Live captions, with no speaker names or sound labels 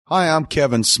Hi, I'm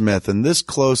Kevin Smith, and this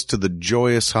close to the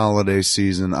joyous holiday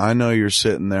season, I know you're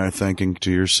sitting there thinking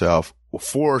to yourself,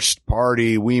 forced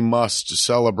party, we must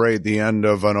celebrate the end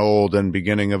of an old and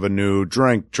beginning of a new,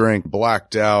 drink,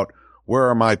 blacked out, where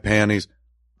are my panties?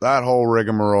 That whole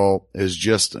rigmarole is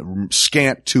just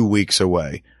scant 2 weeks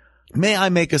away. May I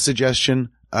make a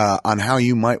suggestion on how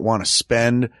you might want to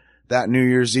spend that New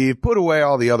Year's Eve? Put away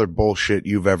all the other bullshit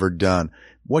you've ever done.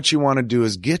 What you want to do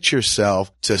is get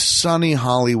yourself to sunny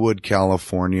Hollywood,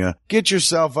 California. Get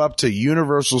yourself up to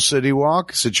Universal City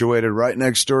Walk, situated right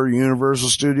next door to Universal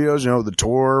Studios. You know, the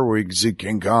tour where you can see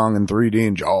King Kong in 3D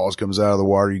and Jaws comes out of the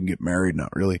water. You can get married.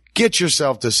 Not really. Get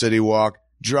yourself to City Walk.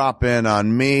 Drop in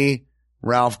on me,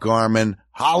 Ralph Garman,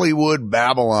 Hollywood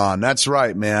Babylon. That's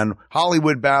right, man.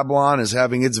 Hollywood Babylon is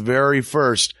having its very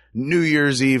first New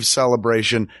Year's Eve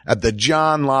celebration at the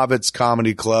Jon Lovitz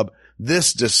Comedy Club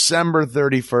this December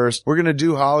 31st. We're going to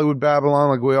do Hollywood Babylon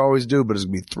like we always do, but it's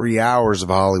going to be 3 hours of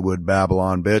Hollywood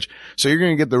Babylon, bitch. So you're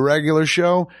going to get the regular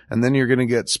show, and then you're going to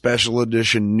get special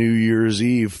edition New Year's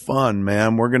Eve fun,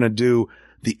 man. We're going to do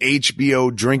the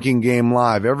HBO drinking game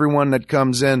live. Everyone that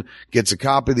comes in gets a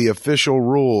copy of the official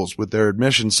rules with their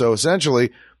admission. So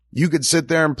essentially, you could sit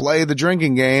there and play the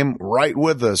drinking game right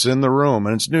with us in the room.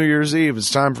 And it's New Year's Eve. It's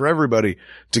time for everybody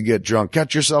to get drunk.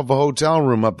 Get yourself a hotel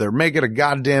room up there. Make it a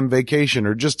goddamn vacation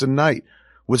or just a night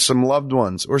with some loved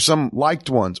ones or some liked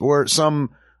ones or some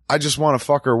I just want to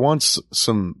fuck her once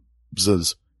some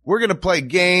zzz. We're going to play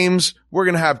games. We're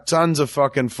going to have tons of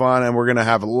fucking fun, and we're going to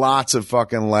have lots of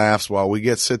fucking laughs while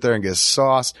we sit there and get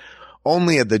sauced.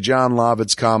 Only at the Jon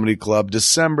Lovitz Comedy Club,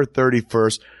 December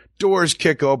 31st. Doors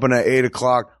kick open at 8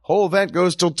 o'clock. Whole event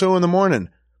goes till 2 in the morning.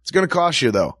 It's going to cost you,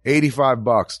 though,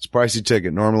 $85. It's a pricey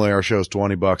ticket. Normally our show's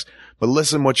 $20. But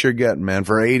listen what you're getting, man,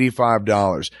 for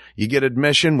 $85. You get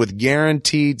admission with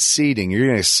guaranteed seating. You're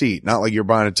getting a seat, not like you're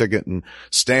buying a ticket and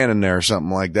standing there or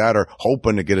something like that or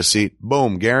hoping to get a seat.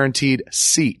 Boom, guaranteed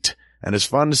seat. And it's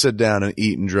fun to sit down and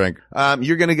eat and drink.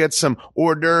 You're going to get some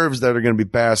hors d'oeuvres that are going to be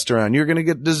passed around. You're going to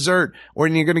get dessert, or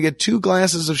you're going to get 2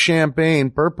 glasses of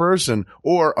champagne per person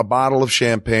or a bottle of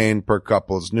champagne per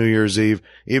couple. It's New Year's Eve.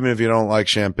 Even if you don't like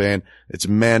champagne, it's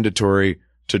mandatory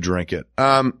to drink it.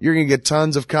 You're going to get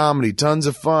tons of comedy, tons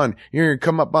of fun. You're going to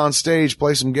come up on stage,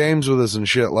 play some games with us and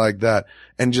shit like that.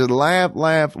 And just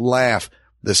laugh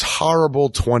this horrible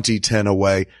 2010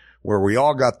 away, where we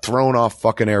all got thrown off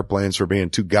fucking airplanes for being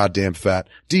too goddamn fat.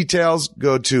 Details,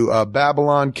 go to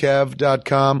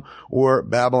BabylonKev.com or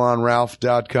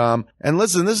BabylonRalph.com. And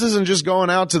listen, this isn't just going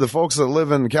out to the folks that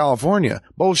live in California.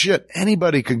 Bullshit.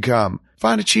 Anybody can come.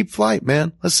 Find a cheap flight,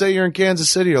 man. Let's say you're in Kansas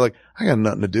City. You're like, I got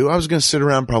nothing to do. I was going to sit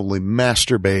around, probably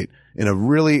masturbate in a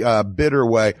really bitter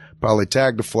way, probably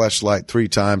tag the fleshlight 3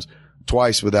 times,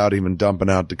 twice without even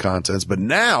dumping out the contents. But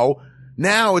now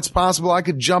it's possible I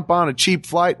could jump on a cheap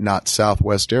flight, not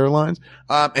Southwest Airlines,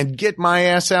 and get my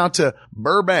ass out to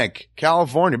Burbank,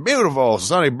 California. Beautiful,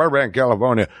 sunny Burbank,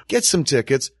 California. Get some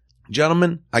tickets.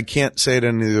 Gentlemen, I can't say it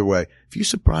any other way. If you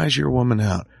surprise your woman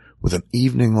out with an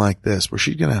evening like this where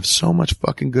she's going to have so much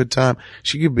fucking good time,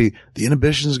 the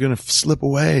inhibition's going to slip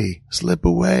away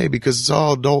because it's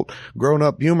all adult, grown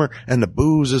up humor and the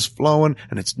booze is flowing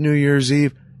and it's New Year's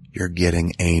Eve. You're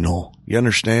getting anal. You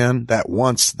understand? That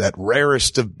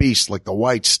rarest of beasts, like the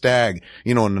white stag,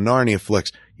 in the Narnia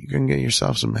flicks. You can get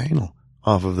yourself some anal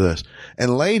off of this.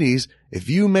 And ladies, if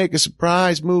you make a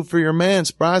surprise move for your man,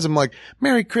 surprise him like,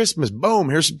 Merry Christmas, boom,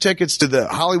 here's some tickets to the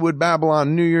Hollywood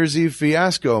Babylon New Year's Eve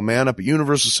fiasco, man, up at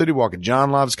Universal City Walk at Jon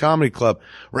Lovitz Comedy Club.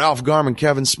 Ralph Garman,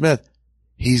 Kevin Smith.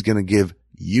 He's going to give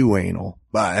you anal.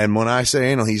 And when I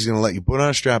say anal, he's going to let you put on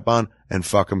a strap on and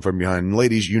fuck him from behind. And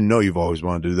ladies, you've always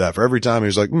wanted to do that. For every time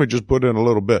he's like, let me just put in a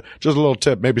little bit, just a little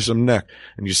tip, maybe some neck.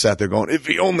 And you sat there going, if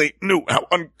he only knew how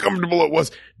uncomfortable it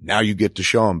was. Now you get to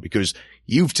show him because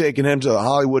you've taken him to the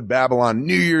Hollywood Babylon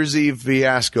New Year's Eve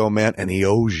fiasco, man, and he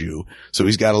owes you. So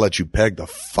he's got to let you peg the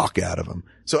fuck out of him.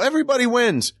 So everybody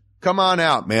wins. Come on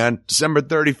out, man. December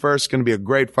 31st, going to be a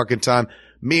great fucking time.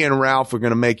 Me and Ralph are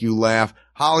going to make you laugh.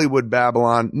 Hollywood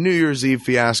Babylon, New Year's Eve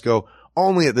fiasco,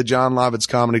 only at the Jon Lovitz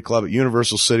Comedy Club at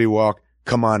Universal City Walk.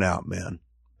 Come on out, man.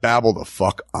 Babble the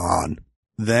fuck on.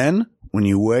 Then, when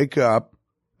you wake up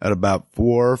at about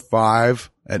 4 or 5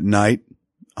 at night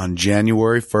on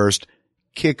January 1st,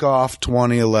 kick off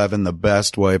 2011 the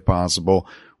best way possible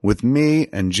with me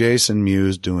and Jason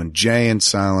Mewes doing Jay and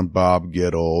Silent Bob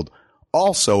Get Old,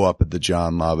 also up at the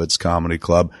Jon Lovitz Comedy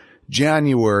Club,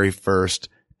 January 1st,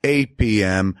 8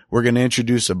 p.m. We're going to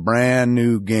introduce a brand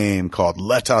new game called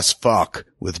Let Us Fuck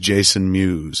with Jason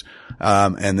Mewes.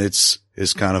 And it's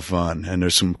kind of fun. And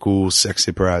there's some cool,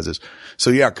 sexy prizes.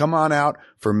 So yeah, come on out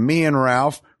for me and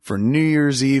Ralph for New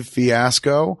Year's Eve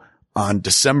fiasco on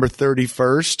December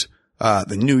 31st,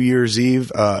 the New Year's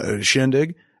Eve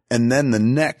shindig. And then the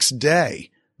next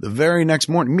day, the very next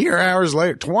morning, mere hours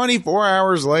later, 24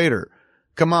 hours later,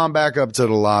 come on back up to the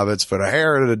Lovitz for the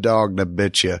hair of the dog that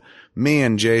bit you. Me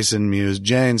and Jason Mewes,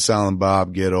 Jay and Silent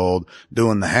Bob Get Old,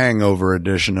 doing the hangover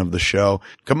edition of the show.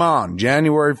 Come on,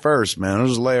 January 1st, man. I'll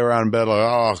just lay around in bed like,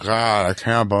 oh God, I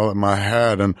can't believe my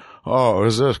head. And, oh,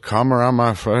 is this cum around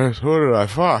my face? Who did I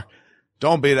fuck?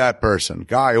 Don't be that person,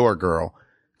 guy or girl.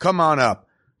 Come on up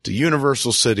to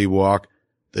Universal City Walk,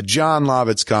 the John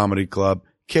Lovitz Comedy Club,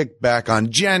 kick back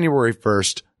on January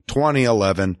 1st,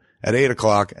 2011 at 8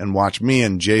 o'clock and watch me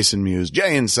and Jason Mewes,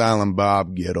 Jay and Silent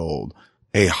Bob Get Old.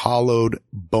 A hollowed,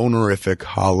 bonerific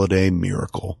holiday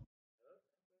miracle.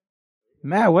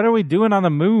 Matt, what are we doing on the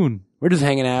moon? We're just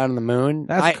hanging out on the moon.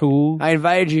 That's cool. I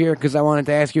invited you here because I wanted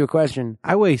to ask you a question.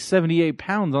 I weigh 78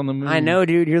 pounds on the moon. I know,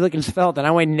 dude. You're looking svelte, and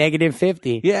I weigh negative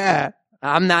 50. Yeah.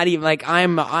 I'm not even like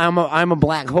I'm a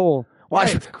black hole.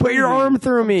 Watch, put your arm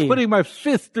through me. Putting my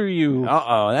fist through you.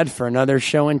 Uh-oh, that's for another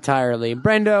show entirely.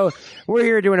 Brendo, we're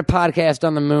here doing a podcast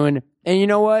on the moon. And you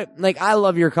know what? Like, I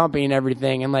love your company and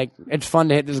everything. And, like, it's fun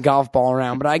to hit this golf ball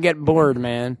around. But I get bored,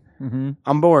 man. Mm-hmm.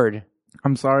 I'm bored.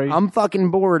 I'm sorry. I'm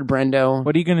fucking bored, Brendo.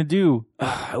 What are you going to do?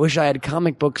 I wish I had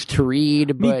comic books to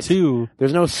read. But Me too.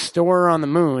 There's no store on the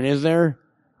moon, is there?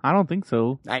 I don't think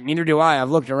so. Neither do I. I've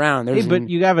looked around. Hey, but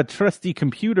you have a trusty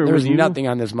computer There's with you. nothing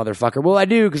on this motherfucker. Well, I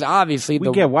do, because obviously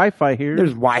we get Wi-Fi here.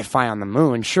 There's Wi-Fi on the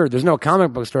moon. Sure, there's no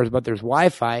comic book stores, but there's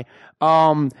Wi-Fi.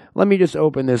 Let me just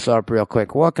open this up real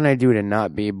quick. What can I do to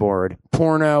not be bored?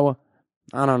 Porno?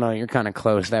 I don't know. You're kind of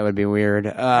close. That would be weird.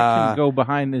 I can go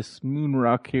behind this moon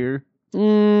rock here.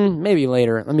 Maybe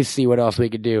later. Let me see what else we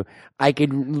could do. I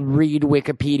could read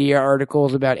Wikipedia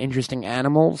articles about interesting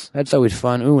animals. That's always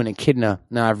fun. Ooh, an echidna.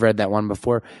 No, I've read that one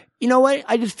before. You know what?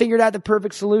 I just figured out the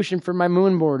perfect solution for my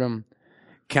moon boredom.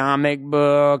 Comic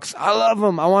books. I love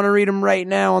them. I want to read them right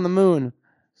now on the moon.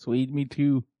 Sweet, me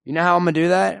too. You know how I'm going to do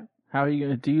that? How are you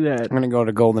going to do that? I'm going to go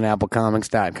to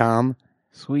goldenapplecomics.com.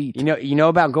 Sweet. You know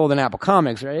about Golden Apple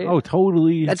Comics, right? Oh,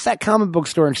 totally. That's that comic book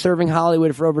store serving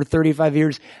Hollywood for over 35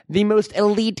 years. The most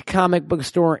elite comic book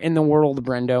store in the world,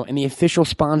 Brendo, and the official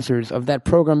sponsors of that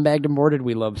program Bagged and Boarded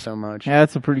we love so much. Yeah,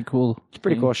 that's a pretty cool. It's a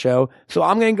pretty cool show. So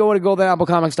I'm going to go to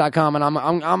goldenapplecomics.com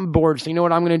and I'm bored. So you know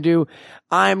what I'm going to do?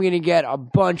 I'm going to get a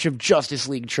bunch of Justice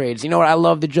League trades. You know what? I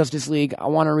love the Justice League. I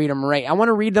want to read them I want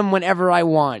to read them whenever I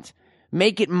want.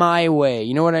 Make it my way.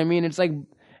 You know what I mean? It's like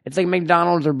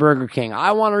McDonald's or Burger King.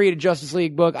 I want to read a Justice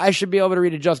League book. I should be able to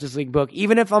read a Justice League book,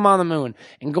 even if I'm on the moon.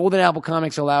 And Golden Apple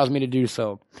Comics allows me to do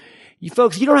so. You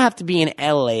folks, you don't have to be in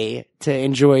LA to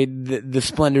enjoy the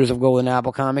splendors of Golden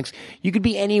Apple Comics. You could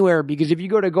be anywhere, because if you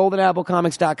go to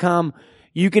goldenapplecomics.com,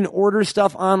 you can order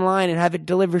stuff online and have it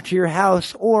delivered to your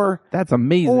house, or that's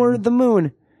amazing. Or the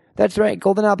moon. That's right.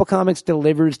 Golden Apple Comics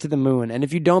delivers to the moon. And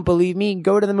if you don't believe me,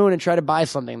 go to the moon and try to buy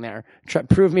something there.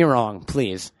 Prove me wrong,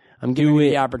 please. I'm giving you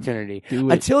the opportunity.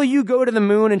 Until you go to the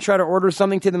moon and try to order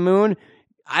something to the moon,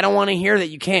 I don't want to hear that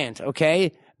you can't,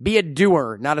 okay? Be a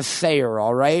doer, not a sayer,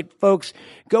 all right? Folks,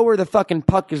 go where the fucking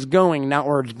puck is going, not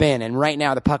where it's been. And right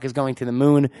now, the puck is going to the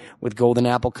moon with Golden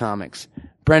Apple Comics.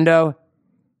 Brendo?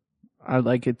 I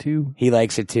like it too. He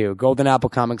likes it too.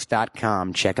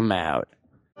 GoldenAppleComics.com. Check him out.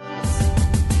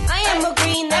 I am a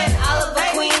green knight, Oliver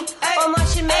Queen. A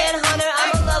Martian Manhunter,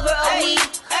 I'm a lover of weed.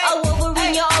 A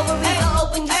Wolverine, your ovaries, I'll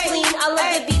open your spleen. I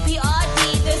love the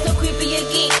BPRD, there's no creepier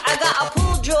geek. I got a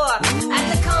pool drawer at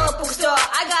the comic book store.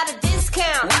 I got a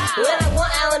discount when I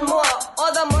want Alan Moore. Or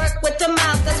the Merc with the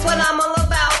mouth, that's what I'm all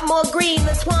about. More green,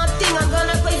 the Swamp Thing, I'm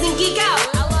gonna blaze and geek out.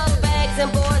 I love bags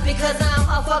and boards because I'm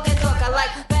a fucking dork. I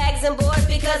like bags and boards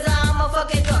because I'm a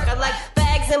fucking dork. I like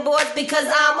bags and boards because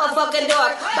I'm a fucking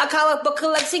dork. My comic book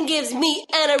collection gives me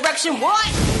an erection. What?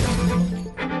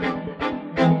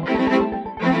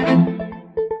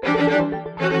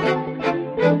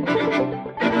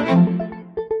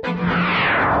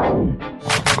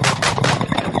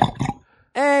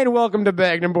 And welcome to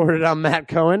Bagged and Boarded. I'm Matt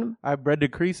Cohen. I'm Brenda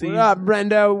Creasy. What up,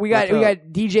 Brendo? We got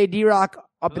DJ D-Rock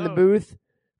up in the booth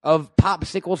of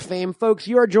Popsicles fame. Folks,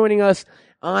 you are joining us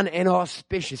on an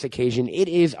auspicious occasion. It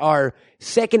is our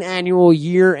second annual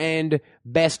year-end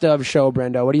best of show,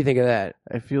 Brendo. What do you think of that?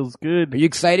 It feels good. Are you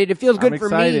excited? It feels good I'm for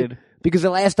excited. me. Because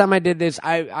the last time I did this,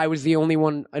 I was the only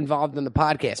one involved in the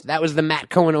podcast. That was the Matt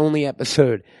Cohen only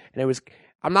episode. And it was,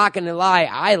 I'm not going to lie,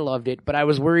 I loved it, but I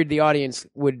was worried the audience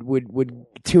would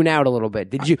tune out a little bit.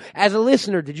 Did you, as a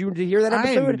listener, did you hear that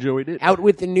episode? I enjoyed it. Out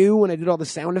with the new when I did all the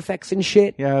sound effects and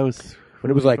shit? Yeah, it was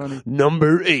when it was like funny.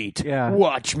 number 8, Yeah.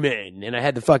 Watchmen, and I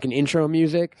had the fucking intro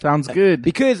music. Sounds good.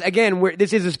 Because again,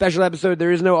 this is a special episode.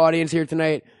 There is no audience here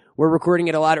tonight. We're recording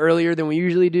it a lot earlier than we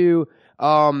usually do.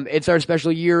 It's our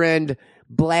special year-end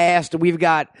blast. We've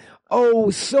got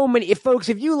so many.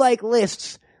 If you like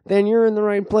lists, then you're in the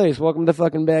right place. Welcome to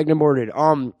fucking Bagged and Boarded.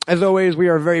 As always, we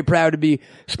are very proud to be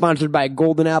sponsored by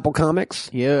Golden Apple Comics.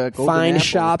 Yeah, Golden Fine Apple.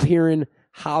 shop here in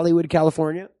Hollywood,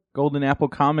 California.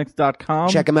 GoldenAppleComics.com.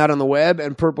 Check them out on the web,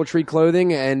 and Purple Tree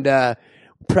Clothing, and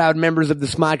proud members of the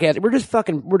Smodcast. We're just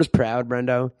proud,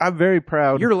 Brendo. I'm very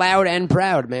proud. You're loud and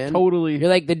proud, man. Totally. You're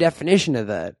like the definition of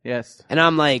that. Yes. And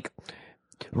I'm like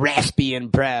raspy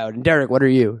and proud. And Derek, what are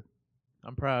you?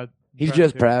 I'm proud. He's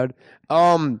just proud.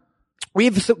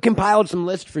 We've compiled some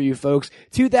lists for you folks.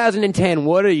 2010,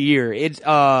 what a year. It's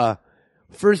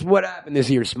first, what happened this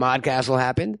year? Smodcastle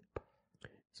happened.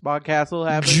 Smodcastle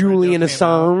happened. Julian Brendo came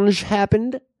Assange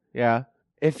happened. Yeah.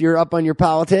 If you're up on your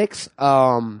politics.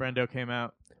 Brendo came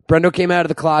out. Brendo came out of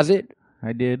the closet,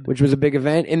 I did. which was a big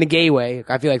event in the gay way.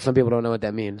 I feel like some people don't know what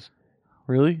that means.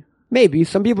 Really? Maybe.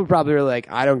 Some people probably are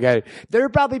like, I don't get it. There are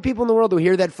probably people in the world who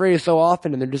hear that phrase so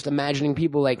often and they're just imagining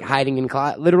people like hiding in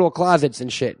literal closets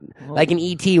and shit. Like in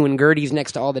E.T. when Gertie's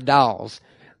next to all the dolls.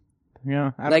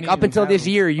 Yeah. I Like don't up even until have this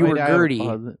year, you right were out of Gertie.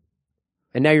 closet.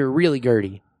 And now you're really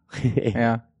Gertie.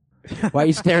 Yeah. Why are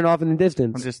you staring off in the I'm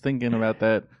distance? just thinking about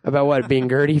that. About what? Being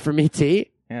Gertie from E.T.?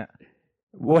 Yeah.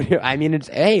 What? I mean,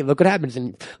 hey, look what happens.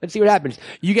 And let's see what happens.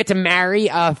 You get to marry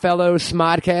a fellow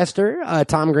Smodcaster,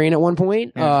 Tom Green at one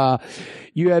point. Yeah.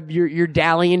 You have your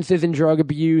dalliances and drug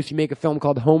abuse. You make a film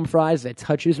called Home Fries that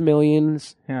touches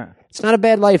millions. Yeah. It's not a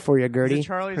bad life for you, He's Gertie. a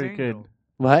Charlie's Pretty Angel. good.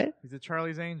 What? He's a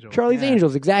Charlie's Angel. Charlie's Yeah.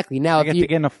 Angels, exactly. Now, I if get you to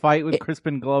get in a fight with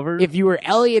Crispin Glover. if you were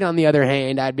Elliot, on the other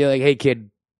hand, I'd be like, hey, kid,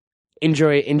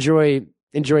 enjoy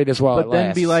this while it but then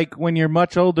lasts. be like, when you're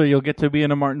much older, you'll get to be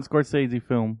in a Martin Scorsese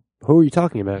film. who are you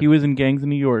talking about? He was in Gangs of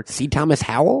New York. C. Thomas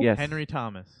Howell? Yes. Henry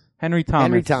Thomas. Henry Thomas.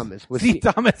 Henry Thomas. Was C. C.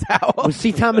 Thomas Howell. Was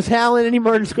C. Thomas Howell in any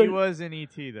Martin He Scorsese? was in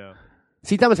E.T. though.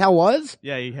 C. Thomas Howell was?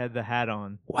 Yeah, he had the hat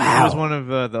on. Wow. He was one of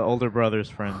the older brother's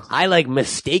friends. I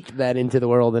mistaked that into the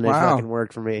world and it Wow. fucking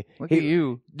worked for me. Look at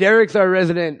you. Derek's our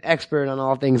resident expert on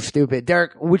all things stupid.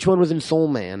 Derek, which one was in Soul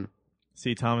Man?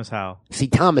 C. Thomas Howell. C.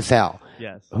 Thomas Howell.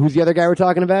 Yes. Who's the other guy we're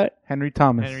talking about? Henry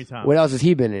Thomas. Henry Thomas. What else has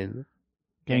he been in?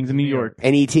 Gangs of New York.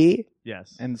 N.E.T.?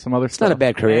 Yes. And some other It's stuff. not a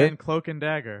bad career. And Cloak and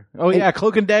Dagger. Oh, yeah.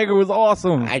 Cloak and Dagger was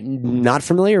awesome. I'm not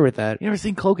familiar with that. You ever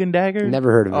seen Cloak and Dagger?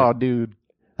 Never heard of it. Oh, dude.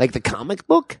 Like the comic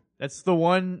book? That's the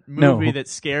one No. movie that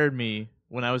scared me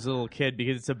when I was a little kid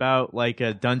because it's about like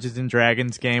a Dungeons and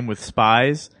Dragons game with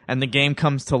spies, and the game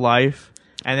comes to life,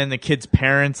 and then the kid's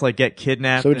parents like get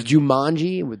kidnapped. So it's and-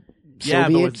 Jumanji with yeah,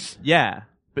 but Soviets?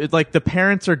 But like the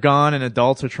parents are gone and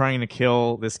adults are trying to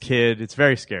kill this kid. It's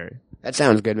very scary. That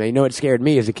sounds good, man. You know what scared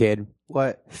me as a kid?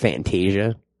 What?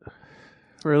 Fantasia.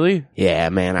 Really? Yeah,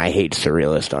 man, I hate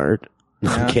surrealist art. No,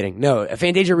 I'm Yeah. kidding. No,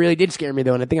 Fantasia really did scare me,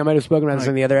 though, and I think I might have spoken about this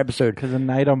in the other episode. Because A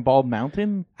Night on Bald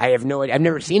Mountain? I have no idea. I've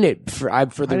never seen it. Why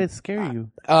did it scare you?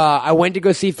 I went to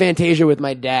go see Fantasia with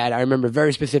my dad. I remember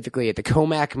very specifically at the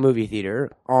Comac movie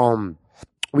theater.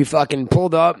 We fucking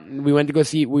pulled up. We went to go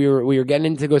see. We were getting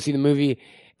in to go see the movie,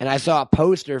 and I saw a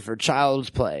poster for Child's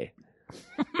Play.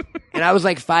 And I was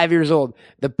like 5 years old.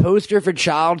 The poster for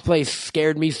Child's Play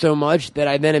scared me so much that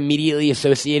I then immediately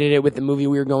associated it with the movie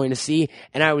we were going to see,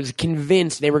 and I was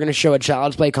convinced they were going to show a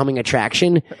Child's Play coming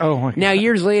attraction. Oh, my Now, God.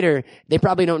 years later, they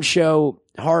probably don't show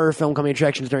horror film coming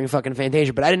attractions during fucking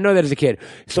Fantasia, but I didn't know that as a kid.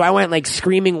 So I went like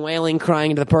screaming, wailing,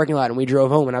 crying into the parking lot, and we drove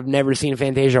home, and I've never seen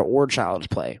Fantasia or Child's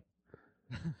Play.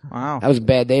 Wow. That was a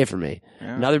bad day for me.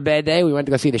 Yeah. Another bad day, we went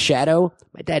to go see The Shadow.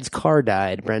 My dad's car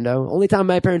died, Brendo. Only time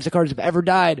my parents' cars have ever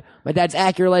died. My dad's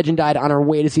Acura Legend died on our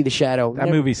way to see The Shadow. That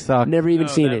movie sucked. Never even Oh,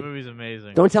 seen that it. movie's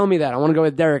amazing. Don't tell me that. I want to go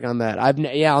with Derek on that.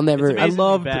 I'll never. It's I amazing.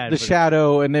 loved bad, The but-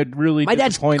 Shadow, and it really My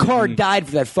dad's disappointed car me. died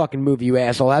for that fucking movie, you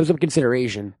asshole. That was some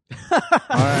consideration. All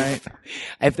right.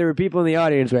 If there were people in the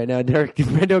audience right now, Derek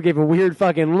Brendo gave a weird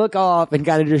fucking look off and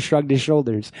kind of just shrugged his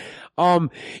shoulders.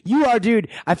 You are, dude.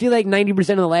 I feel like 90%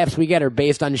 of the laughs we get are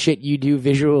based on shit you do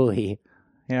visually.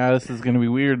 Yeah, this is going to be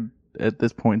weird at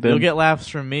this point. Then. You'll get laughs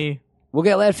from me. We'll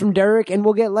get laughs from Derek, and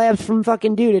we'll get laughs from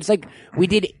fucking dude. It's like we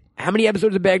did. How many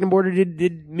episodes of Bagged and Boarded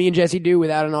did me and Jesse do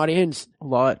without an audience? a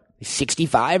lot.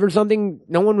 65 or something.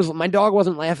 No one was. My dog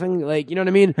wasn't laughing. Like, you know what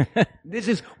I mean? This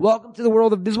is welcome to the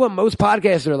world of. This is what most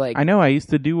podcasts are like. I know. I used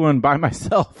to do one by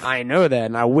myself. I know that,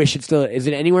 and I wish it still. Is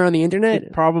it anywhere on the internet?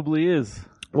 It probably is.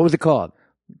 What was it called?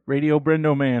 Radio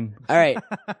Brendo Man. All right,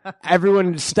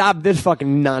 everyone, stop this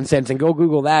fucking nonsense and go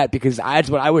Google that because that's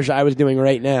what I wish I was doing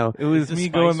right now. It was the me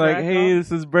Spice going like, Rack "Hey, on?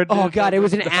 this is Brendo." Oh God, it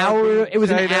was an hour. It was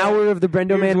an hour of the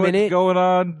Brendo Man what's minute. going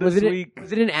on this Was it? week.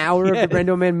 Was it an hour of the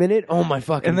Brendo Man minute? Oh my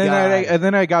fucking And then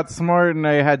God! I got smart and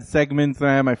I had segments and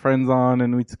I had my friends on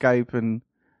and we'd Skype and.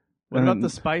 What about the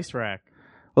Spice Rack?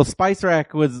 Well, Spice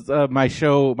Rack was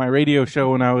my radio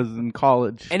show when I was in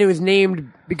college. And it was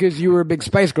named because you were a big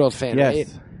Spice Girls fan, Yes.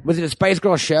 right? Was it a Spice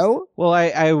Girls show? Well,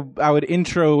 I would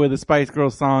intro with a Spice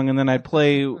Girls song and then I'd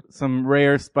play some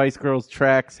rare Spice Girls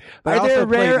tracks. But I Are there also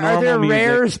played rare normal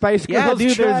music. Spice Girls Yeah, dude,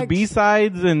 there's tracks?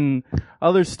 B-sides and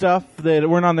other stuff that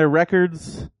weren't on their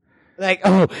records. Like,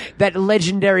 oh, that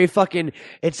legendary fucking,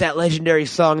 it's that legendary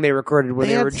song they recorded when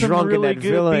They they had were some drunk in really that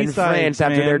good villa in B-sides, France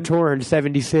after their man. tour in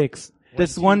 76.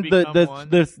 This Two one, Become One?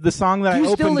 the song that Do I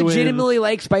you still opened with. legitimately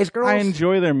like Spice Girls? I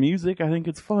enjoy their music. I think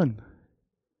it's fun.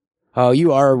 Oh,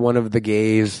 you are one of the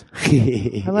gays.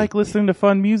 I like listening to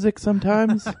fun music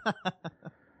sometimes.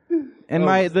 And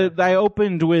I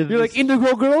opened with You're like,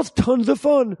 Indigo Girls, tons of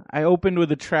fun. I opened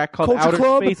with a track called Culture Outer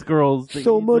Club, Space Girls.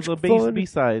 so much the bass fun.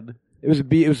 B-side. It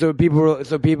was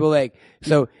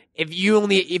so if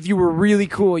you were really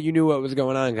cool, you knew what was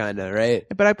going on, kinda, right?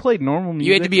 But I played normal music.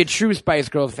 You had to be a true Spice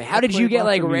Girls fan. How did you played get lots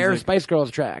like of rare music. Spice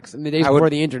Girls tracks in the days I would- before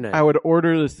the internet? I would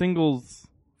order the singles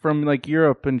from like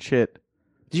Europe and shit.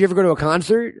 Did you ever go to a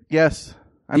concert? Yes.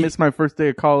 I missed my first day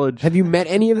of college. Have you met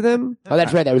any of them? Oh,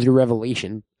 that's right. That was your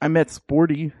revelation. I met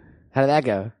Sporty. How did that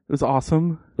go? It was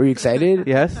awesome. Were you excited?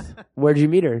 Yes. Where did you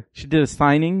meet her? She did a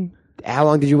signing How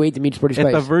long did you wait to meet Sporty Spice?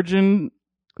 at the Virgin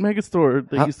Megastore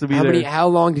that used to be there. How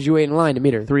long did you wait in line to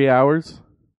meet her? 3 hours.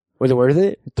 Was it worth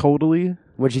it? Totally.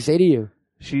 What'd she say to you?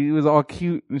 She was all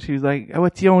cute and she was like, "Oh,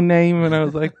 what's your name?" And I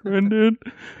was like, "Brendan."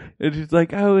 And she's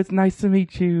like, "Oh, it's nice to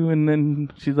meet you." And then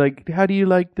she's like, "How do you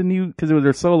like the new?" Because it was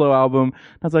her solo album.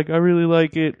 I was like, "I really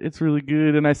like it. It's really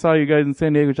good." And I saw you guys in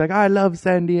San Diego. She's like, "I love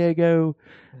San Diego.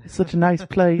 It's such a nice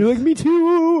place." You're like, me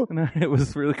too. And it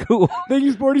was really cool. Thank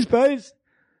you, Sporty Spice.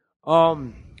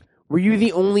 Were you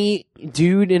the only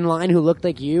dude in line who looked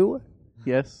like you?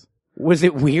 Yes. Was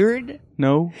it weird?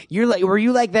 No. Were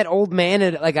you like that old man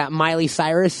at like a Miley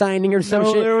Cyrus signing or some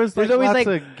No, shit? there was like There's always lots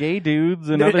like of gay dudes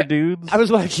and other dudes. I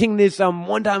was watching this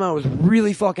one time I was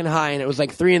really fucking high and it was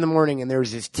like 3 a.m. and there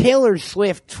was this Taylor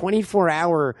Swift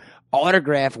 24-hour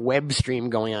autograph web stream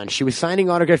going on. She was signing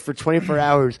autographs for 24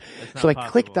 hours. So I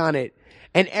clicked on it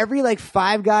and every like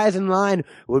 5 guys in line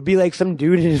would be like some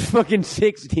dude in his fucking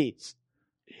 60s.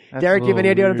 That's Derek, a you have any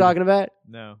little idea what I'm weird. talking about?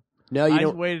 No. No, you I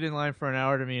don't. waited in line for an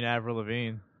hour to meet Avril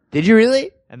Lavigne. Did you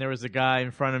really? And there was a guy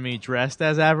in front of me dressed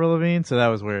as Avril Lavigne, so that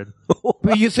was weird.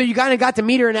 So you kind of got to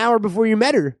meet her an hour before you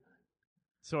met her.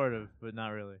 Sort of, but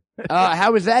not really.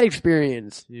 How was that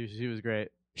experience? She was great.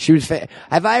 She was.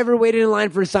 Have I ever waited in line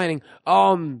for a signing?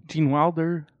 Gene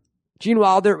Wilder. Gene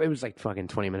Wilder. It was like fucking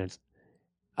 20 minutes.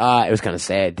 It was kind of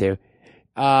sad too.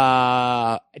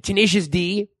 Tenacious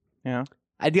D. Yeah.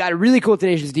 I got a really cool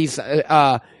Tenacious D.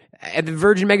 At the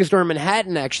Virgin Megastore in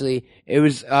Manhattan, actually, it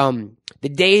was the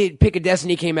day Pick a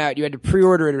Destiny came out. You had to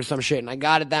pre-order it or some shit, and I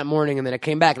got it that morning. And then I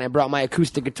came back and I brought my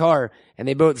acoustic guitar, and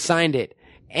they both signed it.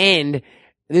 And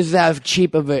this is how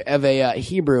cheap of a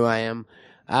Hebrew I am.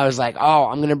 I was like, oh,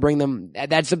 I'm gonna bring them.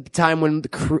 That's a time when the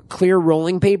clear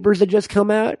rolling papers had just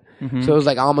come out. Mm-hmm. So I was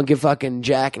like, I'm gonna give fucking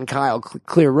Jack and Kyle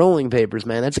clear rolling papers,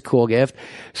 man. That's a cool gift.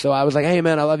 So I was like, hey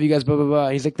man, I love you guys, blah blah blah.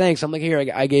 He's like, thanks. I'm like, here,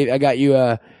 I got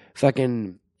you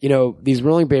fucking, these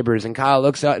rolling papers. And Kyle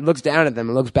looks down at them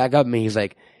and looks back up at me. He's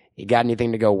like, you got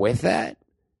anything to go with that?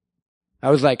 I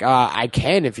was like, I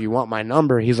can if you want my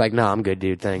number. He's like, no, I'm good,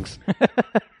 dude. Thanks.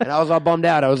 And I was all bummed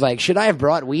out. I was like, should I have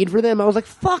brought weed for them? I was like,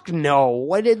 fuck no.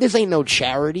 This ain't no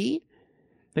charity.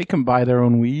 They can buy their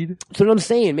own weed. That's what I'm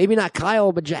saying. Maybe not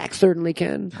Kyle, but Jack certainly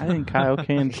can. I think Kyle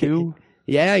can too.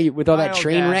 Yeah, with all that Kyle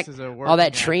train Gass wreck, is a all working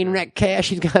that train actor. wreck cash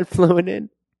he's got flowing in.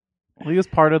 Well, he was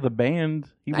part of the band.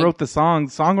 He wrote the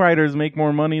songs. Songwriters make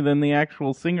more money than the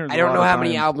actual singers. I don't know how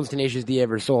many times. albums Tenacious D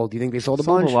ever sold. Do you think they sold a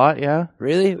Sold bunch? a lot, yeah.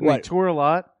 Really? They What? tour a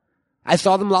lot. I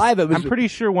saw them live. It was. I'm pretty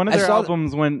sure one of I their saw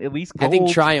albums went at least I gold. think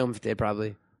Triumph did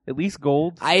probably. At least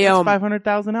gold. I, That's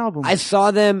 500,000 albums. I saw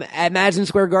them at Madison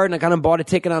Square Garden. I kind of bought a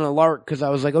ticket on a lark because I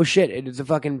was like, oh shit, it's a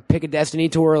fucking Pick a Destiny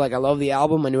tour. Like, I love the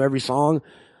album. I knew every song.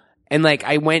 And like,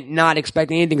 I went not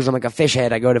expecting anything because I'm like a fish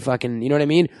head. I go to fucking, you know what I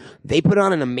mean? They put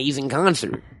on an amazing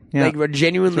concert. Yeah. Like a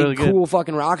genuinely It's really cool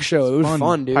fucking rock show. It was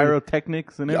fun, dude.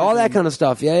 Pyrotechnics and everything. All that kind of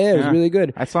stuff. Yeah, it was really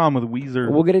good. I saw him with Weezer.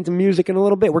 We'll get into music in a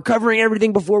little bit. We're covering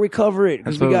everything before we cover it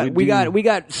because That's we what we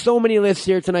got so many lists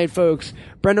here tonight, folks.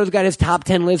 Brendo's got his top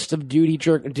 10 lists of dudes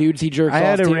he jerks I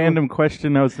had off a to. random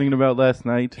question I was thinking about last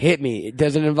night. Hit me. It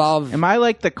doesn't involve. Am I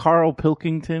like the Carl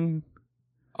Pilkington?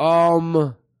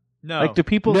 No. Like, do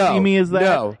people No. see me as that?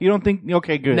 No. You don't think?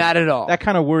 Okay, good. Not at all. That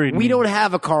kind of worried me. We don't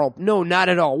have a Carl. No, not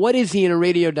at all. What is he in a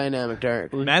radio dynamic,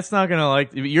 Derek? Matt's not gonna like.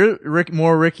 You're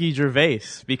more Ricky Gervais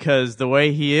because the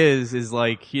way he is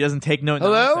like he doesn't take no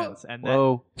Hello? nonsense. And that,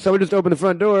 Whoa. Someone just opened the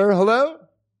front door. Hello?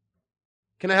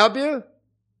 Can I help you?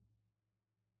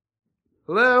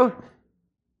 Hello?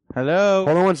 Hello.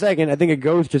 Hold on 1 second. I think a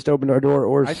ghost just opened our door.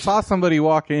 Or I saw somebody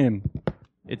walk in.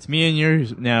 it's me and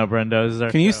yours now, Brendo. This is our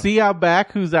Can you show. see out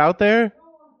back who's out there?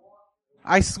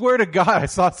 I swear to God, I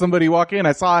saw somebody walk in.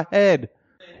 I saw a head.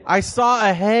 I saw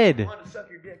a head.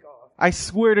 I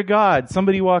swear to God,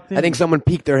 somebody walked in. I think someone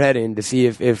peeked their head in to see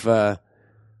if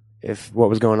what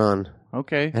was going on.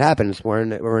 Okay. It happens. We're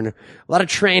in a lot of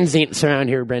transients around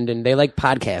here, Brendan. They like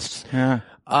podcasts.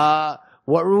 Yeah.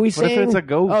 What were we What saying? if it's a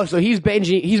ghost? Oh, so he's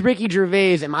Ricky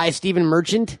Gervais. Am I Stephen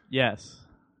Merchant? Yes.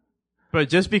 But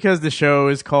just because the show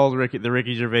is called the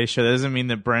Ricky Gervais Show, that doesn't mean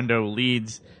that Brendo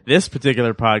leads this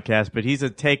particular podcast, but he's a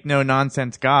take no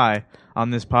nonsense guy on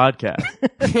this podcast.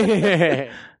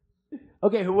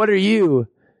 Okay, what are you?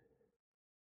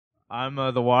 I'm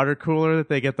the water cooler that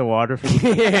they get the water from.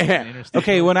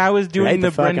 Okay, when I was doing Right the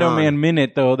the fuck Brendo on. Man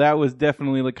Minute, though, that was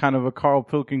definitely like kind of a Carl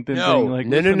Pilkington No. thing. Like,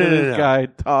 No, listen no, to no, this no. guy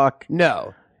talk.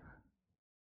 No,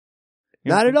 You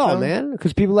not don't at think all, so? man.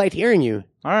 Because people liked hearing you.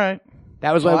 All right.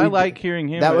 That was why Well, I we like hearing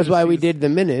him. That I was just why we think did the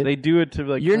minute. They do it to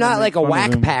like. You're kinda not make like a fun of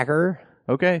whack him. packer.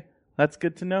 Okay, that's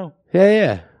good to know.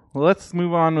 Yeah, Well, let's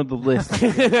move on with the list.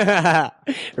 yeah.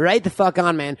 Right the fuck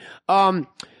on, man.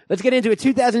 Let's get into it.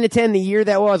 2010, the year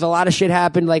that was. A lot of shit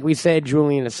happened. Like we said,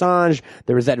 Julian Assange.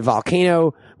 There was that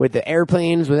volcano with the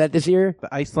airplanes. Was that this year?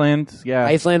 The Iceland, yeah,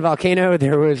 Iceland volcano.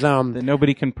 There was that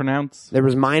nobody can pronounce. there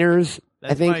was miners.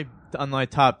 That's I think on my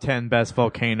top 10 best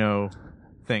volcano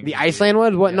things. the Iceland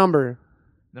one. What Yeah. number?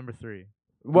 Number 3.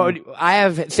 Well, I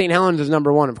have St. Helens as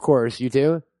number 1, of course. You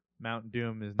too? Mount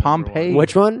Doom is number Pompeii. 1.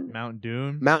 Which one? Mount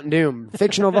Doom. Mountain Doom.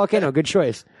 Fictional volcano. Good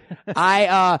choice.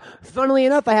 Funnily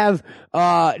enough, I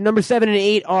have, number 7 and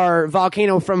 8 are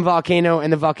Volcano from Volcano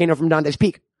and the Volcano from Dante's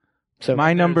Peak. So,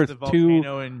 My number There's the 2.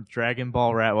 volcano in Dragon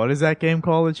Ball Rat. What is that game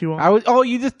called that you want? I was. Oh,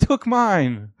 you just took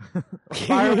mine.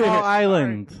 Fireball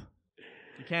Island.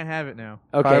 You can't have it now.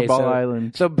 okay, Fireball so,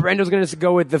 Island. so Brendo's going to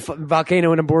go with the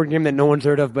volcano in a board game that no one's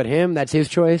heard of but him. That's his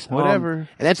choice. Whatever. And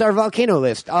that's our volcano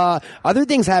list. Other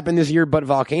things happened this year but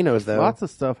volcanoes, though. Lots of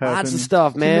stuff happened. Lots of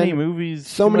stuff, man. Too many movies.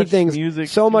 So too many much things. Music.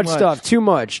 so too much stuff. Too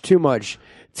much. Too much.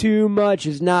 Too much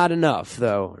is not enough,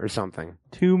 though, or something.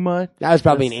 Too much. That was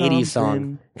probably an of 80s song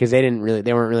something because they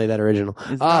weren't really that original.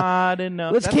 Is not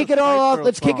enough. Let's That's kick a it all off. Spice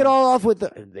Let's Girls kick it song. all off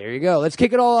with there you go. Let's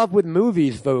kick it all off with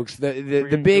movies, folks. The We're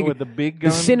gonna big go with the big the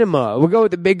gun. cinema. We'll go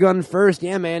with the big gun first.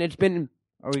 Yeah, man. It's been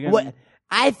Are we gonna? what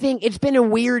I think it's been a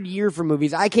weird year for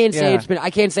movies. I can't say Yeah.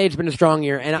 it's been a strong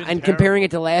year. And been comparing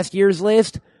it to last year's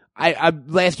list, I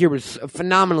last year was a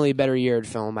phenomenally better year at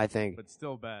film. I think. But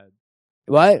still bad.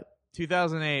 What?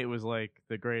 2008 was like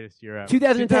the greatest year ever.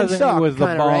 2010 2008 sucked. was the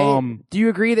kinda, right? bomb. Do you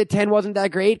agree that 10 wasn't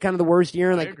that great? Kind of the worst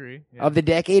year, I like agree. Yeah. of the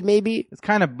decade, maybe. It's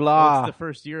kind of Well, blah. it's the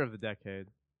first year of the decade.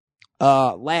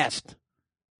 Last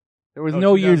There was Oh,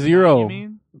 no year 2009, zero. You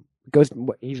mean? goes.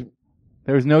 He's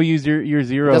There was no year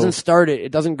zero. doesn't start it.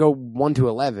 It doesn't go 1 to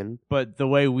 11. But the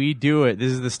way we do it,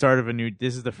 this is the start of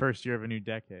this is the first year of a new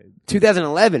decade.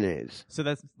 2011 is. So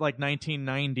that's like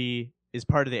 1990 is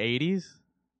part of the 80s.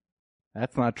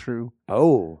 That's not true.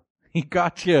 Oh, He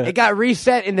got you. it got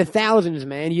reset in the thousands,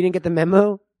 man. You didn't get the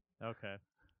memo Okay.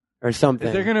 or something.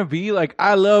 Is there gonna be like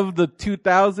I love the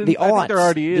 2000s? the I think aughts? there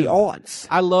already is. The aughts.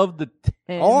 I love the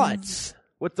 10s. Aughts.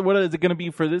 What is it gonna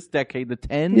be for this decade? The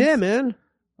 10s? Yeah, man.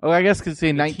 Oh, I guess because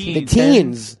say 19. The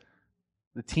teens.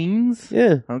 The teens?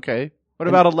 Yeah. Okay. What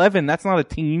about 11? That's not a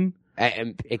teen.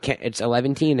 It's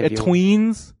 11 teen. A If you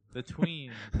tweens? The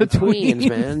tween. The tweens,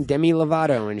 man. Demi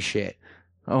Lovato and shit.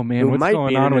 Oh man, Who what's might going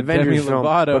be in on an with Demi Avengers film,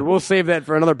 Lovato? but we'll save that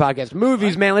for another podcast.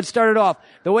 Movies, man. Let's start it off.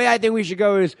 The way I think we should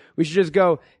go is we should just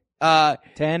go.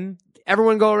 10?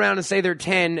 Everyone go around and say they're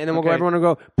 10, and then we'll go. Okay. Everyone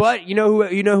will go. But you know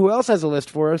who else has a list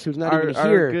for us? Who's not even Our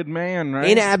here? good man, right?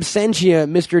 In absentia,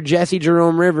 Mr. Jesse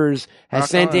Jerome Rivers has Rock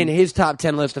sent on. in his top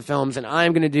 10 list of films, and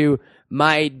I'm going to do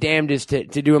my damnedest to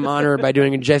do him honor by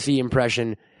doing a Jesse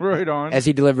impression Right on. as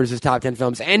he delivers his top 10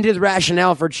 films and his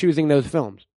rationale for choosing those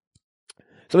films.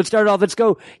 So let's start off. Let's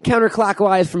go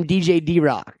counterclockwise from DJ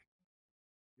D-Rock.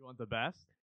 You want the best?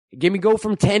 Go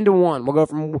from 10 to 1. We'll go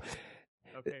from Okay,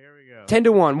 here we go. 10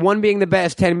 to 1. 1 being the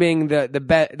best, 10 being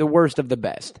the worst of the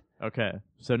best. Okay,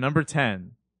 so number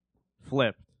 10,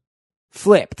 Flipped.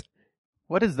 Flipped.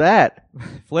 What is that?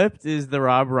 Flipped is the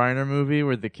Rob Reiner movie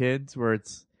where the kids, where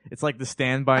it's like the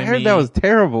Stand By I Me. heard that was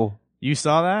terrible. You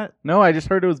saw that? No, I just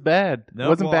heard it was bad. No, It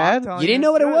wasn't well, I'm bad? telling You didn't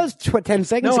know what it was 10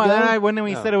 seconds No, ago? when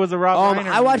we said it was a Rob Reiner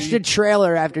I watched movie. a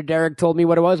trailer after Derek told me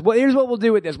what it was. Well, here's what we'll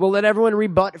do with this. We'll let everyone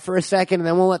rebut for a second, and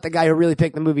then we'll let the guy who really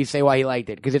picked the movie say why he liked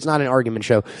it, because it's not an argument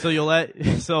show.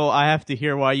 So I have to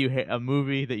hear why you hate a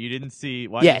movie that you didn't see,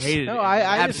 why Yes. you hated No, it.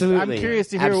 Absolutely. I'm curious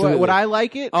to hear Absolutely. would I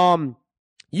like it?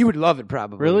 You would love it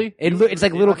probably. Really? It's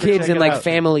like little have to check kids and it like out.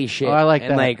 family shit. Oh, I like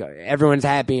and that. like everyone's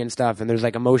happy and stuff, and there's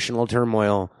like emotional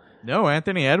turmoil. No,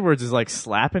 Anthony Edwards is like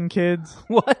slapping kids.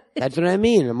 What? That's what I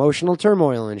mean. Emotional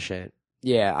turmoil and shit.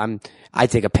 Yeah, I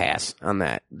take a pass on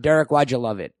that. Derek, why'd you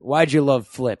love it? Why'd you love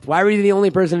Flipped? Why were you the only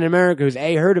person in America who's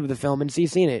A, heard of the film and C,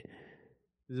 seen it?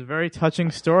 It's a very touching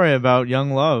story about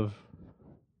young love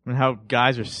and how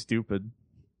guys are stupid.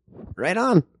 Right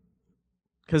on.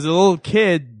 Because the little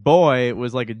boy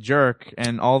was like a jerk,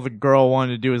 and all the girl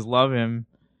wanted to do was love him,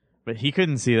 but he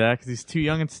couldn't see that because he's too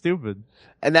young and stupid.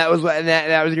 And that was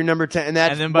that was your number 10. And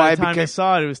that's And then why by the time it he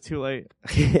saw it, it was too late.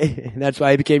 that's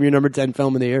why it became your number 10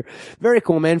 film of the year. Very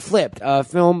cool, man. Flipped.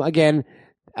 Film again.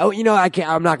 Oh,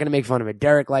 I'm not going to make fun of it.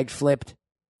 Derek liked Flipped.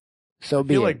 So I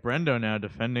be feel it. like Brendo now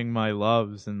defending my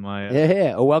loves and my...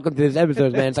 Yeah. Oh, welcome to this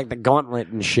episode, man. It's like the Gauntlet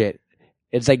and shit.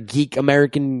 It's like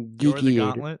American You're geeky. the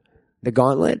Gauntlet? The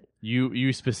Gauntlet?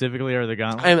 You specifically are the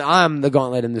Gauntlet? I'm the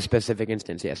Gauntlet in this specific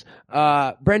instance, yes.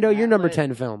 Brendo, your number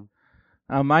 10 film.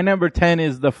 My number 10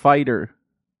 is The Fighter.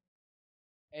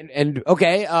 And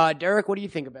okay, Derek, what do you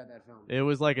think about that film? It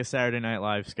was like a Saturday Night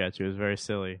Live sketch. It was very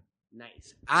silly.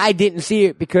 Nice. I didn't see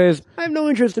it because I have no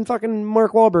interest in fucking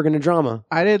Mark Wahlberg in a drama.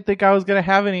 I didn't think I was going to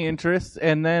have any interest,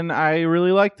 and then I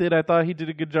really liked it. I thought he did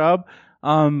a good job.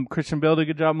 Christian Bale did a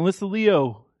good job. Melissa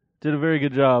Leo did a very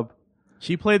good job.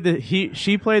 She played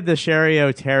the Sherry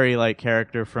O'Terry like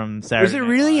character from Saturday Was it Night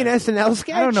really an Live. SNL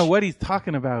sketch? I don't know what he's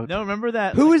talking about. No, remember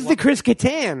that? Who is the Chris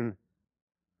Kattan?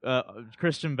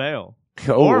 Christian Bale.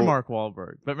 Oh. Or Mark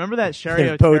Wahlberg. But remember that Sherry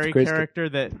They're both O'Terry Chris- character,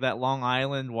 that Long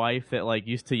Island wife that like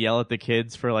used to yell at the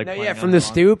kids for like No, playing yeah, on from the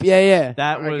song? stoop. Yeah.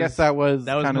 That was I guess that was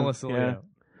kind of, Melissa Leo.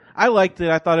 I liked it.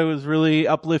 I thought it was really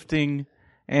uplifting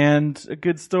and a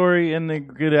good story and a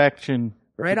good action.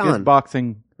 Right good on.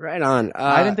 boxing. Right on.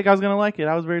 I didn't think I was going to like it.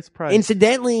 I was very surprised.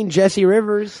 Incidentally, Jesse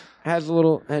Rivers has a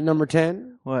little at number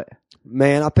 10. What?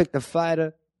 Man, I picked The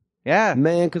Fighter. Yeah.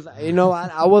 Man, because, I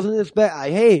wasn't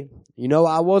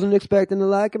I wasn't expecting to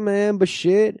like it, man, but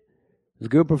shit. It was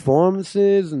good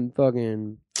performances and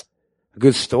fucking a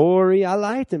good story. I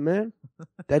liked it, man.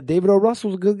 That David O.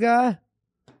 Russell's a good guy.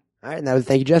 All right,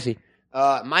 thank you, Jesse.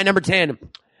 My number 10,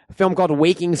 a film called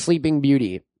Waking Sleeping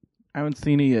Beauty. I haven't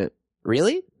seen it yet.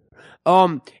 Really?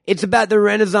 It's about the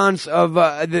renaissance of,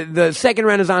 the second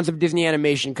renaissance of Disney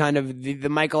animation, kind of the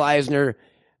Michael Eisner,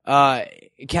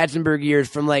 Katzenberg years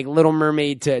from like Little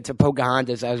Mermaid to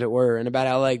Pocahontas, as it were, and about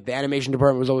how like the animation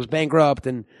department was always bankrupt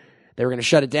and they were going to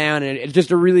shut it down. And it's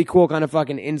just a really cool kind of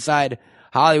fucking inside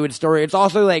Hollywood story. It's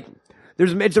also like,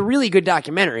 it's a really good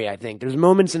documentary, I think. There's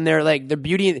moments in there, like the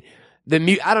beauty,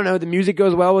 I don't know, the music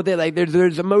goes well with it. Like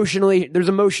there's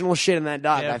emotional shit in that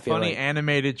doc. Yeah, I feel funny like.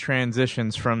 animated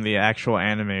transitions from the actual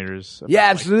animators. Yeah,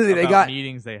 about, absolutely. They about got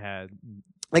meetings they had.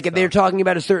 like if they were talking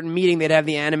about a certain meeting, they'd have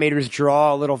the animators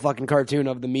draw a little fucking cartoon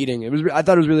of the meeting. I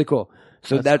thought it was really cool.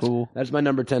 So That's cool. That's my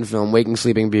number 10 film, Waking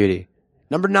Sleeping Beauty.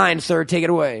 Number 9, sir, take it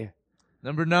away.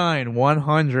 Number 9,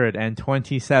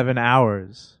 127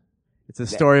 Hours. It's a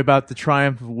story about the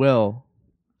triumph of will.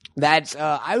 That's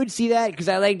I would see that because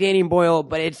I like Danny Boyle,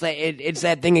 but it's like it's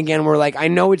that thing again where like I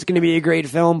know it's going to be a great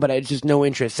film, but it's just no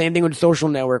interest. Same thing with Social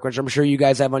Network, which I'm sure you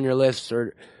guys have on your lists,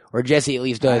 or Jesse at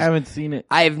least does. I haven't seen it.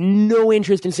 I have no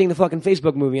interest in seeing the fucking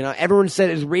Facebook movie, and everyone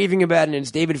is raving about it, and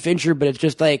it's David Fincher, but it's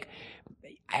just like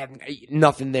I have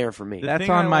nothing there for me. That's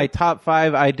thing on I my like- top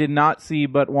 5 I did not see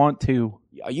but want to.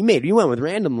 You went with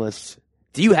random lists.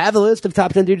 Do you have a list of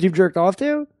top 10 dudes you've jerked off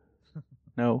to?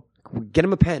 No. Get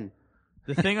him a pen.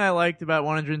 The thing I liked about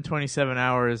 127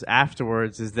 Hours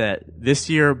afterwards is that this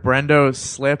year Brendo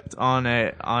slipped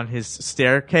on his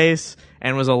staircase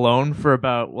and was alone for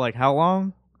about like how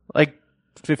long? Like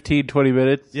 15, 20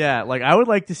 minutes. Yeah, like I would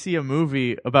like to see a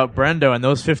movie about Brendo and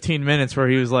those 15 minutes where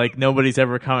he was like, nobody's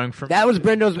ever coming from. That was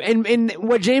Brendo's, and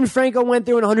what James Franco went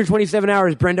through in 127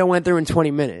 hours, Brendo went through in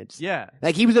 20 minutes. Yeah.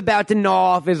 Like he was about to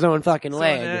gnaw off his own fucking So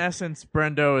leg. in essence,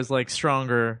 Brendo is like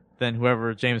stronger than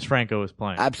whoever James Franco was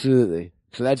playing. Absolutely.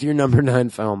 So that's your number 9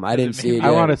 film. I didn't see it yet.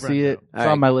 I want to see it. It's All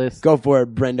right. on my list. Go for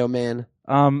it, Brendo man.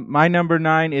 My number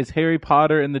 9 is Harry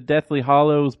Potter and the Deathly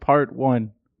Hallows Part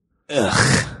 1.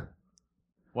 Ugh.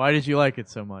 Why did you like it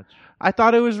so much? I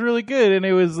thought it was really good, and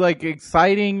it was like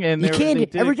exciting. And You they can't.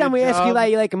 did a Every time good we ask you job.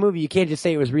 like you like a movie, you can't just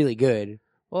say it was really good.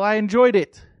 Well, I enjoyed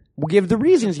it. We'll give the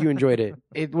reasons you enjoyed it.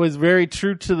 It was very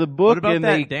true to the book. What about and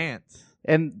that dance?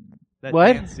 That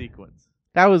what? dance sequence?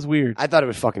 That was weird. I thought it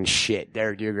was fucking shit.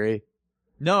 Derek, do you agree?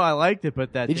 No, I liked it,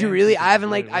 but that Did you dance really? sequence I haven't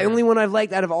was liked. really I weird. only one I've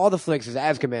liked out of all the flicks is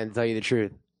Azkaban. To tell you the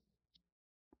truth,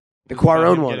 the About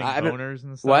Quaron him one. getting I haven't. boners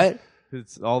and stuff. What?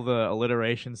 It's all the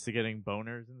alliterations to getting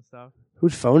boners and stuff.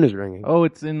 Whose phone is ringing? Oh,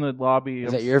 it's in the lobby.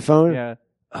 Is that your phone? Yeah.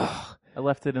 Ugh. I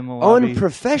left it in the lobby.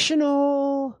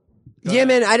 Unprofessional. Yeah,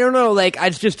 man. I don't know. Like, I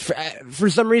just for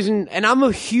some reason, and I'm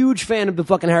a huge fan of the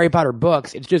fucking Harry Potter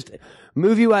books. It's just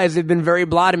movie wise, they've been very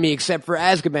blah to me, except for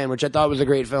Azkaban, which I thought was a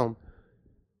great film.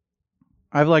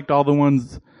 I've liked all the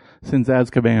ones since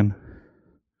Azkaban.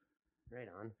 Right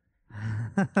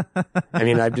on. I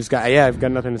mean, I've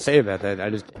got nothing to say about that. I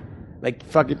just like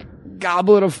fucking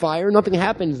Goblet of Fire. Nothing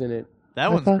happens in it.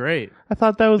 That one's thought- great. I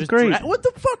thought that was There's great. what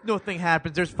the fuck? Nothing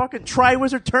happens. There's fucking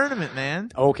Triwizard Tournament, man.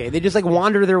 Okay, they just like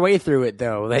wander their way through it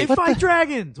though. They Like, fight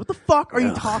dragons. What the fuck are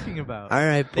you talking about? all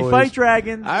right, They boys. fight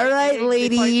dragons. All right, They fight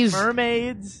ladies.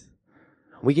 mermaids.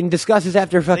 We can discuss this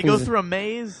after They fucking. go through a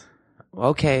maze.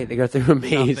 Okay, they go through a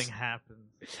maze. Nothing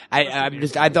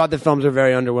happens. I thought the films were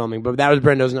very underwhelming, but that was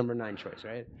Brendo's number 9 choice,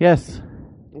 right? Yes.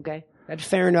 Okay, that's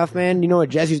fair enough, man. You know what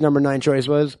Jesse's number 9 choice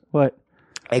was? What?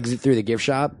 Exit Through the Gift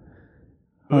Shop.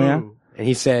 Oh, yeah? Ooh. And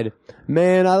he said,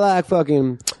 man, I like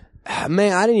fucking,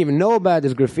 man, I didn't even know about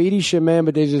this graffiti shit, man,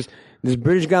 but there's this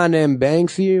British guy named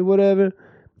Banksy or whatever.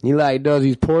 He like does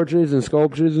these portraits and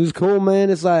sculptures. It's cool, man.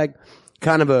 It's like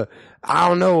kind of a, I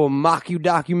don't know, a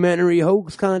documentary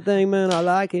hoax kind of thing, man. I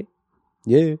like it.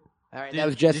 Yeah. All right, that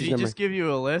was Jesse's Did he number. just give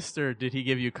you a list, or did he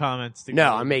give you comments? To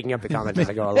No, go I'm making up the comments as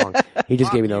I go along. He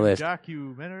just gave me the list.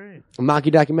 Documentary. Mocky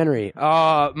documentary.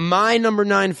 My number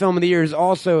 9 film of the year is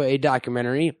also a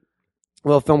documentary.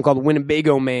 Well, a film called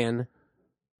Winnebago Man.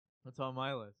 That's on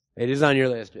my list. It is on your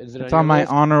list. Is it It's on on your my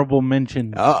list? honorable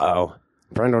mention. Uh-oh.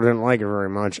 Brendo didn't like it very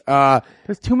much.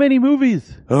 There's too many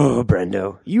movies. Oh,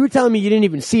 Brendo. You were telling me you didn't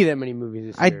even see that many movies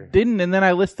this I year. didn't, and then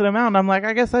I listed them out, and I'm like,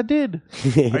 I guess I did.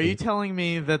 Are you telling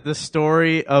me that the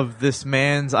story of this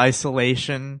man's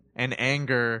isolation and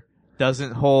anger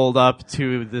doesn't hold up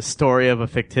to the story of a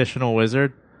fictional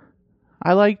wizard?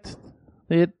 I liked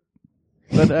it,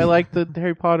 but I liked the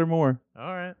Harry Potter more.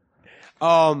 All right.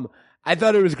 I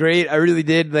thought it was great. I really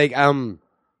did. Like,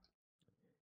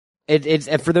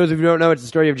 it's for those of you who don't know, it's the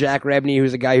story of Jack Rebney,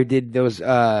 who's a guy who did those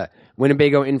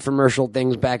Winnebago infomercial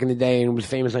things back in the day and was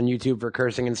famous on YouTube for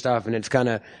cursing and stuff. And it's kind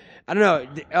of, I don't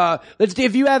know. Let's do,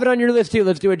 if you have it on your list too,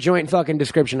 let's do a joint fucking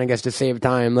description, I guess, to save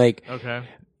time. Like, Okay.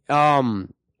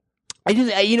 I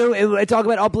just, I talk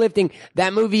about uplifting.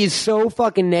 That movie is so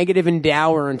fucking negative and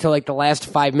dour until like the last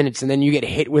 5 minutes, and then you get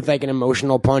hit with like an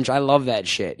emotional punch. I love that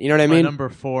shit. You know what I My mean? number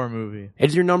 4 movie.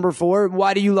 It's your number 4.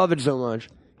 Why do you love it so much?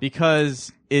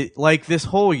 Because it, like, this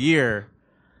whole year,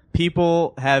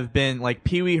 people have been, like,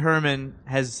 Pee Wee Herman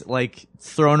has, like,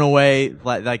 thrown away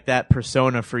like that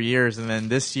persona for years, and then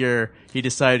this year he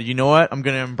decided, you know what, I'm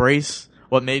gonna embrace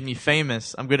what made me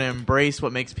famous. I'm gonna embrace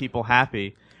what makes people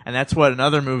happy. And that's what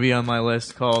another movie on my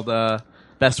list called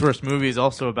Best Worst Movie is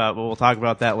also about, but we'll talk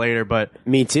about that later. But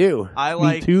Me too. I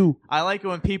like too. I like it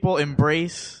when people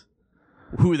embrace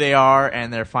who they are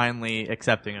and they're finally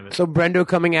accepting of it. So Brendo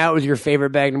coming out was your favorite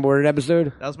Bagged and Boarded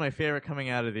episode? That was my favorite coming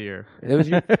out of the year. It was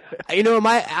your,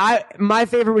 my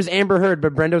favorite was Amber Heard,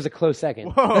 but Brendo's a close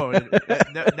second. Whoa!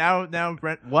 now,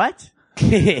 Brent, what?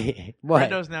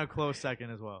 What? Brendo's now close second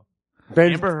as well.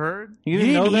 Brendo- Amber Heard? You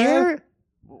didn't know that? hear?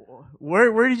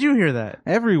 Where did you hear that?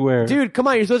 Everywhere. Dude, come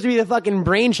on, you're supposed to be the fucking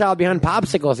brainchild behind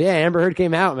Popsicles. Yeah, Amber Heard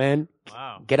came out, man.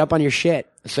 Wow. Get up on your shit.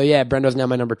 So yeah, Brendo's now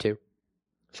my number 2.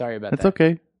 Sorry about That's that.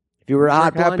 okay. If you were a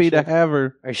hot Happy blonde to have her.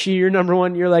 chick, is she your number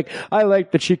 1? You're like, I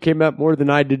like that she came out more than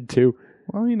I did too.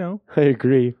 Well, you know. I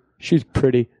agree. She's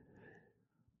pretty.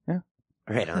 Yeah.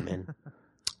 Right on,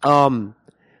 man.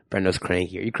 Brendo's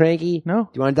cranky. Are you cranky? No, Do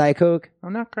you want a Diet Coke?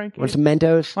 I'm not cranky. Want some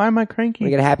Mentos? Why am I Want to cranky?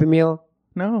 get a Happy Meal?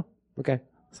 No. Okay.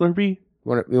 Slurpee?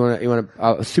 You want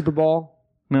a Super Bowl?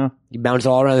 No. You bounce it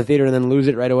all around the theater and then lose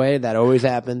it right away. That always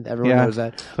happened. Everyone Yeah. knows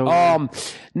that.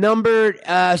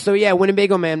 Totally. So yeah,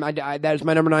 Winnebago Man. That is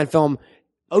my number 9 film.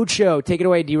 Ocho, take it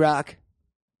away, D-Rock.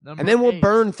 And then we'll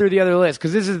burn through the other list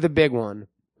because this is the big one.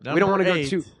 We don't want to go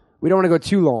too. We don't want to go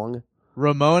too long.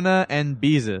 Ramona and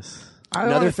Beezus. I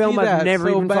Another wanna film see I've that never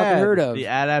so even fucking bad. heard of. The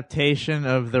adaptation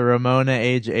of the Ramona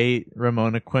age 8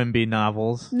 Ramona Quimby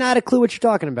novels. Not a clue what you're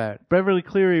talking about. Beverly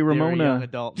Cleary, They were Ramona. young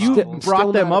adult You novels. Still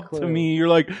brought them not a up to clue. me. You're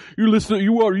like,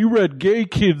 you read gay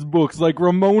kids books like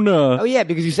Ramona. Oh yeah,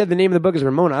 because you said the name of the book is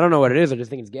Ramona. I don't know what it is. I just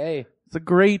think it's gay. It's a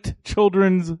great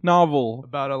children's novel.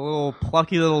 About a little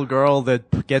plucky little girl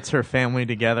that gets her family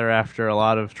together after a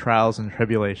lot of trials and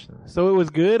tribulations. So it was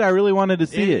good. I really wanted to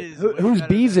see it. is Who- way who's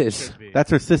better than it Beezus? should be.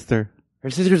 That's her sister. Her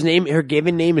sister's name, her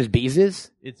given name is Beezus.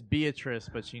 It's Beatrice,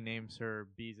 but she names her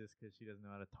Beezus because she doesn't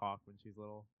know how to talk when she's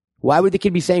little. Why would the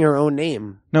kid be saying her own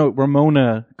name? No,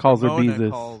 Ramona calls Ramona her Beezus.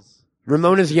 calls.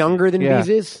 Ramona's younger than Yeah.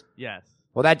 Beezus? Yes.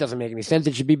 Well, that doesn't make any sense.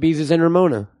 It should be Beezus and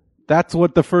Ramona. That's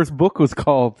what the first book was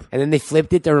called. And then they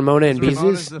flipped it to Ramona and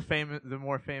Ramona's Beezus. the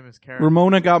more famous character.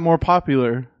 Ramona got more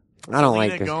popular. I don't Selena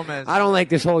like this. Gomez. I don't like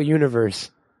this whole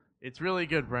universe. It's really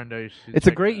good, Brendo. You should It's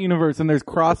a check great it out. universe, and there's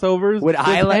crossovers. Would There's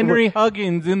I like- Henry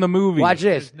Huggins in the movie? Watch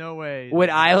this. There's no way. Would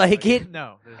I like it?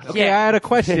 No. There's no Okay, Yeah. I had a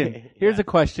question. Here's a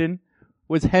question: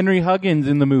 was Henry Huggins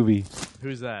in the movie?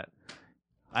 Who's that?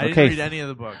 I Okay. didn't read any of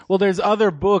the books. Well, there's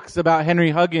other books about Henry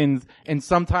Huggins, and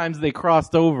sometimes they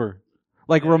crossed over.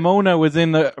 Like Ramona was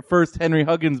in the first Henry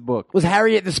Huggins book. Was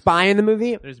Harriet the spy in the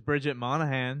movie? There's Bridget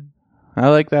Monahan, I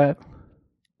like that.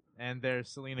 and there's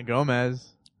Selena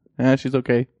Gomez. Yeah, she's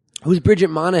okay. Who's Bridget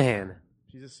Monahan?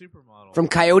 She's a supermodel. From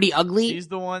Coyote Ugly? She's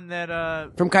the one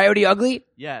that, From Coyote Ugly?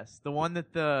 yes, the one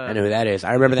that the I know who that is.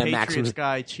 I remember the that Maxim. Patriots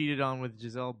guy cheated on with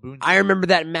Giselle Bundchen. I remember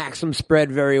that Maxim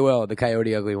spread very well, the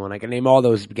Coyote Ugly one. I can name all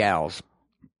those gals.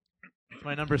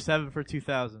 My number 7 for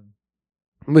 2000.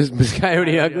 Was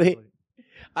Coyote Ugly?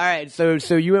 All right, so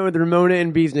you went with Ramona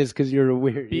and Beezus because you're a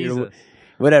weird. you're a- Beezus.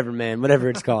 whatever, man. Whatever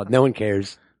it's called. No one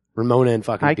cares. Ramona and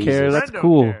fucking I Beezus. care. That's Brendo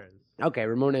cool. cares. Okay,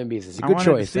 Ramona and Beezus. A I good wanted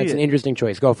to choice. see That's it. an interesting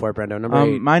choice. Go for it, Brendo. Number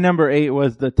 8. My number 8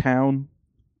 was The Town.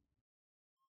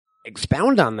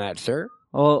 Expound on that, sir.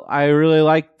 Well, I really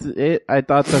liked it. I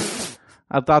thought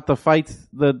the fights,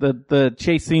 the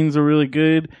chase scenes were really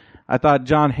good. I thought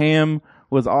John Hamm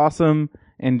was awesome,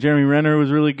 and Jeremy Renner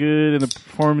was really good in the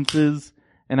performances,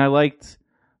 and I liked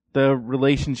the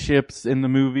relationships in the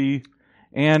movie.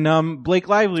 And Blake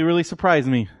Lively really surprised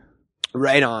me.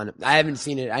 Right on. I haven't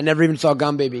seen it. I never even saw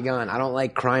Gone Baby Gone. I don't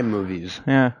like crime movies.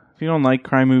 Yeah, if you don't like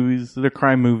crime movies, they're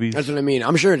crime movies. That's what I mean.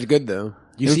 I'm sure it's good though.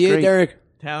 You It was see it, great. Derek?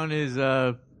 Town is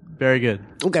very good.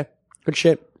 Okay. Good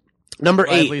shit. Number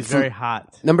 8. Lively's very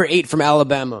hot. Number 8 from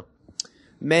Alabama.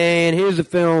 Man, here's a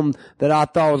film that I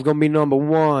thought was gonna be number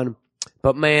 1.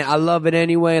 But man, I love it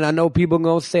anyway, and I know people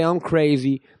gonna say I'm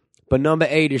crazy. But number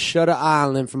 8 is Shutter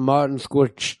Island from Martin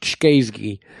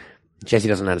Scorsese. Jesse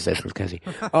doesn't know how to say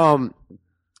Scorsese.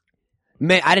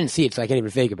 Man, I didn't see it, so I can't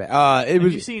even fake it. It Have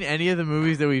was you seen any of the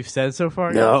movies that we've said so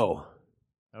far? no,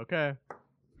 Okay.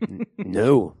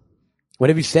 no. What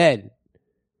have you said?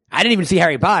 I didn't even see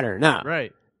Harry Potter. No.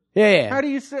 Right. Yeah, How do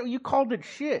you say you called it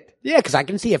shit? yeah, because I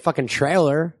can see a fucking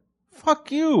trailer.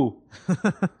 Fuck you!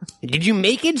 Did you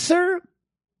make it, sir?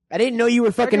 I didn't know you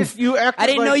were fucking. You acted I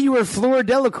didn't like- know you were Fleur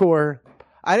Delacour.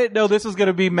 I didn't know this was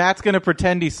gonna be Matt's gonna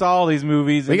pretend he saw all these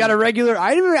movies. We got a regular.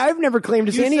 I've never claimed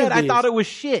to see You any said of I these. thought it was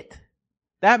shit.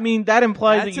 That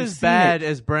implies That's that you've as seen bad it.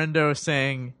 as Brendo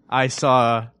saying I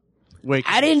saw Wake.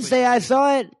 I didn't say I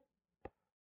saw it.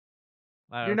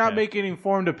 You're not making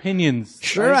informed opinions.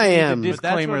 Sure I need to am. But that's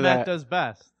Disclaimer what that. Matt does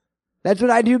best. That's what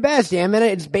I do best, damn it.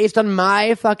 It's based on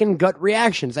my fucking gut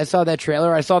reactions. I saw that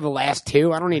trailer. I saw the last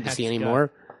 2. I don't need to see any Gut.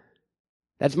 more.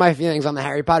 That's my feelings on the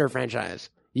Harry Potter franchise.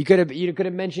 You could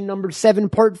have mentioned number 7,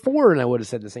 part 4, and I would have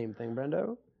said the same thing, Brendo.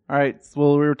 All right.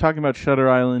 Well, we were talking about Shutter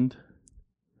Island.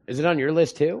 Is it on your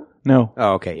list too? No,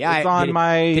 Oh, okay. Yeah, it's on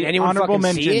my did anyone honorable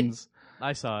fucking see it? mentions.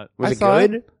 I saw it. Was I it saw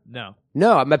good? it. No.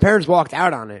 No, my parents walked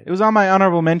out on it. It was on my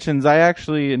honorable mentions. I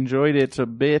actually enjoyed it a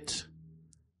bit.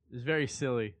 It's very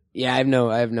silly. Yeah,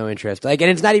 I have no interest. Like, and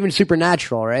it's not even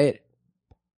supernatural, right?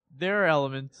 There are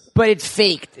elements. But it's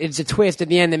faked. It's a twist at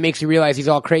the end that makes you realize he's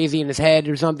all crazy in his head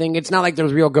or something. It's not like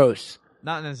there's real ghosts.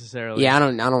 Not necessarily. Yeah, I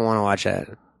don't want to watch that.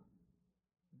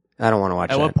 I don't want to watch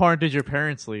At that. what point did your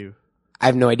parents leave? I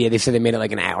have no idea. They said they made it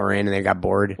like an hour in and they got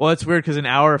bored. Well, it's weird because an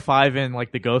hour 5 in,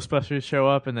 like the Ghostbusters show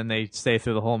up and then they stay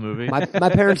through the whole movie. My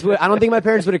parents would. I don't think my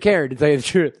parents would have cared, to tell you the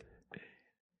truth.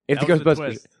 If that the was the Ghostbusters.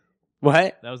 twist.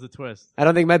 What? That was the twist. I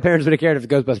don't think my parents would have cared if the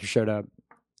Ghostbusters showed up.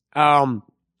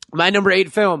 My number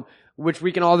 8 film which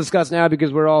we can all discuss now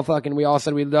because we all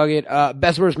said we dug it.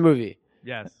 Best worst movie.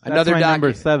 Yes. That's my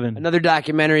number 7. Another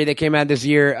documentary that came out this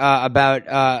year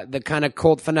about the kind of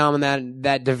cult phenomenon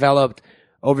that developed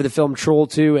over the film Troll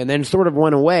 2 and then sort of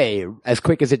went away as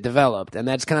quick as it developed. And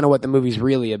that's kind of what the movie's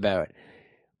really about.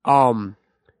 To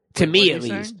me, at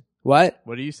least. What?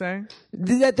 What are you saying?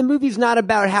 That the movie's not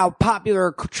about how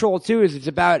popular Troll 2 is. It's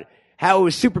about how it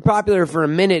was super popular for a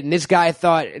minute, and this guy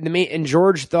thought, and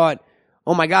George thought,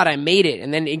 oh my God, I made it.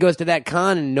 And then he goes to that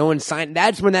con and no one signed.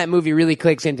 That's when that movie really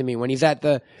clicks into me. When he's at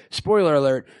the, spoiler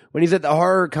alert, when he's at the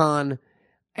horror con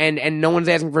and no one's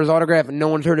asking for his autograph and no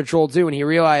one's heard of Troll 2 and he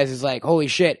realizes like, holy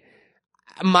shit,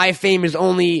 my fame is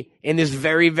only in this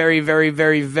very, very, very,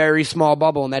 very, very small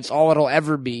bubble and that's all it'll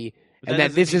ever be. And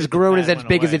that this has grown as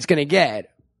big as it's going to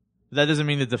get. That doesn't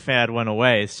mean that the fad went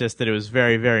away. It's just that it was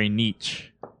very, very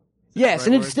niche. Yes,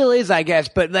 and it still is, I guess.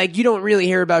 But like, you don't really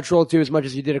hear about Troll 2 as much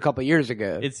as you did a couple years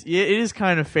ago. It is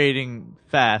kind of fading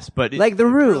fast, but like The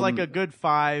Room, for like a good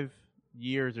 5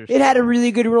 years or so. It had a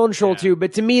really good role in Troll 2,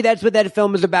 but to me, that's what that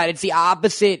film is about. It's the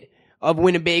opposite of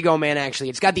Winnebago Man. Actually,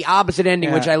 it's got the opposite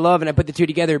ending, which I love, and I put the two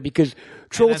together because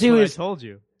Troll 2 is. I told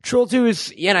you. Troll 2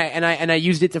 is, yeah, and I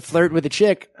used it to flirt with a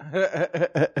chick.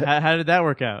 How did that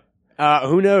work out?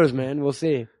 Who knows, man? We'll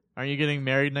see. Are you getting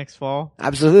married next fall?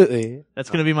 Absolutely. That's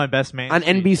going to be my best man on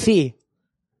speech. NBC.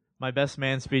 My best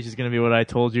man speech is going to be what I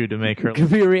told you to make her. It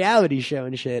could be a reality show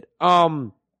and shit.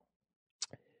 No,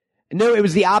 it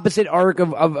was the opposite arc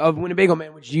of Winnebago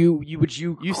Man, which you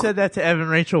said that to Evan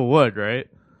Rachel Wood, right?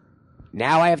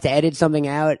 Now I have to edit something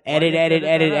out.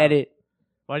 Edit.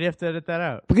 Why do you have to edit that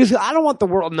out? Because I don't want the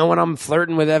world knowing I'm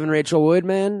flirting with Evan Rachel Wood,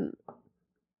 man.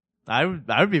 I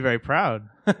would be very proud.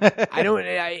 I don't.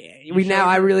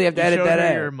 I really have to edit that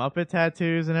out. Your Muppet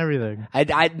tattoos and everything.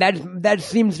 That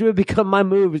seems to have become my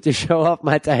move is to show off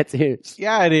my tattoos.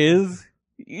 Yeah, it is.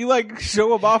 You like show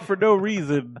them off for no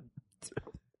reason.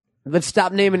 Let's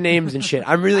stop naming names and shit.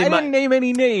 I didn't name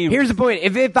any names. Here's the point: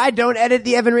 if I don't edit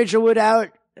the Evan Rachel Wood out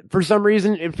for some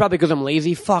reason, it's probably because I'm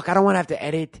lazy. Fuck, I don't want to have to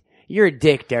edit. You're a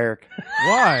dick, Derek.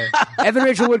 Why? Evan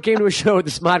Rachel Wood came to a show at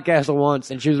the Smod Castle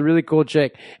once, and she was a really cool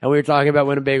chick, and we were talking about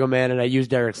Winnebago Man, and I used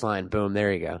Derek's line. Boom,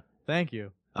 there you go. Thank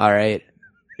you. All right.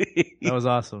 That was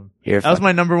awesome. That was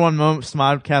my number one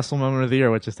Smod Castle moment of the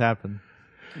year, what just happened.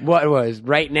 What was?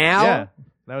 Right now? Yeah,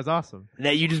 that was awesome.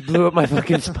 That you just blew up my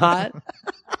fucking spot?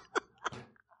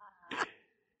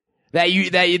 That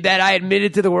I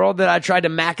admitted to the world that I tried to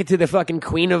mack it to the fucking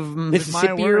Queen of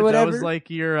Mississippi or whatever. That was like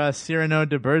your Cyrano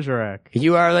de Bergerac.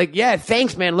 You are like, yeah,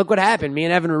 thanks, man. Look what happened. Me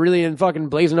and Evan were really in fucking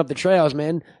blazing up the trails,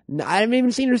 man. I haven't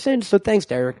even seen her since, so thanks,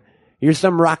 Derek. You're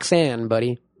some Roxanne,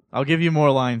 buddy. I'll give you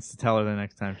more lines to tell her the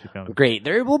next time she comes. Great.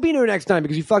 There will be no next time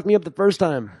because you fucked me up the first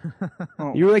time.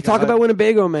 You were like, talk about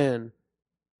Winnebago Man.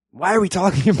 Why are we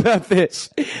talking about this?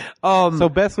 So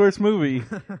best worst movie.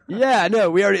 Yeah,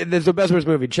 no, there's the best worst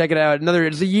movie. Check it out.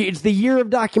 It's the year of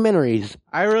documentaries.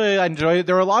 I really enjoyed it.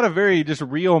 There were a lot of very just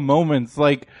real moments,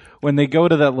 like when they go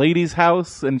to that lady's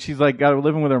house and she's like got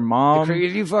living with her mom. The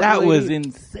crazy fucking that lady. was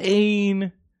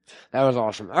insane. That was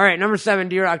awesome. All right, number 7,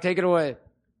 D-Rock, take it away.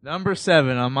 Number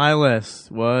 7 on my list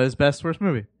was best worst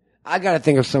movie. I gotta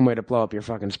think of some way to blow up your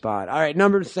fucking spot. All right,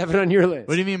 number 7 on your list.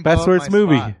 What do you mean best worst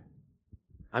movie? Spot?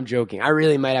 I'm joking. I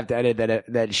really might have to edit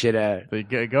that shit out.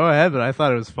 Go ahead, but I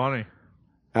thought it was funny.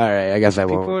 All right, I guess I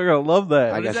won't. People are gonna love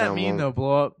that. What does that mean, though?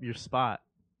 Blow up your spot?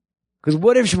 Because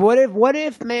what if,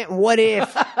 man? What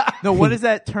if? No, what does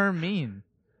that term mean?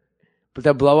 But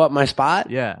to blow up my spot?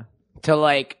 Yeah. To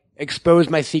like expose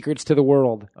my secrets to the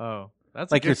world. Oh,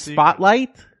 that's like a good your secret.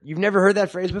 spotlight. You've never heard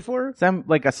that phrase before? Is that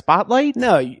like a spotlight?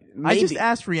 No. I just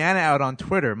asked Rihanna out on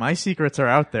Twitter. My secrets are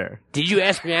out there. Did you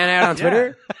ask Rihanna out on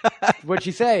Twitter? What'd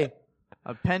she say?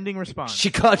 A pending response.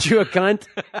 She called you a cunt?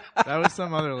 That was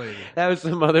some other lady. That was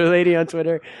some other lady on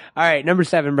Twitter. All right, number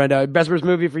 7, Brenda. Best worst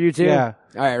movie for you too? Yeah.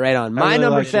 All right, right on. My really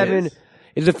number like 7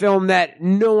 is a film that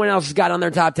no one else has got on their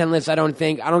top 10 list, I don't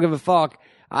think. I don't give a fuck.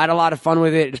 I had a lot of fun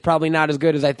with it. It's probably not as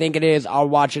good as I think it is. I'll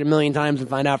watch it a million times and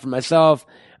find out for myself.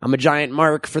 I'm a giant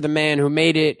mark for the man who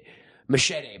made it.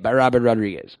 Machete by Robert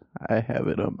Rodriguez. I have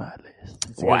it on my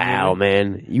list. Wow,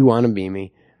 man. You want to be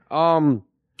me.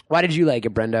 Why did you like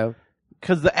it, Brendo?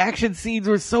 Because the action scenes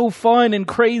were so fun and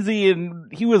crazy,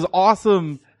 and he was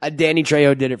awesome. Danny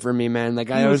Trejo did it for me, man. Like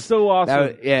He was so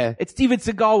awesome. Yeah. And Steven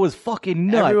Seagal was fucking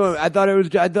nuts. Everyone, I thought it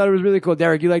was really cool.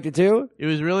 Derek, you liked it too? It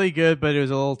was really good, but it was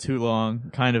a little too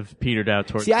long. Kind of petered out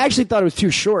towards. See, I actually thought it was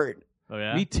too short. Oh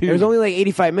yeah. Me too. It was only like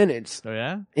 85 minutes. Oh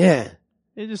yeah. Yeah.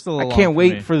 It's just a I little. can't long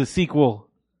wait me. for the sequel.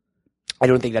 I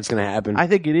don't think that's gonna happen. I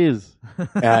think it is.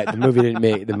 The movie didn't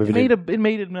make. The movie It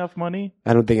made enough money.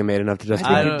 I don't think it made enough to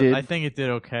justify. think it did. I think it did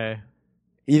okay.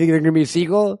 You think there's gonna be a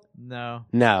sequel? No.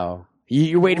 No.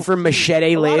 You're waiting for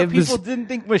Machete A lot of Lives. people didn't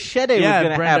think Machete was Yeah,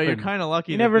 going to Brenda, happen. you're kind of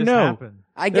lucky. You that never this know. happened.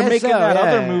 I They're guess making so, that yeah.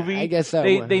 other movie. I guess so.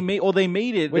 They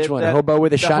made it. Which one? That- Hobo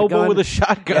with a the shotgun? Hobo with a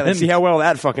shotgun. Yeah, let's see how well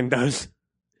that fucking does.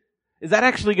 Is that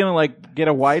actually going to like get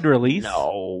a wide release?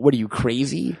 No. What are you,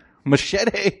 crazy?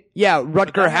 Machete. Yeah,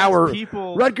 Rutger that has Hauer.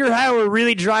 people- Rutger Hauer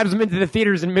really drives them into the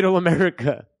theaters in Middle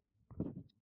America.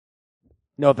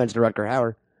 No offense to Rutger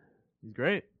Hauer. He's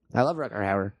great. I love Rutger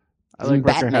Hauer. I like Rutger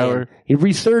Batman. Hauer. He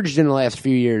resurged in the last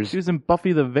few years. He was in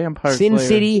Buffy the Vampire Sin Slayer.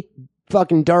 City,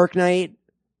 fucking Dark Knight.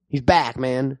 He's back,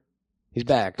 man. He's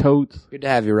back. Totes. Good to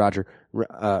have you, Roger.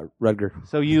 Rutger.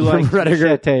 So you like Rutger.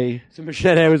 Machete. So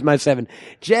Machete was my 7.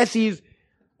 Jesse's,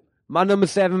 my number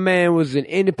 7, man, was an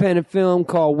independent film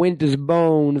called Winter's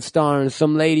Bone, starring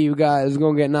some lady you guys is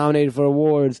going to get nominated for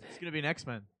awards, It's gonna be an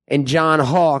X-Men. and John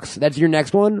Hawkes. That's your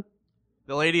next one?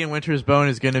 The lady in Winter's Bone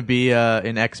is gonna be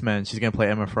in X-Men. She's gonna play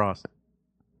Emma Frost.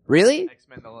 Really?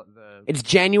 X-Men. The It's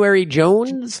January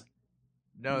Jones?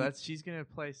 no, she's gonna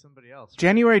play somebody else.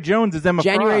 January Jones is Emma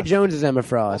January Frost. Jones is Emma Well,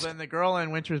 Frost. then the girl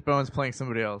in Winter's Bone is playing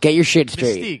somebody else. Get your shit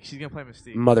straight. Mystique. She's gonna play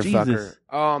Mystique. Motherfucker. Jesus.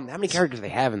 How many characters do they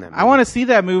have in that movie? I want to see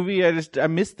that movie. I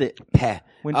missed it. Peh.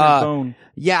 Winter's Bone.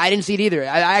 Yeah, I didn't see it either.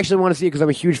 I actually want to see it because I'm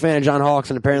a huge fan of John Hawkes,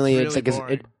 and apparently It's it's really like...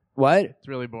 boring. What? It's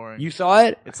really boring. You saw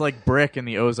it? It's like Brick in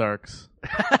the Ozarks.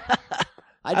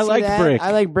 I'd I see like that. Brick.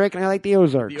 I like Brick, and I like the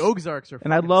Ozarks. The Ozarks are.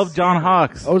 And I fucking love John scary.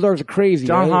 Hawks. Ozarks are crazy.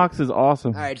 John right? Hawks is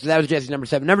awesome. All right, so that was Jesse's number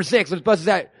 7. Number 6, let's bust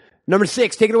this out. Number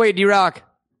 6, take it away, D-Rock.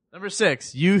 Number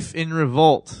 6, Youth in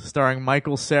Revolt, starring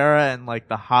Michael Cera and like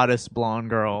the hottest blonde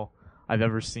girl I've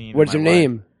ever seen. What's her in my life.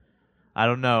 name? I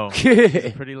don't know. She's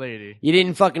a pretty lady. You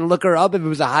didn't fucking look her up if it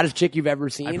was the hottest chick you've ever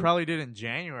seen? I probably did in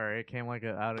January. It came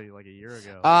out a year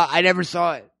ago. I never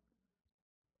saw it.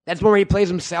 That's one where he plays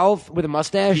himself with a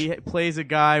mustache? He plays a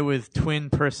guy with twin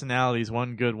personalities,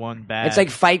 one good, one bad. It's like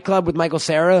Fight Club with Michael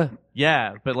Cera?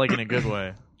 yeah, but like in a good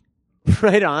way.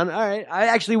 Right on. All right. I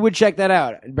actually would check that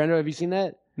out. Brenda, have you seen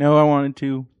that? No, I wanted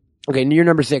to. Okay, you're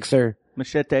number 6, sir.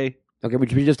 Machete. Okay,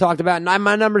 which we just talked about. And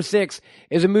my number 6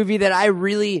 is a movie that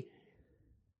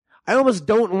I almost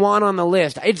don't want on the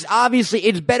list.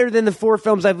 It's better than the 4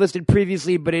 films I've listed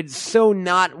previously, but it's so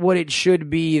not what it should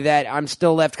be that I'm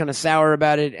still left kind of sour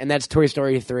about it, and that's Toy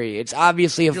Story 3. It's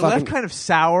obviously a You're fucking... left kind of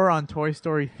sour on Toy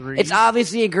Story 3. It's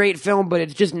obviously a great film, but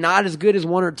it's just not as good as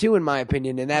 1 or 2 in my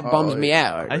opinion, and that bums me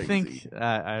out. I think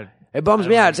It bums I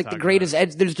me don't out. know It's like what the you're great's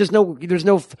talking there's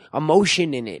no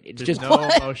emotion in it. It's there's just no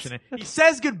what? emotion. He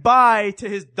says goodbye to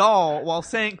his doll while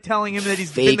telling him that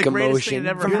he's been Fake the greatest thing emotion. that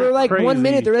ever For happened. like Crazy. 1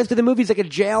 minute, the rest of the movie's like a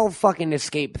jail fucking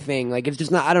escape thing. Like it's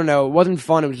just not. I don't know. It wasn't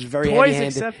fun. It was just very Toys heavy-handed.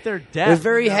 accept their It death. was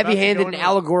very when they're about to heavy-handed go and into-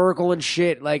 allegorical and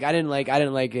shit. Like I didn't like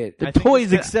it. I think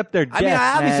Toys it's- accept their death. I mean,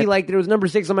 I obviously Matt. liked it. It was number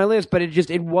 6 on my list, but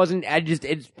it wasn't. my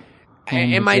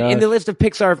in gosh. the list of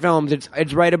Pixar films,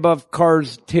 it's right above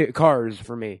Cars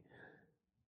for me.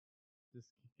 Just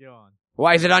go on.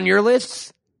 Why is it on your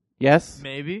lists? Yes,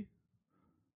 Maybe.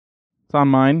 it's on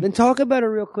mine. Then talk about it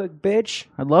real quick, bitch.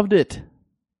 I loved it.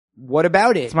 What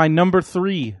about it? It's my number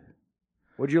 3.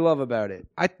 What'd you love about it?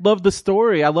 I love the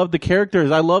story. I love the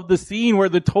characters. I love the scene where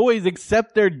the toys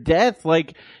accept their death.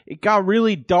 Like, it got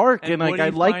really dark, and like, Woody I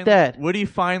like finally- that. Woody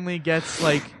finally gets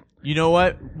like, you know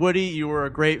what, Woody, you were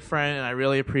a great friend, and I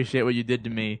really appreciate what you did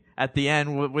to me. At the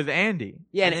end with Andy.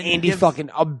 Yeah, and then he Andy gives- fucking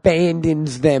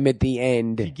abandons them at the He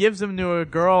end. gives them to a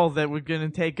girl that was going to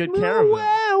take good care of them.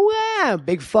 Wow,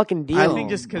 big fucking deal. I think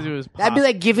just because it was that'd be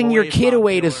like giving your kid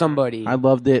away to somebody. I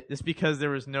loved it. Just because there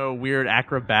was no weird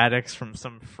acrobatics from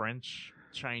some French,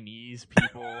 Chinese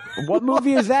people. What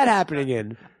movie is that happening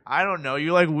in? I don't know.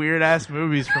 You like weird ass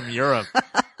movies from Europe.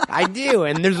 I do,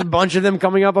 and there's a bunch of them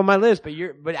coming up on my list,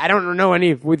 but I don't know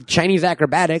any with Chinese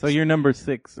acrobatics. So you're number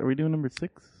 6. Are we doing number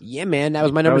 6? Yeah, man, that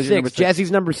was my number was your 6. number 6.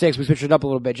 Jesse's number 6. We switched it up a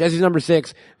little bit. Jesse's number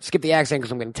 6. Skip the accent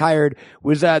because I'm getting tired.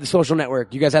 Was The Social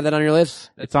Network. You guys have that on your list?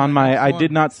 It's on my. next I one.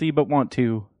 did not see, but want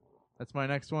to. That's my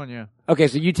next one, yeah. Okay,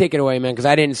 so you take it away, man, because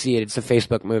I didn't see it. It's a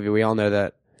Facebook movie. We all know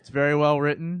that. It's very well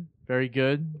written, very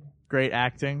good, great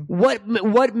acting. What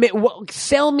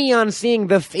sell me on seeing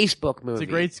the Facebook movie? It's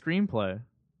a great screenplay.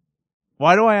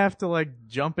 Why do I have to like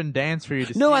jump and dance for you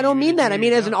to see No, I don't you mean to that. do I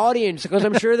mean your as an job? audience, because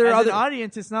I'm sure there are As other. an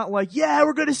audience, it's not like, yeah,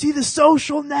 we're going to see The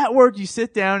Social Network. You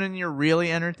sit down and you're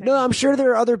really entertained. No, I'm sure there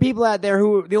are other people out there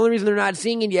who the only reason they're not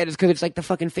seeing it yet is because it's like the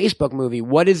fucking Facebook movie.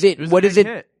 What is it? It was What a is big it?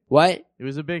 hit. What? It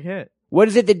was a big hit. What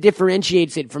is it that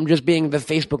differentiates it from just being the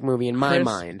Facebook movie in my Crisp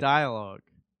mind? dialogue.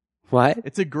 What?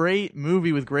 It's a great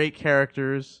movie with great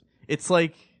characters. It's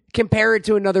like, Compare it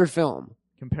to another film.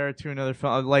 compare it to another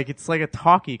film, like it's like a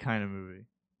talkie kind of movie.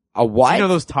 A what? You know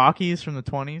those talkies from the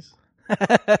 20s?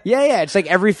 Yeah. It's like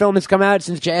every film that's come out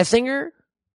since Jazz Singer.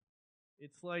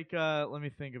 It's like let me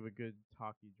think of a good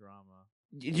talkie drama.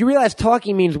 You realize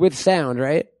talking means with sound,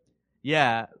 right?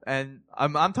 Yeah, and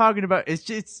I'm talking about it's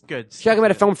good. You're talking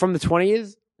about a film from the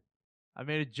 20s? I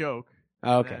made a joke.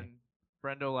 Oh, okay. And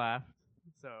Brendo laughed.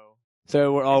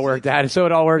 So it all worked out. So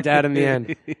it all worked out in the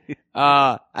end.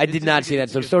 I did not see that.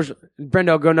 So social,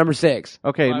 Brendo, go number 6.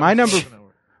 Okay, my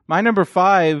number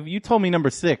 5. You told me number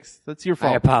 6. That's your I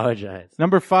fault. apologize.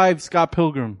 Number 5, Scott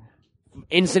Pilgrim.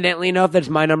 Incidentally enough, that's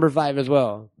my number 5 as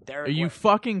well. Are you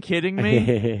fucking kidding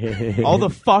me? All the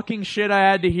fucking shit I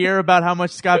had to hear about how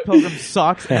much Scott Pilgrim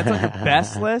sucks, and that's on your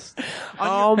best list? The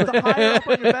higher up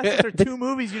on your best list are 2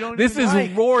 movies you don't This even is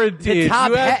like. warranted. the top,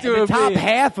 You have to the top admit.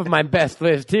 half of my best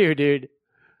list too, dude.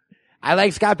 I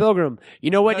like Scott Pilgrim.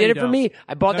 You know what No, did you it for don't. me?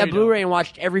 I bought No, that you Blu-ray don't. and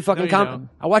watched every fucking No, you don't.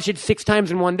 I watched it 6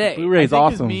 times in one day. Blu-ray's I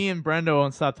think awesome. if me and Brendo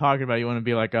won't stop talking about it, you want to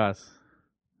be like us.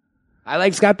 I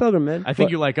like Scott Pilgrim, man. I think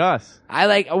you like us. I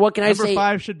like. What can I Number say?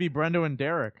 5 should be Brendo and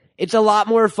Derek. It's a lot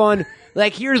more fun.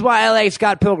 Like, here's why I like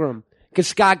Scott Pilgrim. Because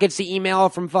Scott gets the email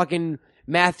from fucking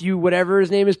Matthew, whatever his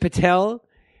name is, Patel.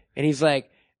 And he's like,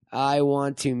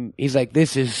 he's like,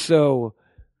 this is so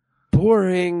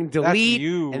boring. Delete.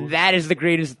 you. And that is the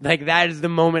greatest, like, that is the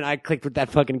moment I clicked with that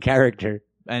fucking character.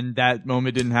 And that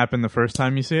moment didn't happen the first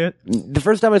time you see it? The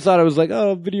first time I saw it, I was like,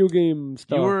 oh, video game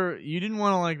stuff. You didn't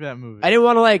want to like that movie. I didn't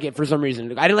want to like it for some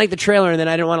reason. I didn't like the trailer and then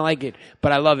I didn't want to like it.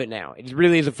 But I love it now. It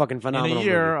really is a fucking In phenomenal a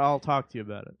year, movie. I'll talk to you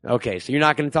about it. Okay, so you're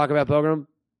not going to talk about Pilgrim?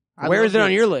 I Where is love it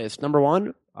on your list? Number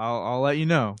 1? I'll let you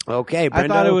know. Okay, Brendo. I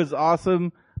thought it was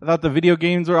awesome. I thought the video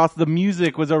games were awesome. The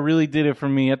music was what really did it for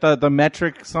me. I thought the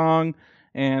Metric song,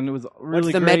 and it was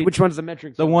really great. Which one's the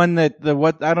Metric The song? one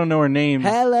I don't know her name.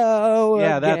 Hello.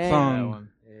 Yeah, that again. song. That one.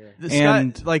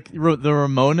 And- The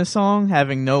Ramona song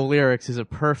having no lyrics is a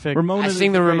perfect. Ramona I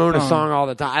sing the Ramona song all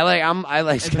the time. I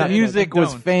like The Scott. music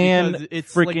was Don't, because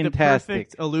it's like the fan-freaking-tastic.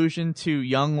 perfect allusion to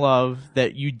young love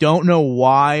that you don't know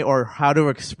why or how to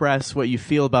express what you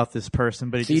feel about this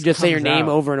person, but it So you just say your comes name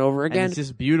out. over and over And again. it's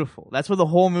just beautiful. That's what the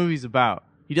whole movie's about.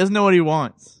 He doesn't know what he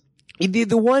wants. The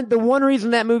one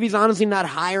reason that movie's honestly not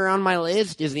higher on my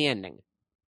list is the ending.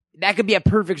 That could be a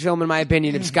perfect film in my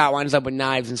opinion if Scott winds up with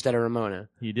knives instead of Ramona.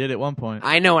 He did at one point.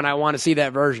 I know, and I want to see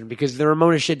that version because the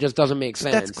Ramona shit just doesn't make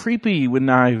sense. That's creepy with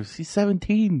knives. He's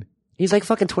 17. He's like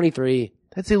fucking 23.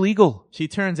 That's illegal. She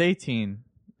turns 18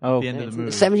 Oh, at the end of the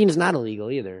movie. 17 is not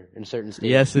illegal either in certain states.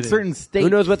 Yes, in it is. certain states. Who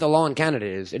knows what the law in Canada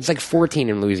is? It's like 14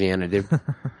 in Louisiana, dude.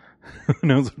 Who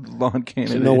knows what the law in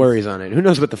Canada No is. worries on it. Who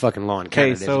knows what the fucking law in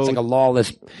Canada is? so It's like a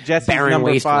lawless, Jesse's barren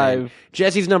number wasteland. 5.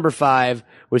 Jesse's number 5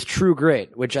 was True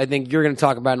Grit, which I think you're going to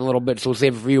talk about in a little bit, so we'll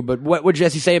save it for you. But what would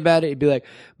Jesse say about it? He'd be like,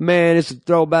 man, it's a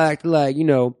throwback to like,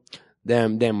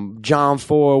 them John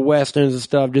Ford westerns and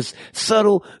stuff. Just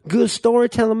subtle, good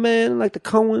storytelling, man, like the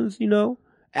Coens,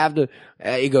 After,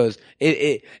 he goes,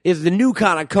 it's the new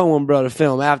kind of Coen brother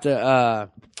film after,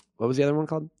 what was the other one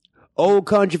called? Old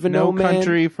Country for No Man.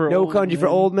 Country for No Old Country for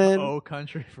Men. Old Men. Oh,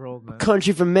 Country for Old Men.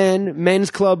 Country for Men, Men's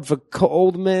Club for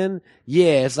Old Men.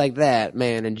 Yeah, it's like that,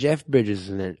 man. And Jeff Bridges is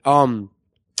in it.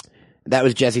 That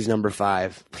was Jesse's number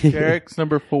 5. Derek's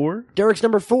number 4. Derek's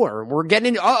number 4. We're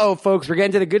getting into, folks, we're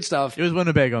getting to the good stuff. It was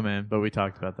Winnebago Man, but we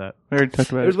talked about that. We already talked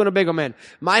about It was Winnebago Man.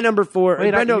 My number 4.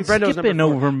 Wait, Brendo's you're skipping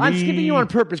number 4. over me. I'm skipping you on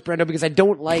purpose, Brendo, because I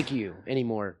don't like you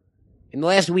anymore. In the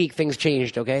last week, things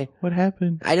changed, okay? What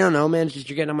happened? I don't know, man. It's just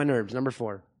you're getting on my nerves. Number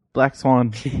 4. Black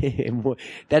Swan.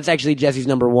 That's actually Jesse's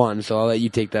number 1, so I'll let you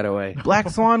take that away. Black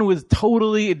Swan was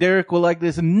totally, Derek will like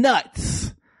this,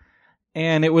 nuts.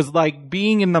 And it was like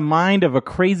being in the mind of a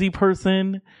crazy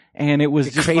person, and it was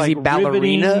A just crazy like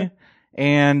ballerina? riveting,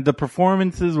 and the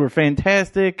performances were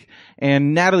fantastic,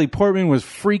 and Natalie Portman was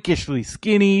freakishly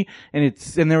skinny, and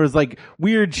there was like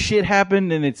weird shit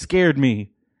happened, and it scared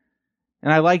me.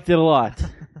 And I liked it a lot.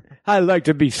 I like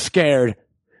to be scared.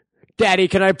 Daddy,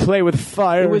 can I play with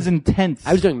fire? It was intense.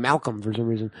 I was doing Malcolm for some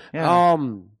reason. Yeah.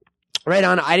 Right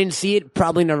on. I didn't see it.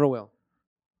 Probably never will.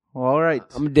 Well, all right.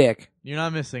 I'm a dick. You're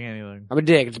not missing anything. I'm a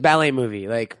dick. It's a ballet movie.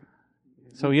 Like,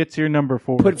 So it's your number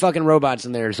 4. put fucking robots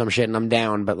in there or some shit and I'm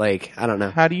down, but like, I don't know.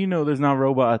 How do you know there's not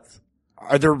robots?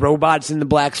 Are there robots in the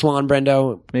Black Swan,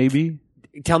 Brendo? Maybe.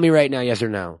 Tell me right now, yes or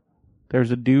no.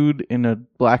 There's a dude in a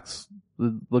that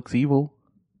looks evil.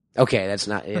 Okay, that's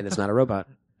not a robot.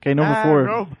 Okay, number 4.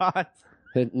 Robots.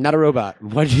 Not a robot.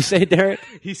 What did you say, Derek?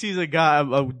 He sees a guy,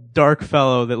 a dark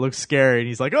fellow that looks scary, and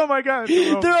he's like, "Oh my god!" it's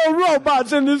a robot." There are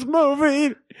robots in this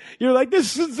movie. You're like,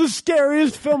 this is the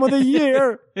scariest film of the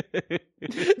year.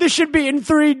 This should be in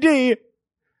 3D.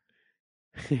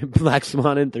 Black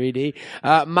Swan in 3D.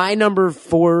 My number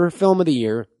 4 film of the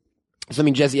year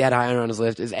something Jesse had higher on his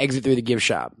list is Exit Through the Gift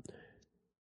Shop,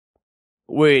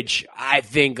 which I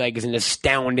think like is an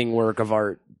astounding work of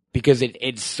art because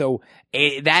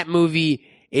that movie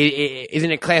is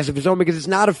in a class of its own because it's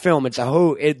not a film, it's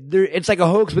a it's like a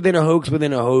hoax within a hoax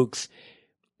within a hoax.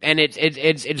 And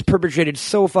it's perpetrated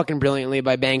so fucking brilliantly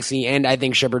by Banksy and I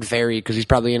think Shepard Fairey because he's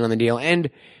probably in on the deal and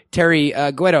Terry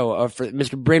Guedo for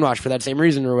Mr. Brainwash for that same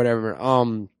reason or whatever.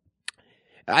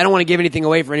 I don't want to give anything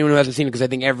away for anyone who hasn't seen it because I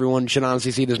think everyone should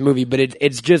honestly see this movie, but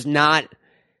it's just not.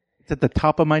 It's at the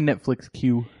top of my Netflix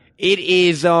queue. It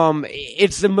is.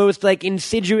 It's the most like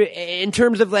insidious in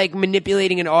terms of like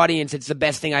manipulating an audience. It's the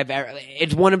best thing I've ever.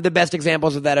 It's one of the best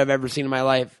examples of that I've ever seen in my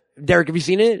life. Derek, have you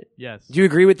seen it? Yes. Do you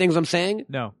agree with things I'm saying?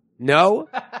 No. No?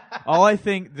 All I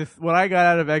think, what I got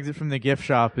out of Exit from the Gift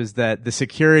Shop is that the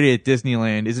security at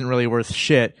Disneyland isn't really worth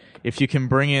shit if you can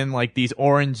bring in like these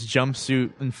orange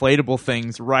jumpsuit inflatable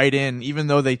things right in, even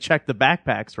though they check the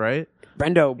backpacks, right?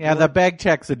 Brendo. Yeah, the bag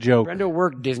check's a joke. Brendo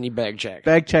worked Disney bag check.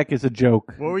 Bag check is a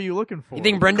joke. What were you looking for? You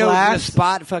think Brendo was Glass- gonna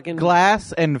spot fucking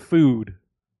Glass and food.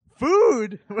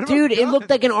 Food? What about Dude, it guns? looked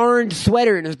like an orange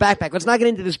sweater in his backpack. Let's not get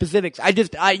into the specifics.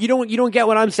 You don't get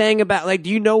what I'm saying about like. Do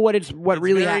you know what It's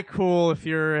really? very cool if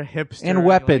you're a hipster And you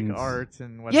weapons. like art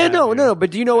and what Yeah, have no. you.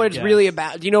 But do you know what it's Yes. really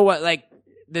about? Do you know what like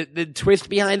the twist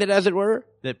behind it, as it were?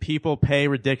 That people pay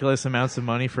ridiculous amounts of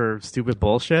money for stupid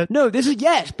bullshit. No, this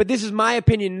is my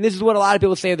opinion, and this is what a lot of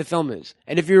people say the film is.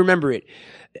 And if you remember it,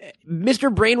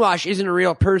 Mr. Brainwash isn't a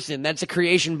real person. That's a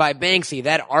creation by Banksy.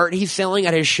 That art he's selling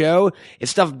at his show is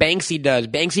stuff Banksy does.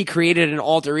 Banksy created an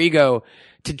alter ego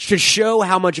to show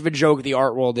how much of a joke the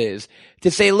art world is. To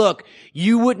say, look,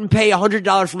 you wouldn't pay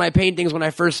 $100 for my paintings when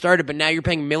I first started, but now you're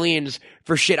paying millions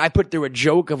for shit I put through a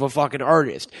joke of a fucking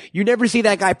artist. You never see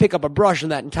that guy pick up a brush in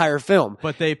that entire film.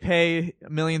 But they pay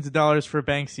millions of dollars for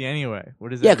Banksy anyway.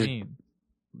 What does Yeah, that mean?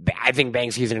 I think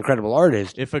Banksy's an incredible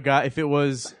artist. If it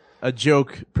was a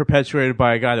joke perpetuated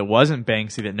by a guy that wasn't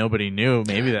Banksy that nobody knew,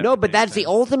 maybe that. No, would but make that's sense. the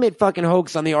ultimate fucking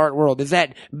hoax on the art world is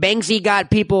that Banksy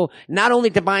got people not only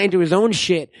to buy into his own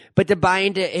shit, but to buy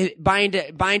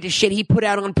into shit he put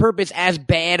out on purpose as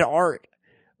bad art.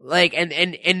 Like, and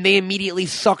they immediately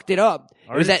sucked it up.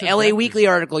 It was that Art is LA subjective. Weekly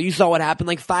article. You saw what happened.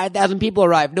 Like 5,000 people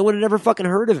arrived. No one had ever fucking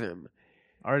heard of him.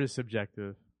 Art is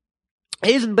subjective. It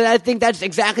isn't, but I think that's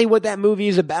exactly what that movie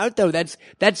is about, though. That's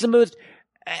the most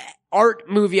art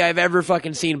movie I've ever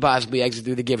fucking seen possibly Exit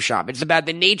Through the Gift Shop. It's about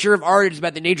the nature of art. It's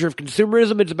about the nature of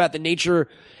consumerism. It's about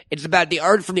the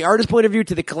art from the artist point of view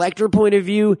to the collector point of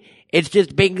view. It's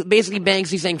just basically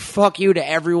Banksy saying fuck you to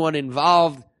everyone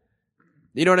involved.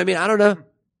 You know what I mean? I don't know.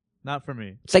 Not for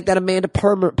me. It's like that Amanda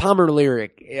Palmer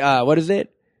lyric. What is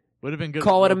it? Would have been good.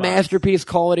 Call with it a robots. masterpiece.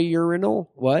 Call it a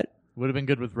urinal. What? Would have been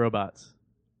good with robots.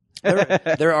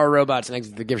 There are robots in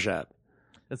Exit Through the Gift Shop.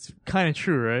 That's kind of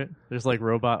true, right? There's like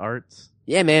robot arts,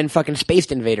 Yeah, man. Fucking Space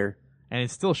Invader. and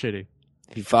it's still shitty.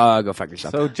 If you go fuck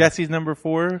yourself. So Jesse's number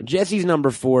 4. Jesse's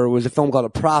number 4 was a film called A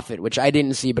Prophet, which I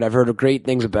didn't see, but I've heard great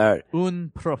things about.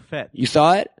 Un Prophet. You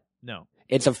saw it? No.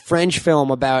 It's a French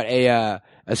film about a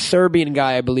Serbian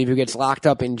guy, I believe, who gets locked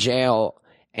up in jail,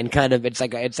 and kind of it's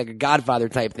like a Godfather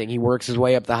type thing. He works his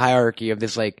way up the hierarchy of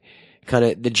this like kind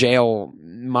of the jail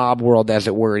mob world, as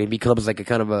it were, and he becomes like a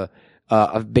kind of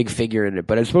a big figure in it.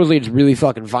 But supposedly it's really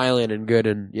fucking violent and good,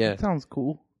 and yeah, Sounds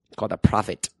cool. it's called A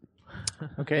Prophet.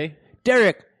 Okay.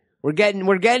 Derek, we're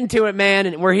getting to it, man,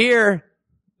 and we're here.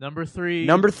 Number 3.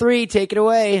 Number 3, take it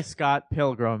away. Scott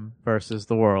Pilgrim versus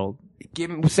the World.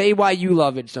 Say why you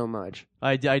love it so much.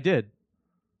 I did.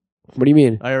 What do you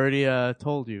mean? I already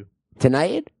told you.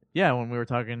 Tonight? Yeah, when we were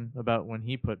talking about when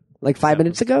he put. Like 5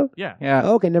 minutes ago? Yeah, Yeah.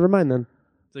 Oh, okay, never mind then.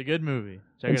 it's a good movie.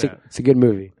 Check it out. It's a good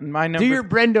movie. My number Do your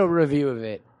Brendo review of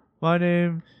it. My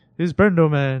name is Brendo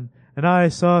Man, and I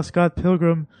saw Scott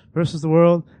Pilgrim versus the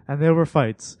World, and there were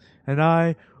fights, and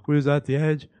I was at the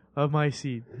edge of my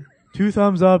seat. 2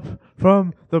 thumbs up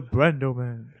from the Brendo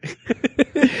Man.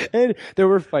 And there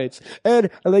were fights. And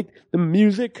I liked the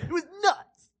music. It was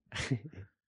nuts.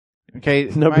 Okay,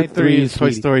 Number my 3 3 is is Toy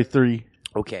Sweetie. Story 3.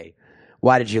 Okay.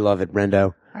 Why did you love it,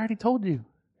 Brendo? I already told you.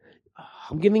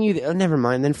 I'm giving you never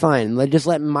mind, then fine. Just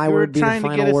let my You were word be the trying to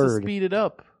get final us to word. speed it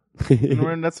up.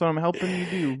 And that's what I'm helping you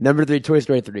do. Number 3, Toy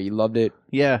Story 3. You loved it?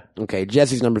 Yeah. Okay,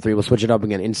 Jesse's number 3. We'll switch it up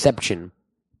again. Inception,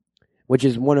 which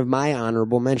is one of my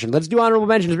honorable mentions. Let's do honorable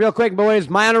mentions real quick, boys.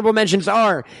 My honorable mentions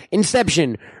are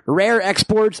Inception, Rare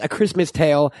Exports, A Christmas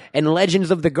Tale, and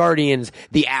Legends of the Guardians,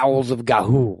 The Owls of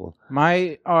Ga'Hoole.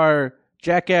 My are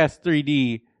Jackass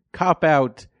 3D, Cop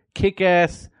Out,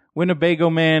 Kick-Ass, Winnebago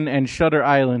Man, and Shutter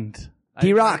Island.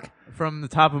 D-Rock. From the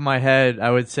top of my head, I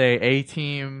would say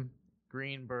A-Team,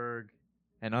 Greenberg,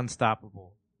 and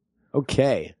Unstoppable.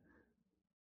 Okay.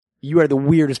 You are the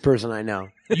weirdest person I know.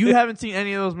 You haven't seen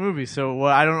any of those movies, so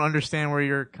I don't understand where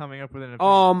you're coming up with an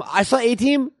opinion. I saw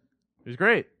A-Team. It was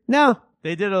great. No,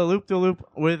 They did a loop-de-loop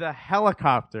with a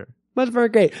helicopter. that's very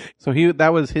great. So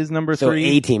that was his number So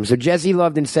 3. A-Team. So Jesse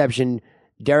loved Inception.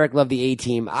 Derek loved the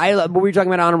A-Team. But we were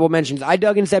talking about honorable mentions. I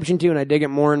dug Inception too, and I dig it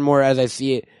more and more as I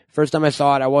see it. First time I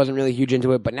saw it, I wasn't really huge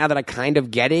into it, but now that I kind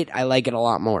of get it, I like it a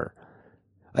lot more.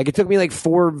 Like, it took me like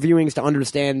 4 viewings to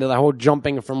understand the whole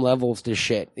jumping from levels to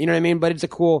shit. You know what I mean? But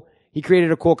he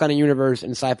created a cool kind of universe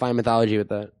and sci-fi mythology with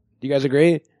that. Do you guys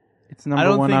agree? It's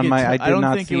number 1 on my I did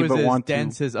not think see it was but as want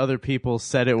dense to. as other people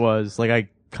said it was. Like, I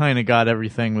kind of got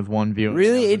everything with one viewing.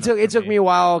 Really? That was It took enough me a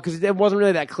while because it wasn't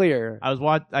really that clear.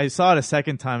 I saw it a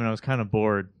second time and I was kind of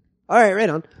bored. All right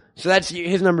on. So that's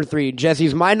his number 3.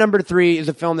 Jesse's. My number 3 is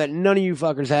a film that none of you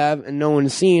fuckers have and no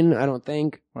one's seen, I don't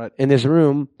think, What? in this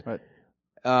room. What?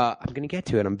 I'm going to get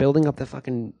to it. I'm building up the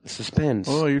fucking suspense.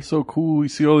 Oh, you're so cool. We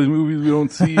see all these movies we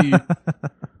don't see.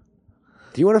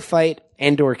 Do you want to fight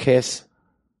and/or kiss?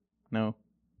 No.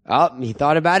 Oh, he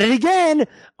thought about it again.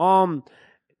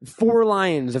 Four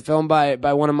Lions, a film by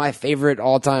one of my favorite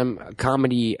all-time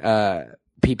comedy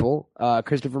people,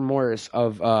 Christopher Morris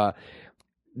of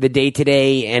The Day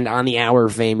Today and On the Hour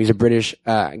fame. He's a British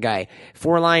guy.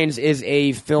 Four Lions is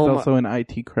a film. He's also an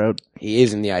IT crowd. He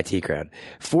is in the IT crowd.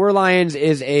 Four Lions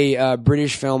is a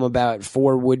British film about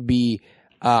 4 would-be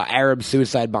Arab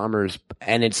suicide bombers,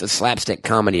 and it's a slapstick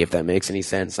comedy, if that makes any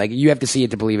sense. Like, you have to see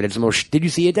it to believe it. It's the most. Did you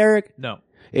see it, Derek? No.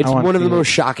 It's I want one of to the see it. most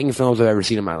shocking films I've ever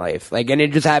seen in my life. Like, and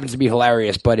it just happens to be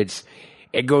hilarious, but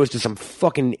it goes to some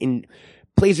fucking in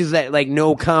places that like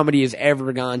no comedy has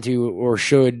ever gone to or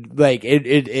should. Like,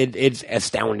 it's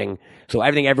astounding. So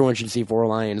I think everyone should see Four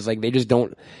Lions. Like, they just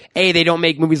don't. They don't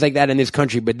make movies like that in this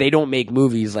country, but they don't make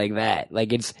movies like that.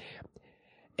 Like, it's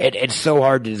so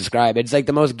hard to describe. It's like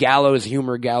the most gallows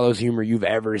humor you've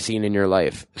ever seen in your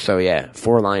life. So yeah,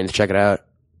 Four Lions, check it out.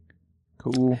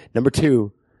 Cool. Number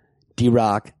 2,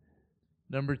 D-Rock.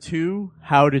 Number 2,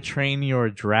 How to Train Your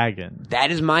Dragon.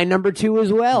 That is my number 2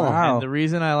 as well. Wow. And the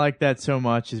reason I like that so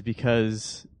much is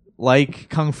because, like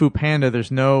Kung Fu Panda, there's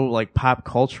no like pop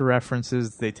culture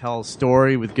references. They tell a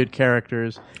story with good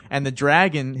characters. And the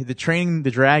training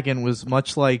the dragon was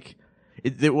much like,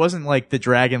 it wasn't like the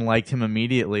dragon liked him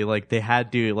immediately. Like, they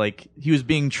had to, like, he was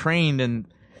being trained and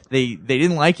they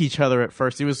didn't like each other at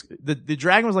first. It was the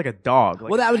dragon was like a dog.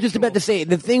 Like, Well, I was just about to say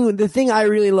the thing I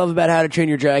really love about How to Train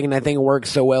Your Dragon, I think it works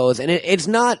so well, is it's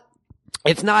not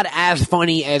as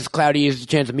funny as Cloudy is a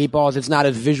Chance of Meatballs. It's not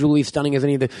as visually stunning as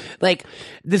any of the like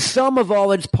the sum of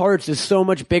all its parts is so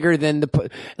much bigger than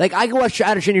like I can watch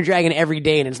How to Train Your Dragon every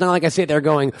day, and it's not like I sit there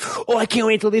going, oh, I can't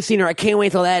wait till this scene or I can't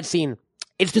wait till that scene.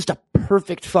 It's just a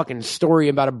perfect fucking story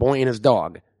about a boy and his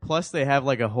dog. Plus, they have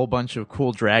like a whole bunch of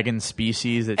cool dragon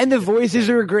species. And the voices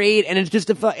are great, and it's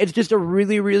just a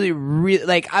really, really, really,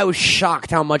 like, I was shocked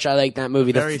how much I liked that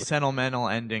movie. very sentimental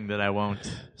ending that I won't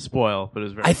spoil, but it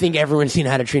was very. I think everyone's seen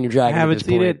How to Train Your I Dragon. haven't at this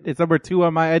seen point. it. It's number 2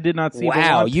 on my I did not see. but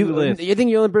Wow, want to list. you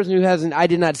think you're the only person who hasn't I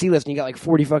did not see list, and you got like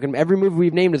 40 fucking every movie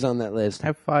we've named is on that list. I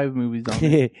have 5 movies on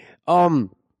it.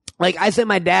 Like, I sent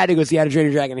my dad to go see How to Train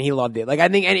Your Dragon, and he loved it. Like, I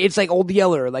think, and it's like Old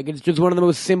Yeller. Like, it's just one of the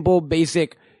most simple,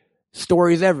 basic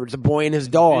stories ever. It's a boy and his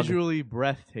dog. visually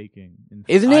breathtaking. In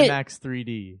Isn't it? IMAX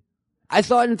 3D. I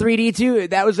saw it in 3D too.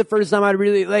 That was the first time I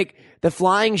really like the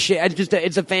flying shit.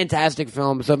 It's a fantastic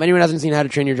film. So if anyone hasn't seen How to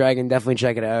Train Your Dragon, definitely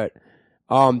check it out.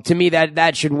 To me,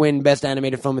 that should win Best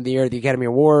Animated Film of the Year at the Academy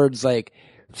Awards. Like,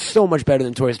 so much better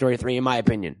than Toy Story 3, in my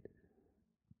opinion.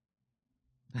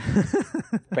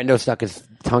 Brendo stuck his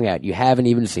tongue out. You haven't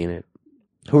even seen it.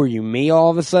 Who are you, me all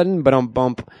of a sudden? But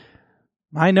bump.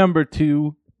 My number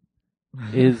 2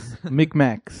 is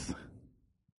Micmacs.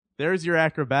 There's your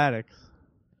acrobatics.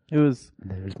 It was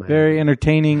There's my very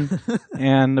entertaining,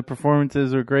 and the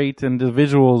performances are great, and the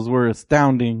visuals were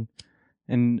astounding.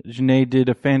 And Janae did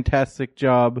a fantastic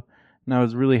job, and I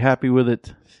was really happy with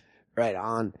it. Right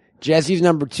on. Jesse's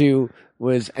number 2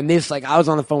 was, and this, like, I was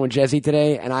on the phone with Jesse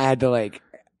today, and I had to, like,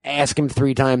 ask him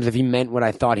 3 times if he meant what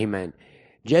I thought he meant.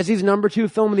 Jesse's number 2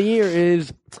 film of the year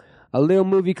is a little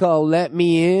movie called Let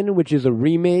Me In, which is a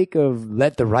remake of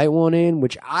Let the Right One In,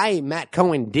 which Matt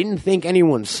Cohen, didn't think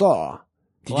anyone saw.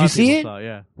 Did you see it?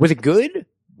 Yeah. Was it good?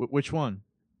 Which one?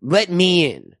 Let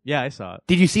Me In. Yeah, I saw it.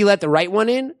 Did you see Let the Right One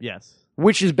In? Yes.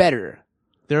 Which is better?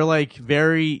 They're like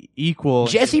very equal.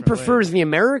 in Jesse different prefers ways. the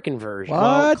American version.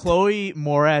 Well, Chloe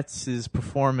Moretz's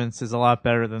performance is a lot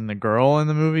better than the girl in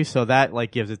the movie, so that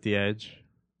like gives it the edge.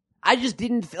 I just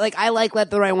didn't like. I like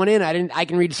Let the Right One In. I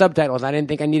can read subtitles. I didn't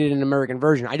think I needed an American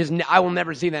version. I will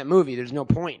never see that movie. There's no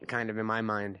point, kind of, in my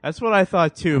mind. That's what I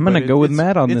thought too. I'm gonna but go with it's-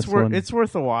 Matt on it's this wor- one. It's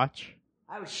worth a watch.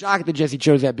 I was shocked that Jesse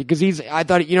chose that because I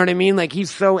thought, you know what I mean? Like, he's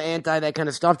so anti that kind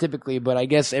of stuff typically, but I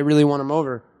guess it really won him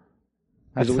over.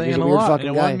 That's He's saying a a weird lot. fucking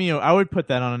And it guy. won me. I would put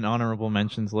that on an honorable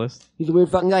mentions list. He's a weird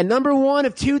fucking guy. Number 1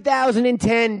 of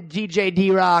 2010, DJ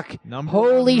D-Rock. Number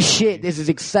Holy 1 shit, this is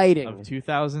exciting. of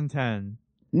 2010.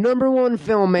 Number 1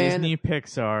 film, man. Disney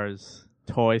Pixar's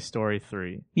Toy Story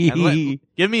 3. Hee And hee.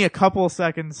 give me a couple of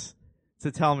seconds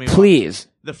to tell me. Please.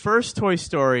 The first Toy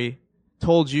Story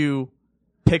told you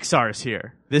Pixar's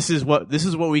here. This is what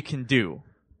we can do.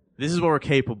 This is what we're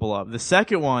capable of. The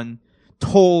second one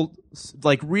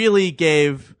really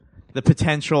gave the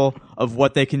potential of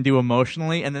what they can do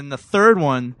emotionally, and then the third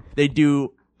one, they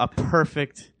do a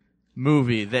perfect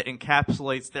movie that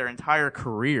encapsulates their entire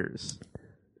careers.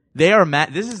 They are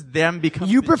this is them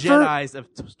becoming the Jedis of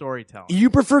storytelling. You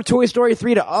prefer Toy Story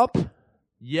 3 to Up?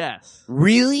 Yes.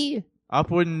 Really? Up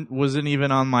wasn't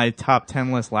even on my top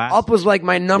 10 list last. Up was like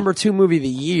my number 2 movie of the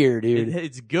year, dude.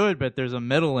 It's good, but there's a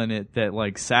middle in it that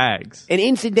like sags. And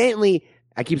incidentally,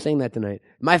 I keep saying that tonight,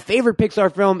 my favorite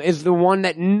Pixar film is the one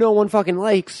that no one fucking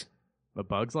likes. A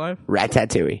Bug's Life?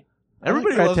 Ratatouille.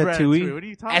 Everybody like loves Ratatouille. Ratatouille. What are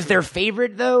you talking As their about?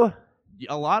 favorite, though?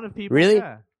 A lot of people. Really?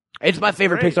 Yeah. It's my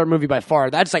favorite Great. Pixar movie by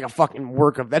far. That's like a fucking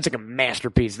that's like a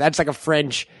masterpiece. That's like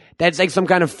that's like some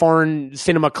kind of foreign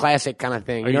cinema classic kind of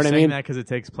thing. Are You know what I saying mean? that because it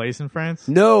takes place in France?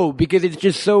 No, because it's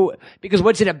just because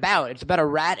what's it about? It's about a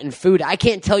rat and food. I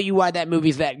can't tell you why that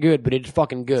movie's that good, but it's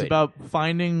fucking good. It's about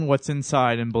finding what's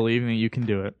inside and believing that you can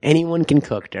do it. Anyone can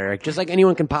cook, Derek. Just like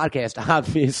anyone can podcast,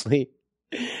 obviously.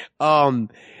 Don't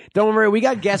worry, we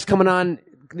got guests coming on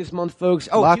this month, folks.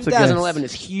 Oh, Lots of 2011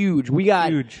 guests. is huge. We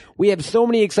have so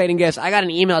many exciting guests. I got an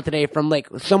email today from like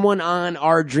someone on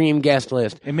our dream guest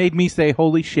list. It made me say,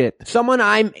 holy shit. Someone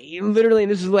I'm literally,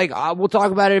 and this is like, we'll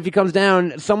talk about it if he comes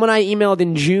down. Someone I emailed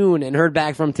in June and heard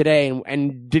back from today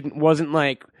and wasn't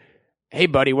like, hey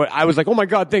buddy, what? I was like, oh my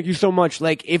God, thank you so much.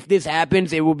 Like, if this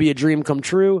happens, it will be a dream come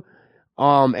true.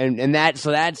 So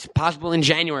that's possible in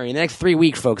January. In the next 3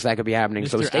 weeks, folks, that could be happening.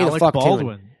 So Mr. stay Alec the fuck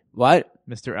Baldwin. tuned. What?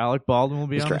 Mr. Alec Baldwin will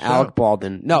be on Mr. the show. Alec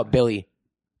Baldwin. No, Billy.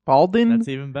 Baldwin? That's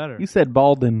even better. You said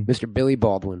Baldwin. Mr. Billy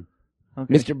Baldwin.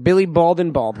 Okay. Mr. Billy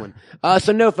Baldwin.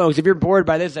 So no, folks, if you're bored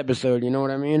by this episode, you know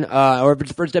what I mean? Or if it's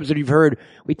the first episode you've heard,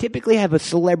 we typically have a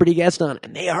celebrity guest on,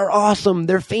 and they are awesome.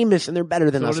 They're famous, and they're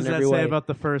better than So us what does in that every say way. about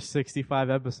the first 65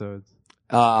 episodes?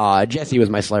 Jesse was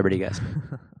my celebrity guest.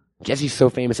 Jesse's so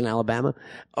famous in Alabama.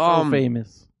 So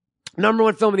famous. Number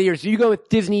 1 film of the year. So you go with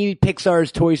Disney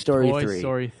Pixar's Toy Story 3. Toy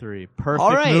Story 3. Perfect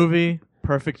All right. movie.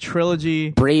 Perfect trilogy.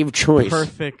 Brave choice.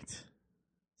 Perfect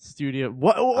studio.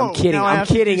 What? I'm kidding. Now I I'm have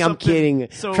to do kidding. I'm something. kidding.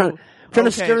 So, Trying to okay,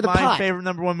 stir the my pot. favorite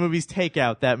number 1 movie is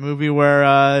Takeout. That movie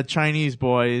where Chinese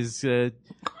boy is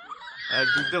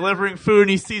delivering food and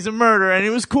he sees a murder, and it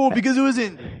was cool because it was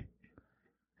indie.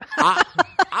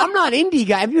 I'm not indie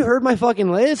guy. Have you heard my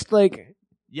fucking list? Like,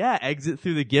 Yeah, exit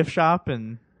through the gift shop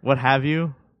and what have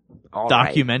you. all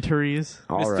right. Documentaries.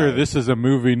 All right. this is a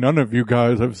movie none of you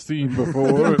guys have seen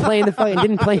before. It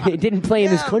didn't play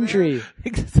in this country.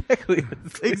 Exactly.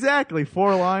 Exactly.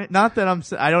 4 lines. Not that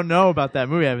I don't know about that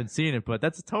movie. I haven't seen it, but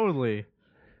that's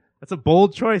a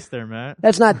bold choice there, Matt.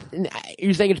 That's not.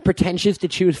 You're saying it's pretentious to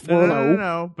choose 4?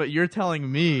 No. But you're telling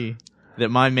me that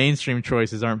my mainstream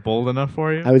choices aren't bold enough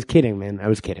for you? I was kidding, man. I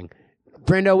was kidding.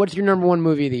 Brendo, what's your number 1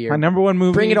 movie of the year? My number 1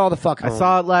 movie. Bring it all the fuck I home.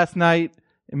 saw it last night.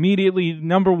 Immediately,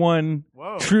 number 1,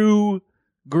 Whoa. True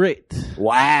Grit.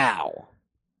 Wow.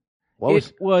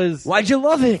 It was Why'd you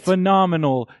love it?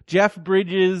 phenomenal. Jeff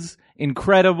Bridges,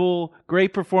 incredible.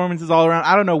 Great performances all around.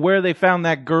 I don't know where they found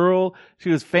that girl. She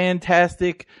was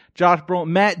fantastic. Josh Brolin,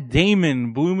 Matt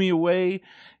Damon blew me away.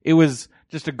 It was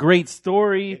just a great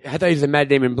story. I thought you said Matt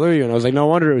Damon blew you, and I was like, no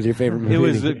wonder it was your favorite movie. It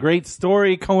was a great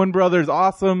story. Coen Brothers,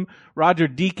 awesome. Roger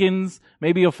Deakins,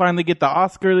 maybe he'll finally get the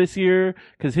Oscar this year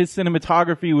because his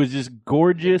cinematography was just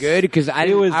gorgeous. good because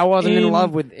I wasn't in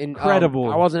love with incredible.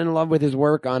 I wasn't in love with his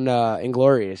work on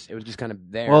Inglourious. It was just kind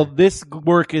of there. Well, this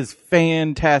work is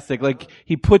fantastic. Like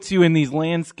he puts you in these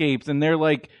landscapes, and they're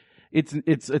like, it's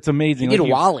amazing. he did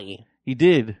Like, Wall-E. He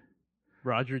did.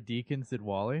 Roger Deakins did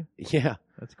Wall-E? Yeah,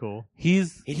 That's cool. he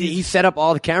set up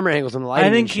all the camera angles and the lighting.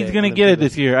 I think and he's shit gonna on the get it video.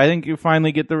 this year. I think you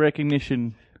finally get the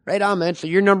recognition. Right on, man. So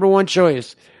your number 1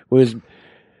 choice was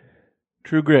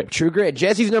True Grit. True Grit.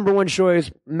 Jesse's number 1 choice,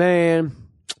 man.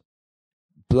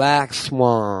 Black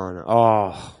Swan.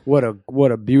 Oh, what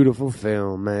a beautiful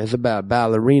film, man. It's about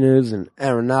ballerinas, and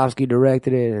Aronofsky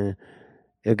directed it, and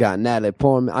it got Natalie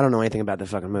Portman. I don't know anything about the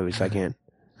fucking movie, so I can't.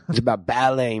 It's about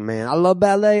ballet, man. I love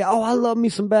ballet. Oh, I love me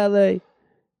some ballet.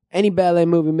 Any ballet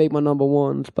movie make my number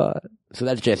 1 spot. So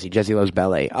that's Jesse. Jesse loves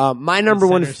ballet. My number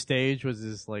 1 Center Stage was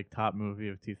his like top movie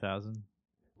of 2000.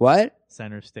 What?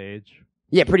 Center stage.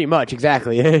 Yeah, pretty much.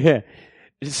 Exactly.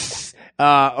 What's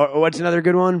another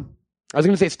good one? I was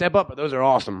going to say Step Up, but those are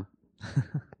awesome.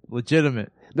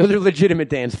 Legitimate. Those are legitimate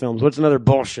dance films. What's another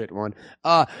bullshit one?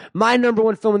 My number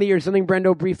one film of the year, something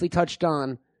Brendo briefly touched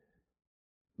on,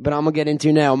 but I'm going to get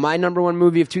into now. My number one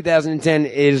movie of 2010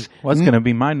 is... Was going to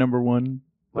be my number one,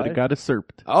 but What? it got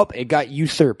usurped. Oh, it got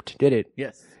usurped, did it?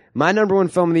 Yes. My number one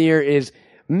film of the year is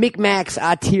Micmacs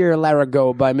à Tir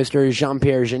Larigot by Mr.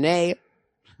 Jean-Pierre Jeunet.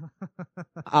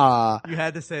 You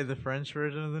had to say the French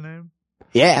version of the name?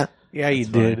 Yeah. Yeah, you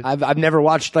did. I've never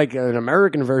watched like an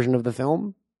American version of the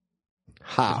film.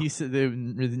 Ha. He said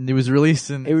it was released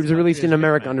in... It was released in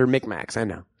America under Micmacs, I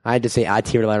know. I had to say à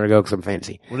Tir Larigot because I'm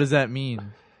fancy. What does that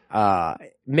mean?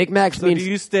 Micmacs So means... do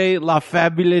you say La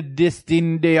Fabule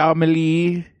Destin de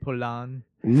Amélie? Polan.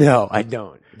 No, I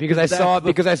don't. Because I saw it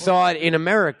That's the- it in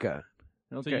America.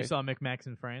 So you saw Micmacs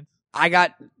in France?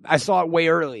 I saw it way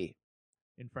early.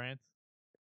 In France?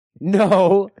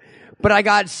 No, but I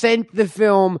got sent the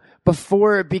film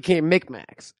before it became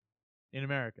Micmacs. In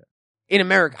America. In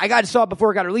America. I saw it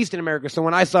before it got released in America, so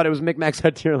when I saw it, it was Micmacs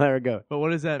à Tir Larigot. But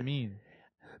what does that mean?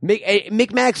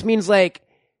 Micmacs means like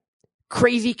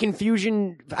crazy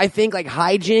confusion, I think, like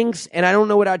hijinks, and I don't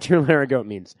know what à Tir Larigot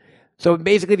means. So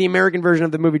basically the American version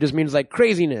of the movie just means like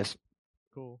craziness.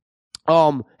 Cool.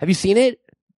 Have you seen it?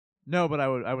 No, but I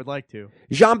would like to.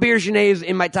 Jean-Pierre Jeunet is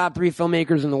in my top 3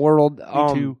 filmmakers in the world.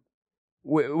 Me too.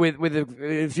 With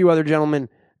a few other gentlemen.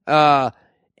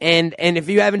 And if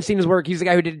you haven't seen his work, he's the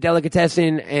guy who did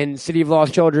Delicatessen and City of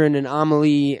Lost Children and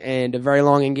Amelie and A Very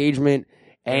Long Engagement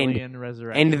and Alien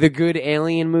Resurrection. the good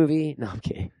Alien movie. No, I'm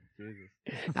kidding.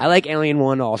 I like Alien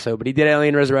 1 also, but he did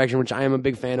Alien Resurrection, which I am a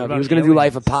big fan of. He about was going to do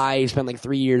Life of Aliens? Pi. He spent like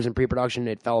 3 years in pre-production.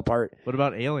 It fell apart. What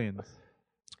about Aliens?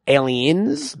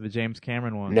 Aliens? The James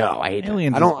Cameron one. No, I hate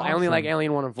Aliens that. is I only awesome. like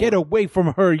Alien 1 and 4. Get away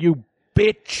from her, you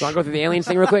bitch. So I'll go through the Aliens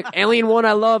thing real quick. Alien 1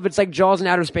 I love. It's like Jaws in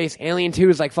outer space. Alien 2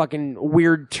 is like fucking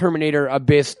weird Terminator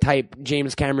Abyss type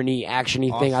James Cameron-y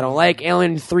action-y thing I don't like.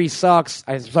 Alien 3 sucks.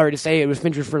 I'm sorry to say it was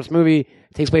Fincher's first movie.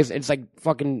 It takes place, it's like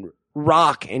fucking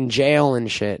Rock in jail and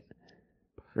shit.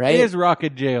 Right? It is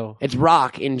Rocket Jail. It's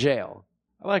Rock in jail.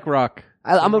 I like Rock.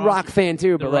 I'm a Rock- Rock fan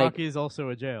too, The but Rock like, is also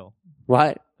a jail.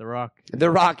 what? The Rock. The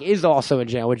Rock is also in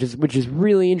jail, which is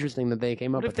really interesting that they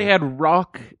came up What if with they that. had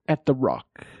Rock at the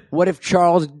Rock? What if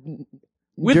Charles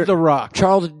With the Rock.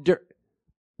 Charles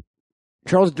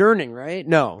Durning, right?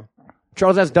 No.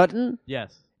 Charles S. Dutton?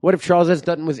 Yes. What if Charles S.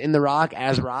 Dutton was in The Rock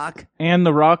as Rock And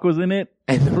the Rock was in it.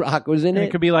 and The Rock was in And it?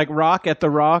 it could be like Rock at the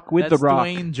Rock with That's the Rock.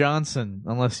 Dwayne Johnson,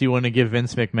 unless you want to give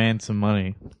Vince McMahon some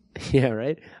money. Yeah,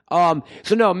 right.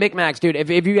 So no, Micmacs, dude. If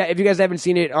you guys haven't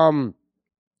seen it,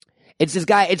 it's this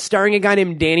guy. It's starring a guy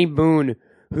named Danny Boone,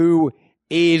 who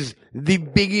is the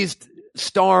biggest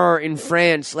star in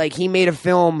France. Like he made a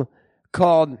film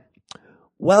called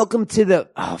Welcome to the.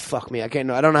 Oh fuck me, I don't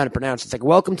know how to pronounce it. It's like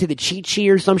Welcome to the Chi-Chi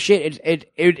or some shit.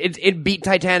 It beat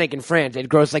Titanic in France. It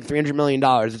grossed like $300 million.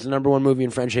 It's the #1 movie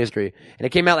in French history, and it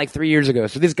came out like 3 years ago.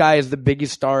 So this guy is the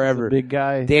biggest star ever. Big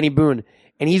guy. Danny Boone.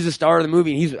 And he's the star of the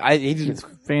movie. And he's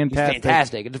fantastic.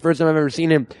 fantastic. It's the first time I've ever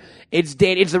seen him. It's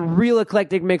a real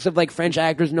eclectic mix of like French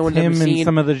actors no one's Him ever and seen.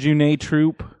 some of the Junet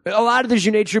troupe. A lot of the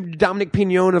Jeunet troupe. Dominic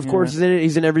Pignon, of course, is in it.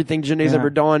 He's in everything Jeunet's Yeah. ever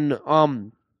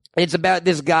done. It's about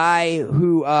this guy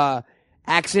who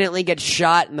accidentally gets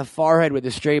shot in the forehead with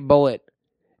a stray bullet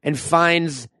and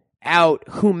finds out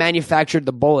who manufactured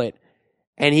the bullet.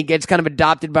 And he gets kind of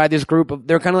adopted by this group of.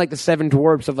 They're kind of like the 7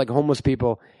 dwarfs of like homeless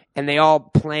people, and they all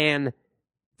plan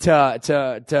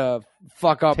to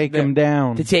fuck up, Take him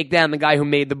down. to take down the guy who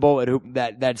made the bullet,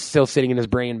 that's still sitting in his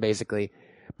brain, basically.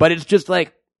 But it's just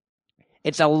like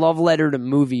it's a love letter to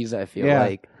movies. I feel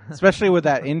like. Especially with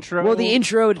that intro. Well, the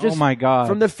intro, it's just oh my god!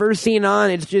 from the first scene on,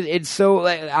 it's so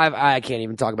like I can't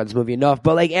even talk about this movie enough.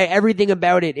 But like everything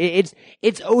about it,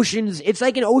 it's Ocean's. It's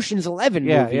like an Ocean's 11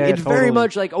 movie. It's very totally.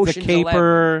 much like Ocean's the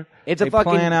caper. 11. It's a they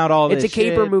fucking plan out all It's this a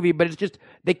caper shit. movie, but it's just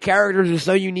the characters are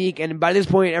so unique, and by this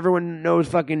point, everyone knows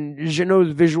fucking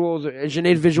Jeanet's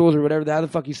visuals or whatever the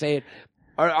fuck you say it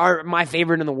are my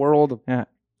favorite in the world. Yeah,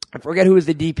 I forget who was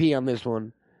the DP on this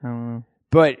one. I don't know.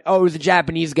 But it was a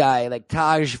Japanese guy, like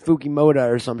Taj Fukimoto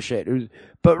or some shit.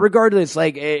 But regardless,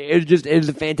 like it was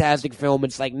a fantastic film.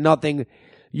 It's like nothing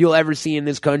you'll ever see in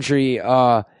this country.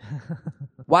 Why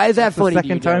is that funny? The to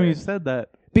second you, time Darren? you said that.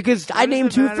 Because I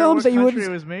named 2 films that you What country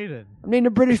wouldn't. it was made in? I named a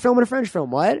British film and a French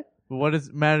film. What? But what does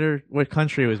it matter what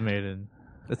country it was made in?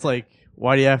 It's like,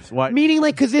 why do you have to, why? Meaning,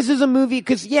 like, because this is a movie.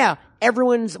 Because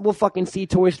everyone will fucking see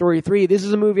Toy Story 3. This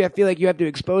is a movie I feel like you have to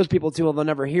expose people to, or they'll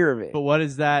never hear of it. But what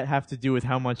does that have to do with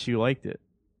how much you liked it?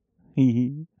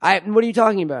 What are you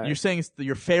talking about? You're saying it's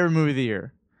your favorite movie of the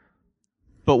year.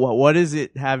 But what is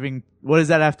it having? What does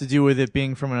that have to do with it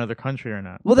being from another country or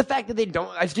not? Well, the fact that they don't,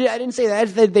 I didn't say that,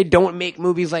 it's that they don't make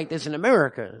movies like this in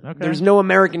America. Okay. There's no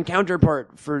American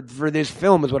counterpart for this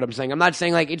film is what I'm saying. I'm not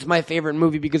saying like it's my favorite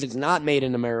movie because it's not made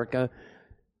in America.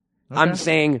 I'm Okay.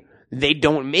 saying they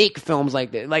don't make films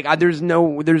like this. Like, I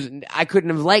couldn't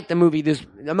have liked the movie this,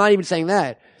 I'm not even saying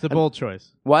that. It's a bold choice.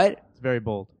 What? It's very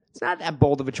bold. It's not that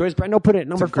bold of a choice, Brendo put it at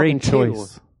number It's a great fucking 2.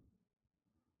 choice.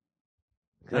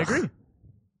 I agree.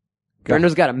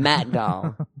 Brendo's got a Matt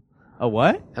doll. A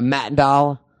what? A Matt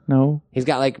doll. No, He's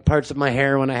got like parts of my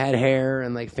hair when I had hair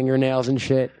and like fingernails and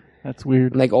shit. that's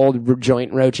weird. And, like old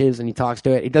joint roaches, and he talks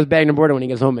to it. He does Bagged and Boarded when he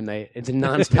gets home at night. It's a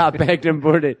nonstop Bagged and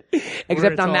Boarded.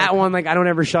 Except it's on all- that one, like I don't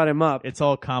ever shut him up. It's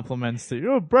all compliments to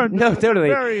you. Oh, Brent. No, totally.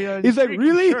 Very, He's like, intriguing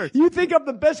really? shirts." You think I'm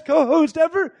the best co-host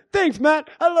ever? Thanks, Matt.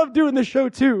 I love doing the show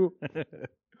too.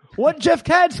 What, Jeff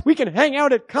Katz? We can hang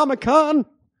out at Comic-Con.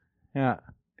 Yeah.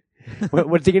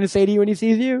 What's he gonna say to you when he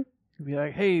sees you? Be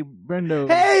like, hey, Brendo.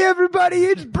 Hey, everybody,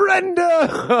 it's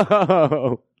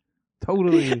Brenda.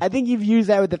 Totally. I think you've used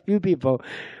that with a few people.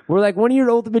 We're like, one of your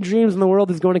ultimate dreams in the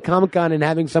world is going to Comic-Con and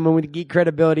having someone with geek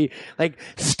credibility, like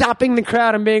stopping the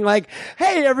crowd and being like,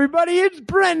 hey, everybody, it's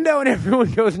Brendo. And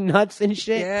everyone goes nuts and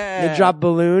shit. Yeah. They drop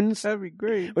balloons That'd be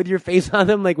great. with your face on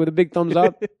them, like with a big thumbs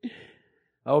up.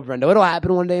 Oh, Brendo, it'll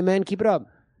happen one day, man. Keep it up.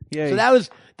 Yeah. So that was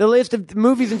the list of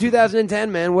movies in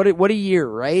 2010, man. What a year,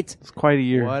 right? it's quite a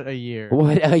year. What a year.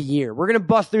 What a year. We're going to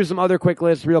bust through some other quick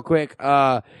lists real quick.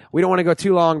 We don't want to go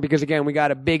too long because, again, we got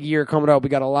a big year coming up. We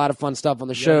got a lot of fun stuff on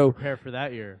the You gotta show. Prepare for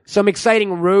that year. Some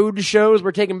exciting road shows.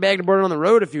 We're taking Bagged and Boarded on the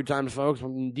road a few times, folks.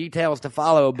 Details to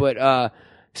follow, but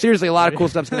seriously, a lot of cool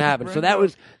stuff's going to happen. So that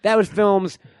was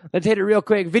films. Let's hit it real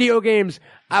quick. Video games.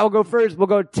 I will go first. We'll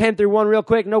go 10 through 1 real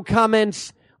quick. No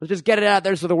comments. Let's just get it out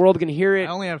there so the world can hear I it.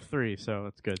 only have 3, so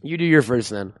it's good. You do your first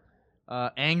then.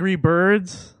 Angry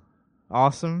Birds.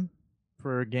 Awesome.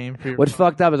 For a game for your What's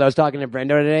phone. fucked up is I was talking to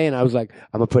Brendo today, and I was like,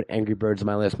 I'm going to put Angry Birds on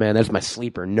my list, man. That's my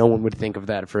sleeper. No one would think of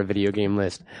that for a video game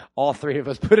list. All 3 of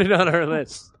us put it on our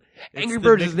list. It's Angry the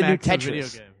Birds is the new knickknacks of video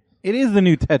Tetris. games. It is the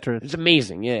new Tetris. It's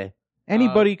amazing, yeah.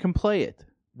 Anybody can play it.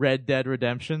 Red Dead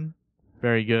Redemption.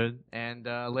 Very good. And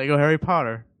Lego Harry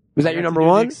Potter. Was that You your got to number do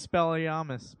the one?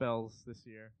 Expelliarmus spells this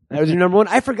year. That was your number one?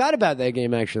 I forgot about that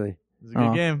game, actually. It was a good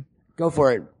Oh. game. Go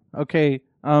for it. Okay.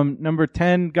 Number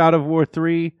 10, God of War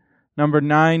 3. Number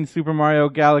 9, Super Mario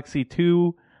Galaxy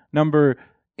 2. Number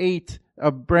 8,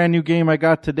 a brand new game I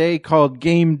got today called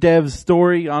Game Dev's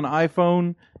Story on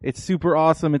iPhone. It's super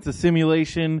awesome. It's a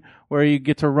simulation where you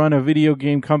get to run a video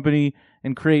game company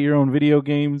and create your own video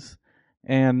games.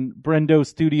 And Brendo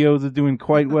Studios is doing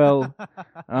quite well.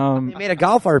 You made a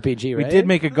golf RPG, We right? did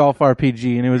make a golf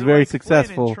RPG, and it was very Like Flynn in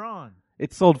successful. Tron.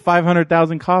 It sold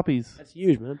 500,000 copies. That's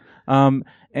huge, man.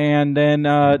 And then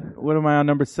what am I on?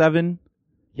 Number 7,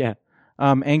 Yeah.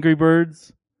 Angry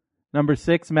Birds. Number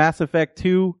 6, Mass Effect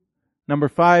 2. Number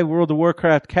 5, World of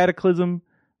Warcraft Cataclysm.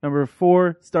 Number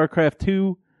 4, StarCraft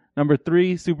 2. Number 3,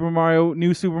 New Super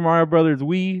Mario Brothers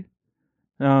Wii.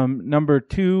 Number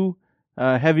 2,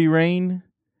 Heavy Rain.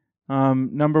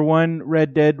 Number 1,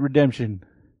 Red Dead Redemption.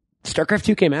 StarCraft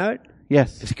 2 came out?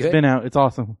 Yes, It's it's good? been out. It's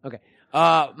awesome. Okay.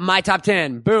 My top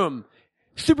 10. Boom.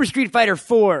 Super Street Fighter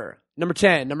 4. Number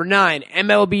 10. Number 9.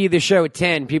 MLB The Show at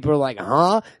 10. People are like,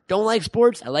 huh? Don't like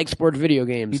sports? I like sports video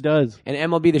games. He does. And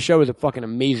MLB The Show is a fucking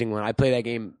amazing one. I play that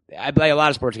game. I play a lot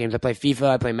of sports games. I play FIFA.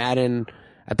 I play Madden.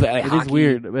 I play It hockey. is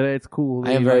weird, but it's cool.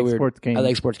 that I am you very like weird. Sports games. I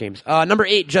like sports games. Number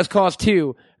 8, Just Cause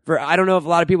 2. I don't know if a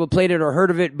lot of people played it or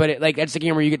heard of it, but that's the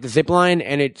game where you get the zip line,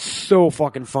 and it's so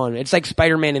fucking fun. It's like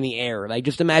Spider-Man in the air. Like,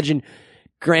 just imagine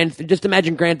Grand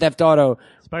Theft Auto.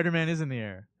 Spider-Man is in the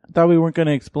air. I thought we weren't going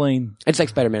to explain. It's like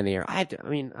Spider-Man in the air. I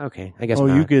mean, okay, I guess Oh,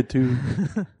 not. you get to.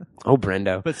 Oh,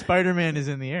 Brendo. But Spider-Man is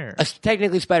in the air.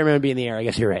 Technically, Spider-Man would be in the air. I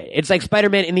guess you're right. It's like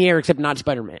Spider-Man in the air, except not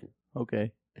Spider-Man.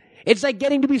 Okay. It's like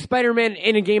getting to be Spider-Man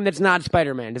in a game that's not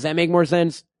Spider-Man. Does that make more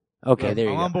sense? Okay, there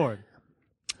you I'm go. on board.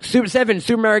 7,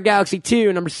 Super Mario Galaxy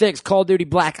 2. Number 6, Call of Duty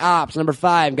Black Ops. Number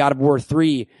 5, God of War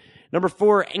 3. Number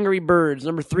 4, Angry Birds.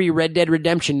 Number 3, Red Dead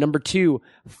Redemption. Number 2,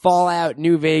 Fallout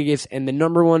New Vegas. And the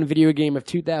number 1 video game of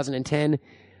 2010,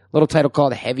 little title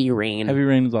called Heavy Rain. Heavy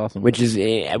Rain is awesome. Did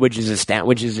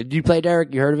you play,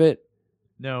 Derek? You heard of it?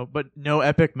 No, but no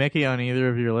Epic Mickey on either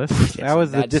of your lists. That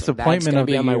was the That's disappointment gonna of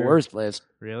be the on my year. worst list.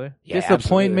 Really? Yeah,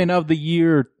 Disappointment of the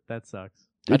year. That sucks.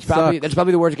 That's It probably sucks. that's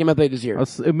probably the worst game I played this year.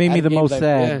 It made me Out the of most games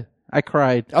sad. yeah. I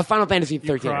cried. Oh, Final Fantasy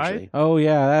 13 cried? actually. Oh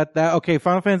yeah, that okay.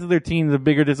 Final Fantasy 13 is a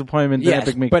bigger disappointment than Yes,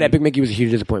 Epic Mickey. but Epic Mickey was a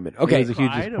huge disappointment. It Okay, was a huge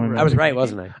Cried disappointment. over I was right,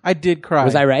 wasn't I? I did cry.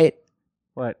 Was I right?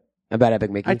 What? about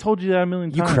Epic Mickey? I told you that a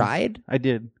million You times. cried? I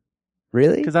did.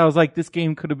 Really? Because I was like, this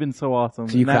game could have been so awesome.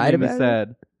 So you and that cried made me about it?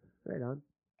 sad. Right on.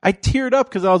 I teared up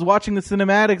because I was watching the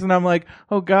cinematics and I'm like,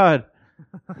 oh God.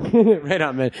 Right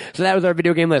on, man. So that was our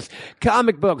video game list.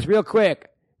 Comic books, real quick.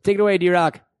 Take it away,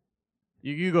 D-Rock.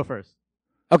 You go first.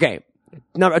 Okay.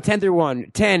 Number 10 through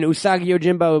 1. 10, Usagi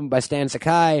Yojimbo by Stan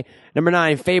Sakai. Number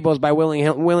 9, Fables by Willing.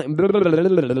 I'm going to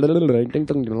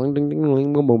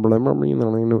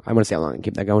say how long.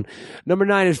 Keep that going. Number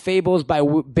 9 is Fables by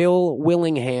Bill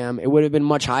Willingham. It would have been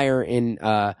much higher in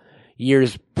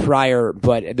years prior,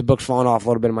 but the book's fallen off a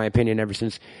little bit in my opinion ever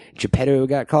since Geppetto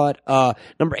got caught.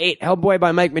 Number 8, Hellboy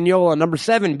by Mike Mignola. Number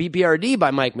 7, BPRD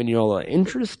by Mike Mignola.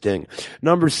 Interesting.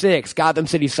 Number 6, Gotham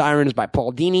City Sirens by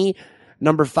Paul Dini.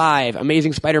 Number 5,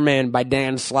 Amazing Spider-Man by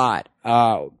Dan Slott.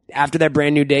 After that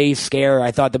Brand New Day scare,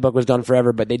 I thought the book was done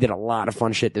forever, but they did a lot of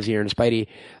fun shit this year in Spidey.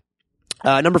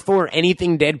 Number 4,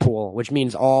 Anything Deadpool, which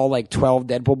means all like 12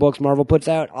 Deadpool books Marvel puts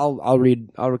out.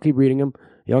 I'll keep reading them.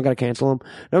 You don't gotta cancel them.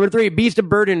 Number 3, Beast of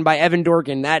Burden by Evan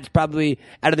Dorkin. That's probably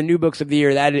out of the new books of the year.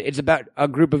 It's about a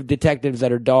group of detectives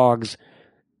that are dogs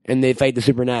and they fight the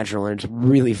supernatural, and it's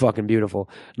really fucking beautiful.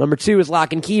 Number 2 is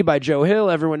Lock and Key by Joe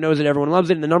Hill. Everyone knows it, everyone loves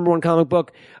it. And the number 1 comic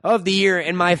book of the year,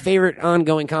 and my favorite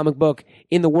ongoing comic book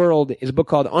in the world, is a book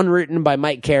called Unwritten by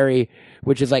Mike Carey,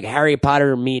 which is like Harry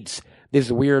Potter meets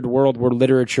this weird world where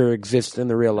literature exists in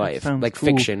the real life, Sounds like cool.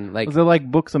 fiction. Like Was it like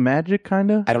Books of Magic, kind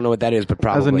of? I don't know what that is, but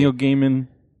probably As a Neil Gaiman.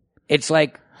 it's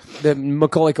like the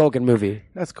Macaulay Culkin movie,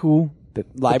 That's cool. the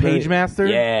library. Page Master?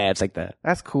 Yeah, it's like that.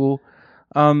 That's cool.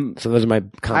 So those are my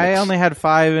comics. I only had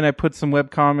 5, and I put some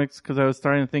web comics because I was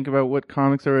starting to think about what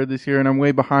comics I read this year, and I'm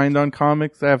way behind on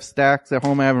comics. I have stacks at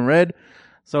home I haven't read.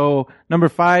 So number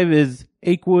 5 is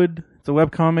Achewood. It's a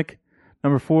web comic.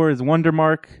 Number 4 is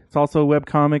Wondermark. It's also a web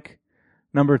comic.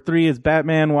 Number 3 is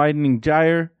Batman Widening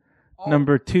Gyre.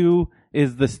 Number 2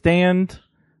 is The Stand.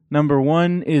 Number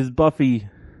 1 is Buffy.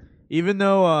 Even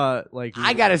though,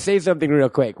 I gotta say something real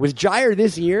quick. Was Gyre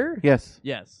this year? Yes.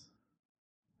 yes.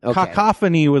 Okay.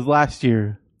 Cacophony was last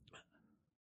year.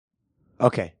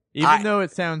 Okay. Even though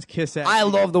it sounds kiss-ass. I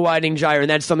love the Widening Gyre, and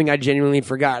that's something I genuinely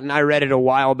forgotten. I read it a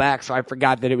while back, so I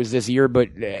forgot that it was this year. But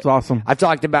It's awesome. I've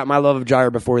talked about my love of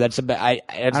Gyre before. That's I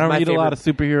don't my read a lot of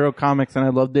superhero comics, and I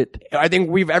loved it. I think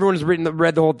everyone's read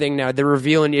the whole thing now. The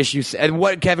reveal and issues, and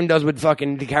what Kevin does with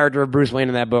fucking the character of Bruce Wayne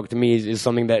in that book to me is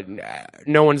something that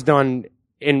no one's done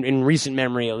in recent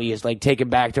memory, at least. Like take it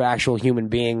back to actual human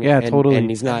being. Yeah, totally. And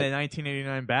he's not the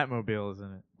 1989 Batmobile,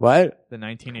 isn't it? what. The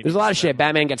 1989. There's a lot of shit.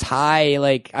 Batman gets high.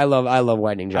 Like I love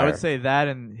Widening Gyre. I would say that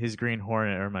and his Green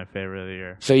Hornet are my favorite of the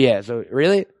year. So yeah. So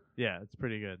really, Yeah, it's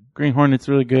pretty good. Green Hornet's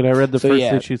really good. I read the So, first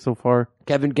yeah. issue so far.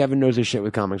 Kevin knows his shit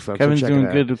with comics, folks. Kevin's so check doing it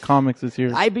out. good with comics this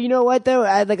year. But you know what though?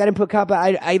 I didn't put cop.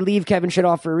 I leave Kevin shit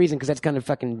off for a reason because that's kind of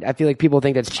fucking. I feel like people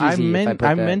think that's cheesy. I if meant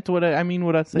I meant what I mean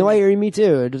what I said. No, I hear me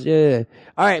too. Yeah.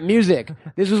 All right, music.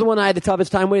 This was the one I had the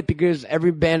toughest time with because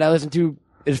every band I listened to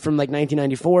is from like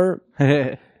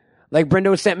 1994. Like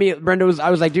I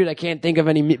was like, dude, I can't think of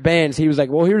any bands. He was like,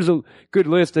 well, here's a good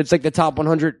list. It's like the top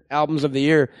 100 albums of the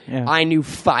year. Yeah. I knew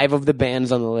 5 of the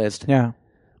bands on the list. Yeah.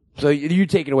 So you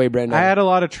take it away, Brendan. I had a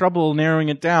lot of trouble narrowing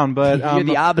it down, but You're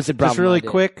the opposite problem Just really I did.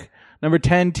 quick. Number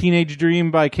 10, Teenage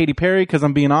Dream by Katy Perry, because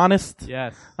I'm being honest.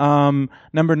 Yes.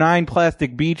 Number 9,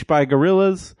 Plastic Beach by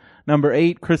Gorillaz. Number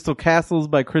 8, Crystal Castles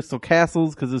by Crystal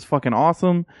Castles, because it's fucking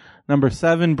awesome. Number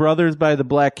 7, Brothers by the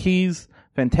Black Keys.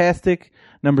 Fantastic.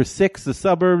 Number 6, The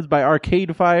Suburbs by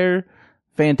Arcade Fire.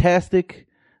 Fantastic.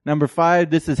 Number 5,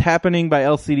 This Is Happening by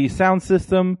LCD Sound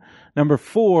System. Number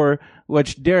 4,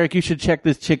 which, Derek, you should check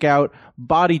this chick out,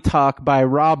 Body Talk by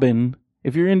Robin.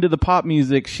 If you're into the pop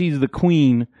music, she's the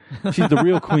queen. She's the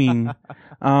real queen.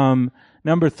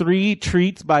 Number 3,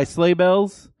 Treats by Sleigh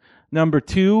Bells. Number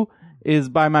 2 is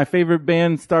by my favorite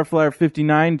band, Starflyer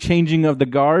 59, Changing of the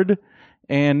Guard.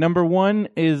 And number 1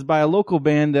 is by a local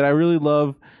band that I really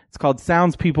love. It's called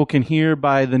Sounds People Can Hear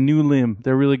by The New Limb.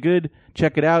 They're really good.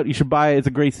 Check it out. You should buy it. It's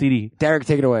a great CD. Derek,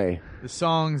 take it away. The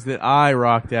songs that I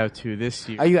rocked out to this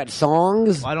year. Oh, you got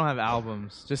songs? Well, I don't have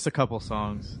albums, just a couple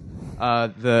songs.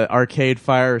 The Arcade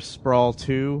Fire Sprawl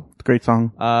 2 It's a great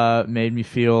song. made me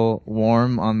feel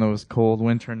warm on those cold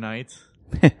winter nights.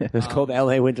 It's called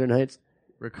LA Winter Nights.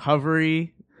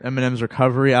 Recovery, Eminem's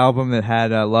Recovery album that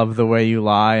had Love the Way You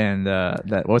Lie and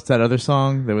what's that other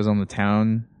song that was on the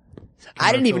Town?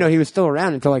 I didn't even know he was still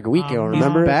around until like a week ago.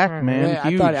 Remember? He's back, man. Yeah,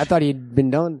 Huge. I thought he'd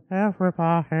been done. Yeah.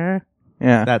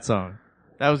 That song.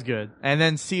 That was good. And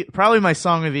then probably my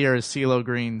song of the year is CeeLo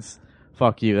Green's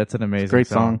Fuck You. That's an amazing Great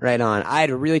song. Right on. I had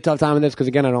a really tough time with this because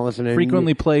again, I don't listen to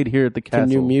Frequently played here at the to castle.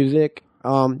 new music.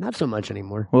 Not so much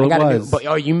anymore. Well, I got it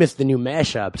was. you missed the new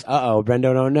mashups.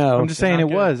 Brendo don't know. I'm just saying it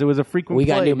was a frequent We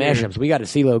got play new here. mashups. We got a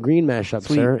CeeLo Green mashup,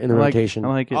 Sweet. sir, in the I like- rotation. I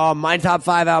like it. My top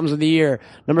 5 albums of the year.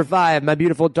 Number 5, My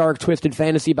Beautiful Dark Twisted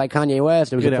Fantasy by Kanye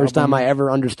West. It was Good the first album. time I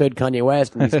ever understood Kanye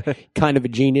West, and he's kind of a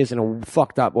genius in a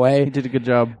fucked up way. He did a good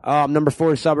job. Number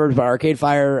 4, Suburbs by Arcade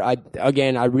Fire.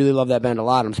 I really love that band a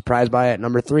lot. I'm surprised by it.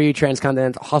 Number 3,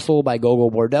 Transcontinental Hustle by Gogol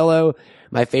Bordello.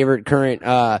 My favorite current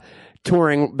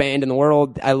touring band in the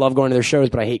world. I love going to their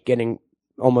shows, but I hate getting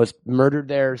almost murdered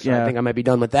there, so I Yeah. think I might be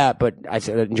done with that, but I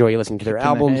enjoy listening to their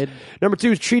albums. head. Number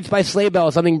 2 is Treats by Sleigh Bell,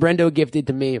 something Brendo gifted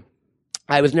to me.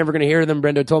 I was never going to hear them.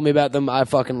 Brendo told me about them. I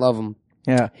fucking love them.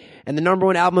 Yeah. And the number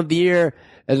 1 album of the year,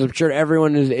 as I'm sure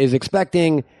everyone is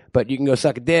expecting, but you can go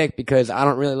suck a dick because I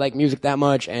don't really like music that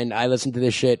much, and I listen to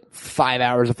this shit 5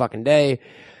 hours a fucking day.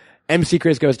 MC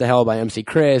Chris Goes to Hell by MC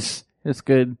Chris. It's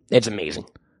good. It's amazing.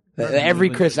 Every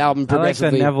Chris album I like the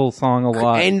progressively. Neville song a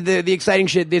lot. And the exciting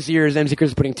shit this year is MC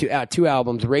Chris is putting two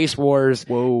albums, Race Wars,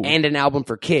 Whoa. and an album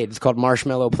for kids called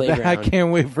Marshmallow Playground. I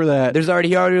can't wait for that.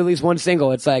 He already released one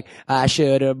single. It's like, I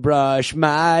should have brushed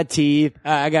my teeth.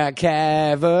 I got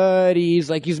cavities.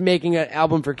 Like, he's making an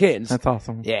album for kids. That's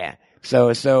awesome. Yeah. So,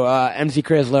 MC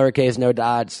Chris, lowercase, no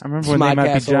dots. I remember when They Might Be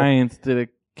Smodcastle. Giants did a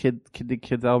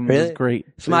kids album. It Really? was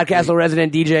great. Smodcastle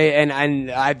resident DJ,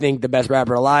 and I think the best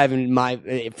rapper alive.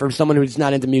 And for someone who's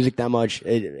not into music that much,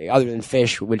 other than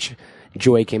Fish, which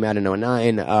Joy came out in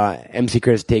 2009, MC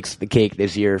Chris takes the cake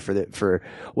this year for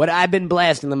what I've been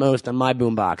blasting the most on my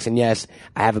boombox. And yes,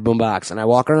 I have a boombox, and I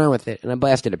walk around with it, and I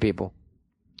blast it at people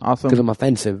because Awesome. I'm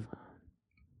offensive.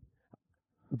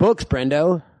 Books,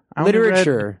 Brendo. I only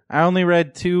Literature. I only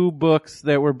read 2 books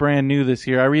that were brand new this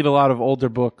year. I read a lot of older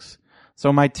books.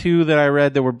 So my 2 that I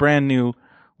read that were brand new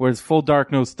was Full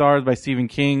Dark No Stars by Stephen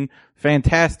King.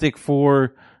 Fantastic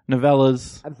for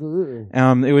novellas. Absolutely.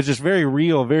 It was just very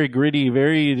real, very gritty,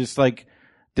 very just like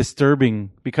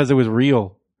disturbing because it was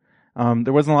real.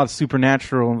 There wasn't a lot of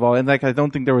supernatural involved. And like, I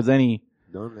don't think there was any.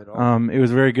 None at all. It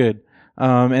was very good.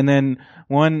 And then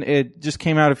one, it just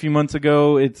came out a few months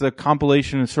ago. It's a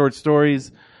compilation of short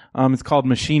stories. It's called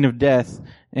Machine of Death.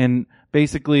 And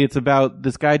basically it's about,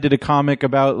 this guy did a comic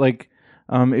about like,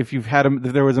 if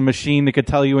if there was a machine that could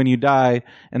tell you when you die,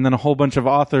 and then a whole bunch of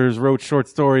authors wrote short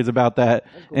stories about that.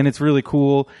 And it's really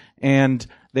cool. And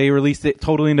they released it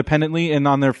totally independently. And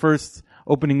on their first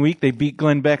opening week, they beat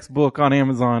Glenn Beck's book on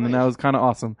Amazon, and that was kind of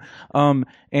awesome.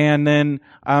 And then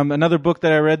another book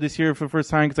that I read this year for the first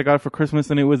time because I got it for Christmas,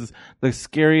 and it was the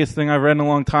scariest thing I've read in a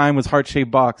long time, was Heart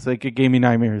Shaped Box. Like, it gave me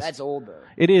nightmares. That's old, though.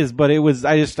 It is, but it was,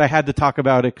 I had to talk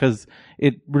about it because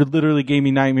it literally gave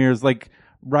me nightmares, like,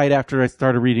 right after I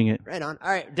started reading it. Right on. All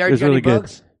right, Derek, was you got any really good.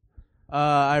 books?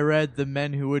 I read The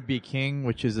Men Who Would Be King,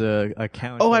 which is a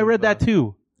account. Oh, I of, read that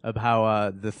too. Of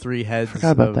how the 3 heads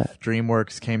Forgot about of that.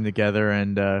 DreamWorks came together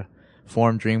and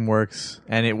formed DreamWorks.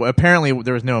 And apparently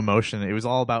there was no emotion. It was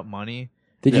all about money.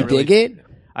 Did you really- dig it?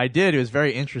 I did. It was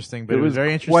very interesting, but It it was was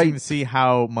very interesting quite- to see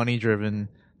how money driven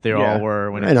they Yeah. all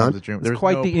were when Right it on. comes to Dream. It's There was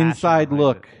quite no the passion inside behind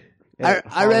look. it. I read a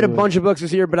Hollywood. bunch of books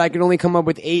this year, but I could only come up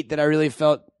with 8 that I really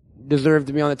felt deserved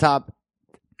to be on the top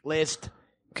list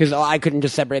because I couldn't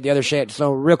just separate the other shit.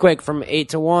 So real quick, from 8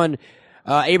 to 1,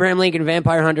 Abraham Lincoln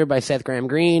Vampire Hunter by Seth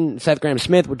Graham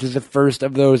Smith, which is the first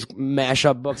of those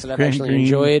mashup books that I've Graham actually Greene.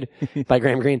 enjoyed by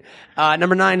Graham Greene.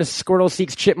 Number 9 is Squirtle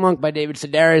Seeks Chipmunk by David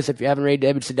Sedaris. If you haven't read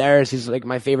David Sedaris, he's like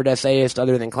my favorite essayist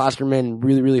other than Klosterman.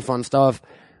 Really, really fun stuff.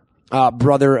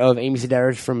 Brother of Amy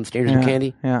Sedaris from Strangers with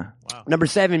Candy. Yeah. Number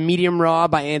 7, Medium Raw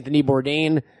by Anthony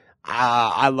Bourdain.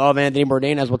 I love Anthony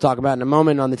Bourdain, as we'll talk about in a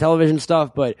moment on the television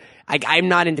stuff, but I'm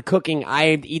not into cooking.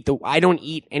 I don't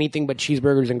eat anything but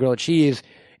cheeseburgers and grilled cheese.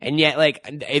 And yet, like,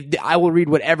 I will read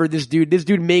whatever this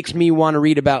dude makes me want to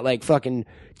read about, like, fucking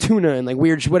tuna and, like,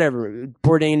 weird whatever.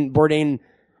 Bourdain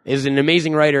is an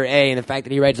amazing writer, and the fact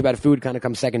that he writes about food kind of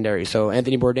comes secondary. So,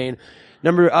 Anthony Bourdain.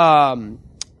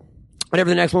 Whatever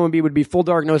the next one would be Full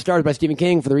Dark No Stars by Stephen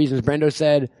King, for the reasons Brendo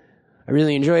said. I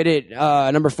really enjoyed it.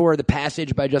 Number 4, The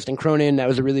Passage by Justin Cronin. That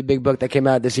was a really big book that came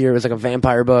out this year. It was like a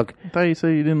vampire book. I thought you said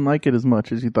you didn't like it as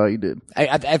much as you thought you did.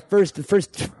 The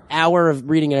first hour of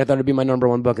reading it, I thought it'd be my number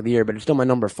 1 book of the year, but it's still my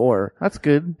number 4. That's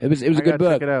good. It was a I good gotta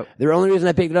book. check it out. The only reason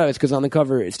I picked it up is because on the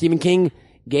cover, Stephen King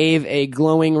gave a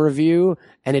glowing review,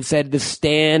 and it said The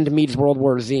Stand meets World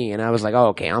War Z, and I was like, oh,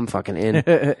 okay, I'm fucking in.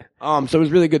 So it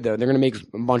was really good, though. They're going to make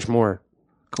a bunch more.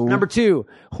 Cool. Number 2,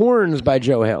 Horns by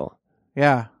Joe Hill,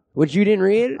 Yeah. which you didn't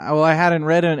read? Well, I hadn't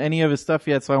read any of his stuff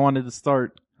yet, so I wanted to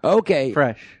start Okay.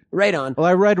 fresh. Right on. Well,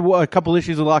 I read a couple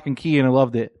issues of Lock and Key, and I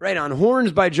loved it. Right on.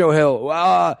 Horns by Joe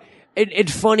Hill.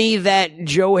 It's funny that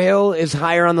Joe Hill is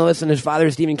higher on the list than his father,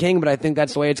 Stephen King, but I think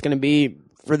that's the way it's going to be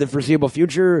for the foreseeable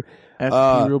future.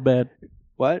 That's real bad.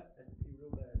 What?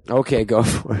 Okay, go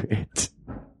for it.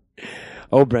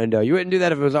 Oh, Brendo, you wouldn't do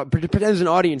that if it was... Pretend there's an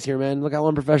audience here, man. Look how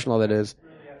unprofessional that is.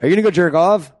 Are you going to go jerk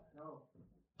off? No.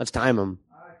 Let's time him.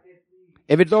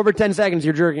 If it's over 10 seconds,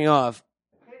 you're jerking off.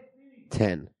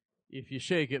 10. If you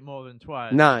shake it more than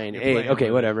twice. 9, 8,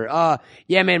 okay, whatever.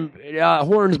 Yeah, man,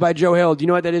 Horns by Joe Hill. Do you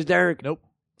know what that is, Derek? Nope.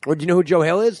 Or do you know who Joe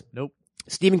Hill is? Nope.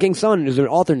 Stephen King's son is an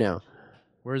author now.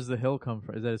 Where's the Hill come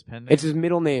from? Is that his pen name? It's his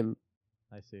middle name.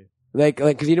 I see. Like, cause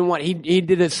he didn't want, he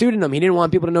did a pseudonym. He didn't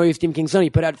want people to know he was Stephen King's son. He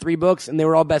put out 3 books and they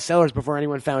were all bestsellers before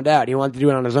anyone found out. He wanted to do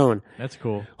it on his own. That's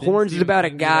cool. Horns is about a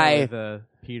guy.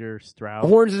 Peter Strauss.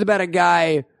 Horns is about a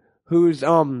guy whose,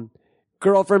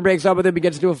 girlfriend breaks up with him, he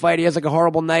gets into a fight, he has like a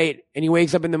horrible night, and he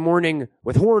wakes up in the morning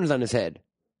with horns on his head.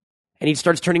 And he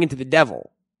starts turning into the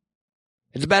devil.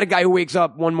 It's about a guy who wakes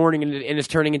up one morning and is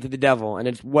turning into the devil, and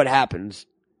it's what happens,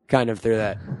 kind of, through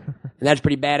that. And that's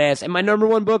pretty badass. And my number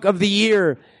 1 book of the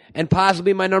year, and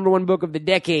possibly my number 1 book of the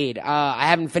decade. I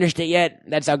haven't finished it yet.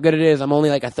 That's how good it is. I'm only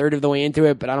like a third of the way into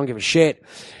it, but I don't give a shit.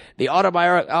 The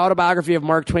autobiography of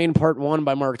Mark Twain, Part 1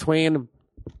 by Mark Twain.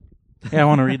 Yeah, I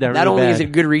want to read that. Not real only bad. is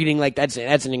it good reading, like that's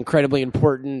an incredibly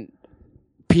important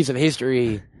piece of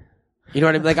history. You know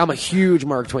what I mean? Like, I'm a huge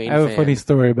Mark Twain I have fan. a funny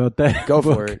story about that. Go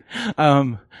book. for it.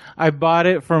 I bought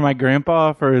it for my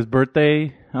grandpa for his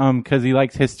birthday, cause he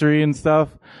likes history and stuff,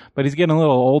 but he's getting a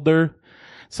little older.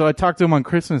 So I talked to him on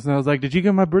Christmas and I was like, did you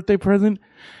get my birthday present?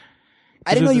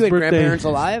 I didn't know you had birthday. grandparents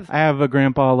alive. I have a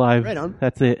grandpa alive. Right on.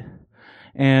 That's it.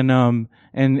 And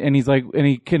he's like, and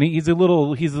he's a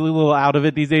little out of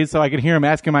it these days. So I could hear him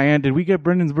asking my aunt, did we get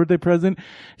Brendan's birthday present?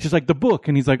 She's like, the book.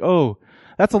 And he's like, oh,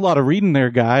 that's a lot of reading there,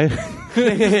 guy.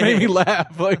 It just made me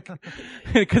laugh, like,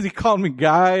 cause he called me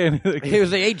guy and He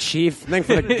was like, hey, chief, thanks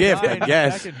for the gift, I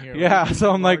guess. yeah.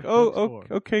 So I'm like, oh,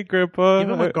 okay, grandpa. Give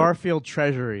him a Garfield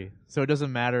treasury, so it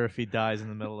doesn't matter if he dies in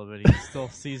the middle of it. He still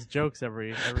sees jokes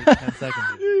every 10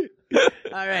 seconds.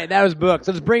 All right, that was books.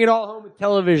 Let's bring it all home with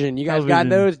television. You guys got Television.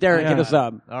 those? Derek, hit Yeah. us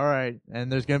up. All right,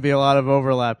 and there's going to be a lot of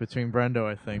overlap between Brendo,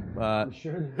 I think.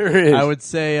 Sure there is. I would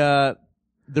say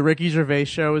the Ricky Gervais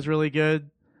show is really good.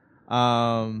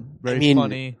 Very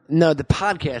funny. No, the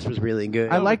podcast was really good.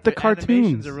 I like the animations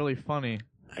cartoons. are really funny.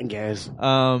 I guess.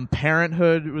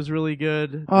 Parenthood was really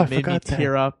good. Oh, I It made me forgot that.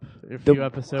 tear up a few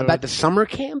episodes. About the summer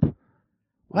camp?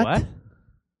 What?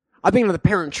 I'm thinking of the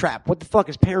Parent Trap. What the fuck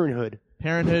is Parenthood?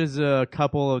 Parenthood is a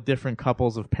couple of different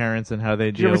couples of parents and how they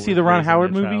Did deal you ever with see the Ron raising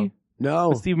Howard their movie child. No.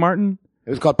 with Steve Martin? It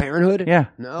was called Parenthood? Yeah.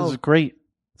 No. This is great.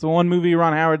 It's the one movie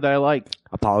Ron Howard that I like.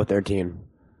 Apollo 13.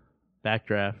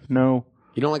 Backdraft. No.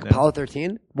 You don't like No. Apollo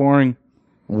 13? Boring.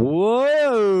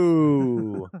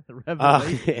 Whoa.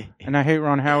 Revelation. And I hate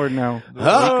Ron Howard now.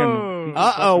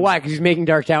 Uh-oh. Why? Because he's making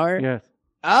Dark Tower? Yes.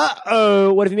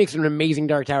 Uh-oh. What if he makes an amazing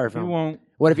Dark Tower He film? won't.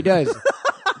 What if he does?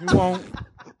 He won't.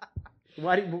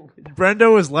 Why do you...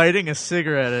 Brendo was lighting a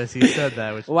cigarette as he said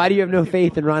that. Which Why do you have no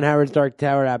faith in Ron Howard's Dark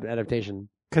Tower adaptation?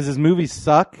 Because his movies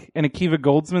suck, and Akiva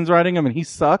Goldsman's writing them, and he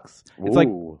sucks. It's like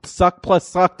Ooh. suck plus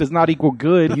suck does not equal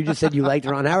good. You just said you liked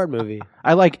the Ron Howard movie.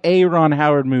 I like a Ron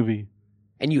Howard movie.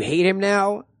 And you hate him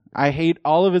now? I hate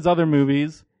all of his other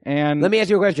movies. And Let me ask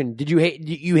you a question. Did you hate?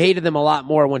 You hated them a lot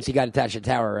more once he got attached to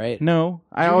Tower, right? no,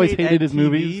 I You always hate hated Ed his TV?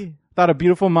 movies. Thought A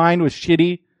Beautiful Mind was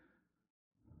shitty.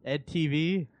 Ed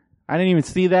TV. I didn't even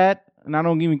see that, and I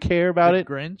don't even care about The it.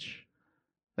 Grinch.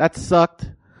 That sucked.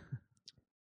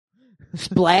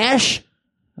 Splash?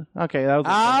 Okay, that was.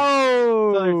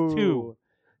 Oh. So there's 2.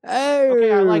 Oh.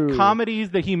 Okay, I like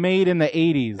comedies that he made in the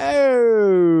 80s.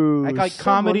 Oh. I like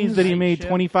comedies that he made shit.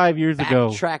 25 years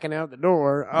ago. Tracking out the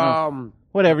door.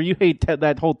 Whatever, you hate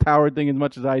that whole Tower thing as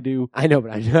much as I do. I know,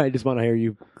 but I just want to hear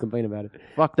you complain about it.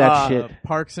 Fuck that shit.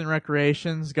 Parks and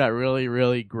Recreations got really,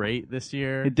 really great this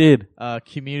year. It did.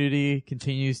 Community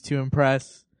continues to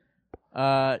impress.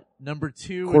 Number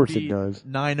 2 Of course would be it does.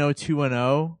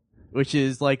 90210, which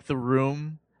is like The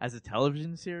Room as a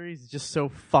television series. It's just so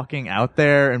fucking out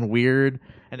there and weird,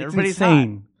 and It's everybody's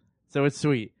insane. hot. So it's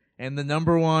sweet. And the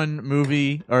number 1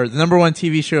 movie or the number 1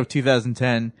 TV show of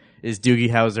 2010 is Doogie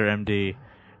Howser, MD,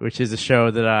 which is a show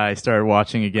that I started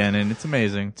watching again, and it's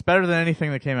amazing. It's better than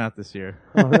anything that came out this year.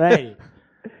 All right.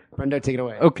 Brendo, take it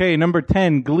away. Okay, number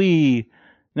 10, Glee.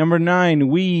 Number 9,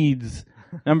 Weeds.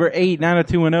 Number 8,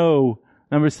 90210.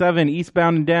 Number 7,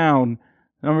 Eastbound and Down.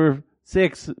 Number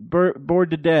 6, Bored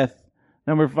to Death.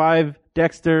 Number 5,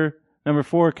 Dexter. Number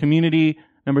 4, Community.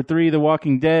 Number 3, The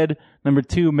Walking Dead. Number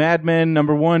 2, Mad Men.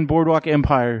 Number 1, Boardwalk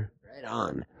Empire. Right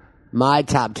on. My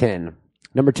top 10.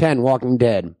 Number 10, Walking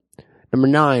Dead. Number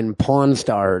 9, Pawn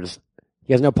Stars.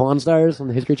 You guys know Pawn Stars on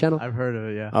the History Channel? I've heard of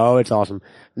it. Yeah. Oh, it's awesome.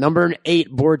 Number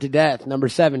 8, Bored to Death. Number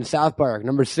 7, South Park.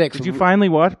 Number 6. Did you finally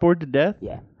watch Bored to Death?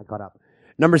 Yeah, I caught up.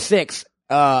 Number 6,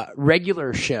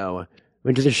 Regular Show,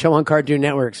 which is a show on Cartoon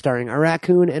Network starring a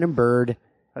raccoon and a bird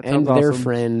That and sounds their awesome.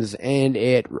 friends, and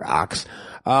it rocks.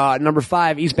 Number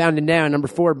 5, Eastbound and Down. Number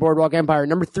 4, Boardwalk Empire.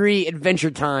 Number 3,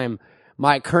 Adventure Time,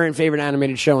 my current favorite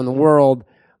animated show in the world.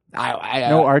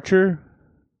 No Archer?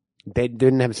 They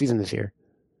didn't have a season this year.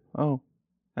 Oh,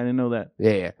 I didn't know that.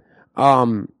 Yeah.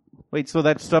 Wait, so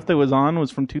that stuff that was on was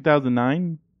from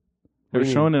 2009? They were do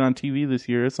you showing it on TV this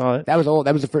year. I saw it. That was old.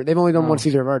 That was the first. They've only done Oh. one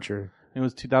season of Archer. It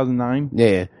was 2009?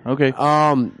 Yeah. Okay.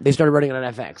 They started running it on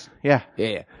FX. Yeah.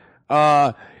 Yeah.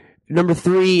 Number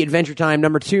 3, Adventure Time.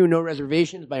 Number 2, No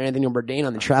Reservations by Anthony Bourdain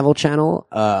on the Travel Channel.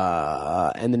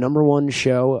 And the number 1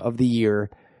 show of the year,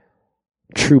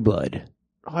 True Blood.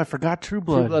 Oh, I forgot True True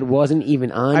Blood. Blood wasn't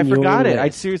even on I your forgot it.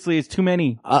 list. Seriously, it's too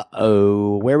many.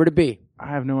 Uh-oh. Where would it be? I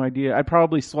have no idea. I'd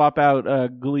probably swap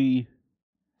out Glee,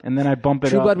 and then I'd bump it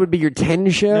True up. Blood would be your 10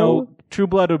 show? No, True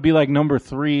Blood would be like number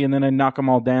 3, and then I'd knock them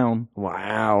all down.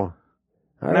 Wow.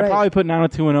 All And I'd right. probably put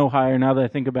 90210 higher now that I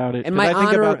think about it. And 'Cause my I think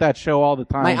honor- about that show all the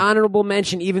time. My honorable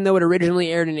mention, even though it originally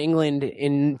aired in England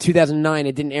in 2009,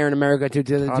 it didn't air in America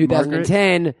until Todd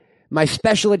 2010. My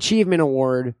Special Achievement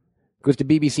Award goes to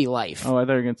BBC Life, Oh, I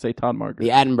thought you were going to say Todd Margaret. the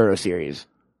Attenborough series.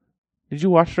 Did you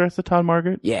watch the rest of Todd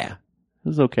Margaret? Yeah. It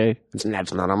was okay.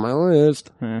 That's not on my list.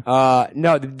 Eh.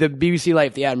 No, the BBC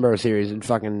Life, the Attenborough series, is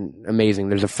fucking amazing.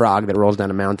 There's a frog that rolls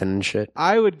down a mountain and shit.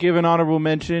 I would give an honorable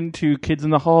mention to Kids in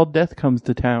the Hall, Death Comes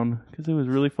to Town, because it was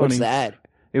really funny. What's that?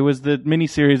 It was the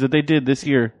miniseries that they did this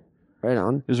year. Right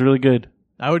on. It was really good.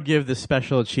 I would give the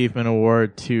Special Achievement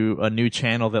Award to a new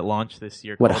channel that launched this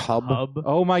year What, called Hub?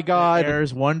 Oh my It God.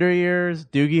 airs Wonder Years,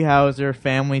 Doogie Howser,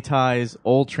 Family Ties,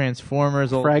 Old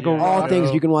Transformers, Old Fraggle G.I. Rock. All Joe.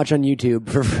 things you can watch on YouTube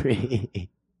for free.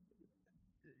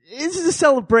 This is a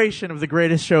celebration of the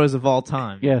greatest shows of all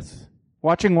time. Yes.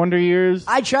 Watching Wonder Years.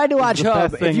 I tried to watch the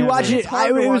Hub. best If thing you ever. watch it, It's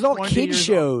hard to it was watch all Wonder kid Years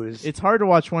shows. It's hard to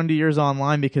watch Wonder Years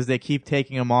online because they keep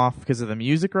taking them off because of the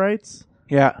music rights.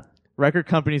 Yeah. Record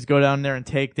companies go down there and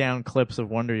take down clips of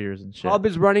Wonder Years and shit. Hub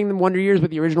is running the Wonder Years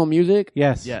with the original music.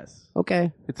 Yes. Yes.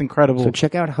 Okay. It's incredible. So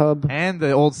check out Hub. And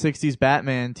the old 60s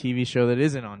Batman TV show that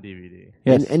isn't on DVD.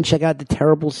 Yes. And check out the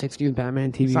terrible 60s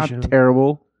Batman TV it's not show.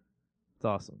 terrible. It's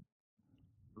awesome.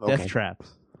 Okay. Death Traps.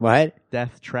 What?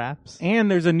 Death Traps. And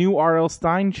there's a new R.L.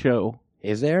 Stein show.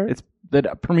 Is there? It's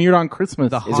that premiered on Christmas.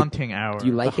 The it- Haunting Hour. Do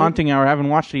you The like it? Haunting Hour. I haven't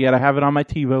watched it yet. I have it on my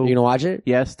TiVo. You gonna watch it?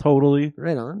 Yes, totally.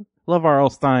 Right on. Love R.L.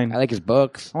 Stein. I like his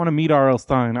books. I want to meet R.L.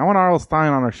 Stein. I want R.L.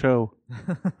 Stein on our show.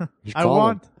 You should I call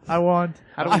want. him. I want.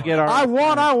 How do we get I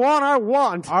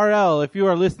want. R.L., if you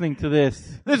are listening to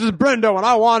this, This is Brendo, and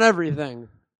I want everything.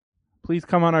 please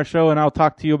come on our show and I'll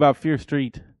talk to you about Fear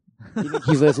Street. You think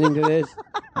he's listening to this?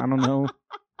 I don't know.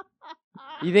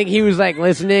 You think he was like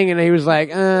listening, and he was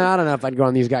like, I don't know if I'd go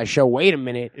on these guys' show. Wait a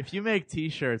minute. If you make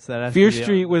T-shirts, that has Fear to be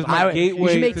Street was my You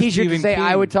gateway should make to T-shirts to Stephen say, King.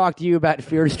 I would talk to you about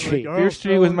Fear Street. oh, Fear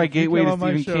Street was my fellas, you gateway come to on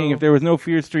my Stephen King. show. If there was no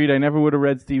Fear Street, I never would have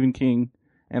read Stephen King.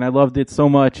 And I loved it so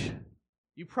much.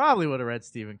 You probably would have read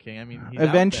Stephen King. I mean, he's out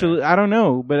Eventually, there. I don't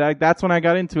know, but that's when I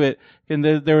got into it. And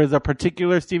there was a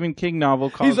particular Stephen King novel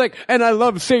called... He's like, and I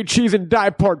love Say Cheese and Die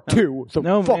Part 2, so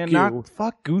no, fuck man, you. not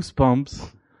fuck Goosebumps.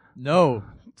 No.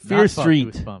 Fear not fuck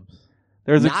Street. Goosebumps.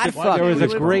 There was Not a, fuck there was Why a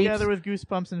do we live great... together with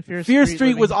Goosebumps and Fear Fear Street.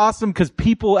 Street was living- awesome because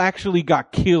people actually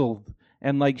got killed.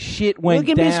 And like shit went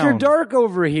Look at down. Mr. Dark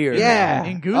over here. Yeah.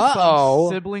 In Goosebumps, Uh-oh.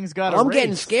 siblings got I'm erased.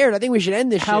 getting scared. I think we should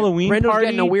end this Halloween shit. Brendo's party.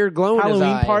 getting a weird glow in his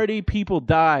Halloween eye. party. People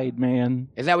died, man.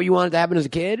 Is that what you wanted to happen as a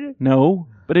kid? No,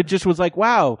 but it just was like,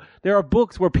 wow, there are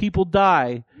books where people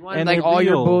die, You wanted and like they're all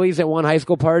your real. bullies at one high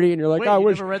school party, and you're like, Wait, I you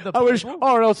wish never read the Bible?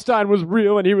 R.L. Stein was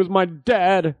real and he was my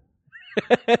dad.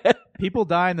 People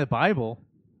die in the Bible.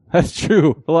 That's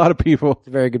true. A lot of people. It's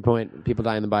a very good point. People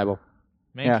die in the Bible.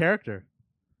 Main Yeah. character.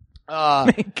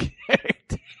 What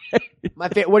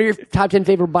are your top 10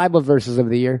 favorite Bible verses of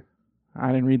the year? I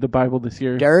didn't read the Bible this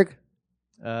year. Derek?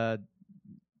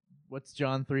 What's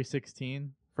John 3:16?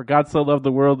 For God so loved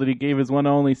the world that he gave his one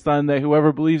and only Son, that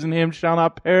whoever believes in him shall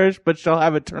not perish, but shall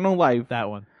have eternal life. That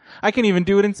one. I can even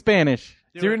do it in Spanish.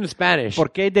 Do it in Spanish.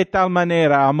 Porque de tal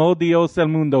manera amó Dios el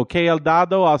mundo, que el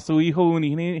dado a su Hijo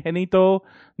unigénito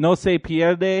no se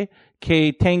pierde,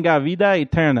 que tenga vida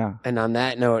eterna. And on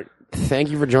that note, thank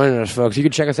you for joining us, folks. You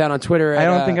can check us out on Twitter. I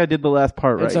don't think I did the last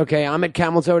part right. It's okay. I'm at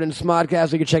Camel Toad and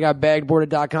Smodcast. You can check out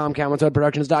bagboarded.com,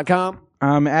 cameltoadproductions.com.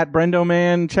 At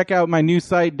Brendoman. Check out my new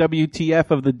site,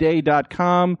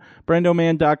 WTFoftheday.com,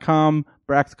 brendoman.com,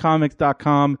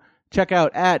 braxcomics.com. Check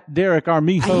out at Derek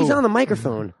Armijo. He's on the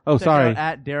microphone. Oh, Check sorry. out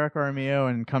at Derek Armio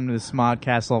and come to the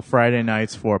Smodcastle Friday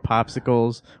nights for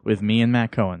popsicles with me and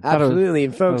Matt Cohen. Absolutely.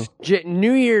 And folks,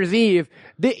 New Year's Eve,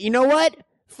 you know what?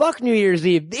 Fuck New Year's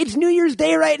Eve. It's New Year's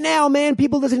Day right now, man.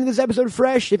 People listening to this episode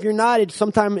fresh. If you're not, it's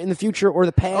sometime in the future or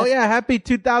the past. Oh, yeah. Happy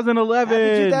 2011.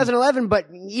 Happy 2011, but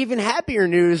even happier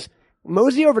news,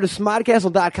 mosey over to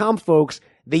smodcastle.com, folks.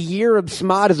 The year of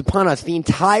Smod is upon us. The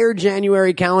entire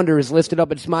January calendar is listed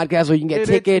up at Smodcastle. You can get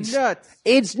tickets. It's nuts.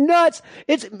 It's nuts.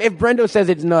 If Brendo says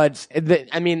it's nuts,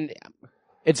 I mean,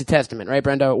 it's a testament, right,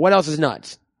 Brendo? What else is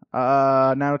nuts?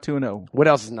 90210. What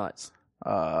else is nuts?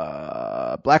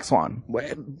 Black Swan.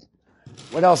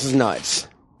 What else is nuts?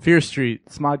 Fear Street.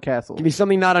 Smod Castle. Give me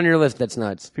something not on your list that's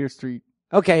nuts. Fear Street.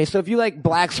 Okay, so if you like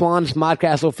Black Swan,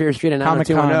 Smodcastle, Fear Street, and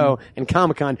Comic-Con. 90210, and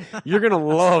Comic-Con, you're going to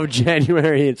love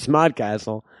January at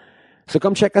Smodcastle. So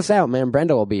come check us out, man.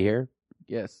 Brendo will be here.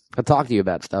 Yes. He'll talk to you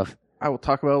about stuff. I will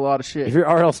talk about a lot of shit. If you're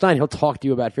R.L. Stein, he'll talk to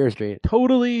you about Fear Street.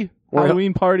 Totally. Or-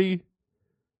 Halloween Party.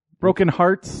 Broken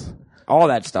Hearts. All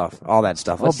that stuff. Let's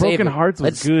save Broken it. Hearts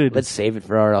was good. Let's save it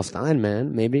for R.L. Stein,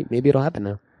 man. Maybe it'll happen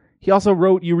now. He also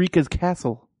wrote Eureka's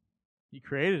Castle. You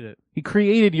created it. He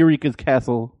created Eureka's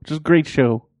Castle, which is a great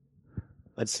show.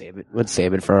 Let's save it. Let's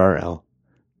save it for R.L.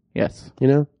 Yes. You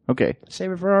know? Okay.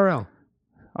 Save it for R.L.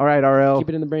 All right, RL. Keep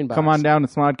it in the brain box. Come on down to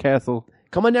Smod Castle.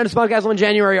 Come on down to Smodcastle in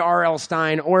January, R.L.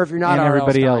 Stein, or if you're not And R.L.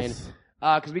 everybody Stein.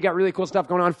 else. Because we got really cool stuff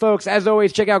going on. Folks, as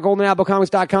always, check out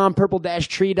goldenapplecomics.com,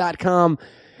 purple-tree.com.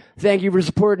 Thank you for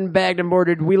supporting Bagged and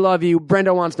Boarded. We love you.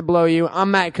 Brendo wants to blow you.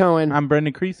 I'm Matt Cohen. I'm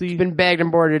Brendan Creasy. It's been Bagged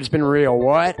and Boarded. It's been real.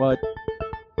 What? What?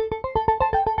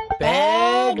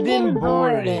 Bagged and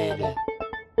Boarded.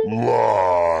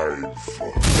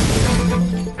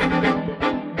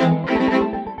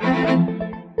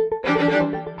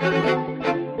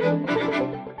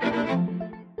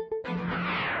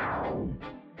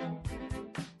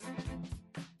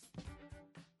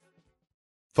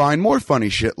 Find more funny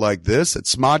shit like this at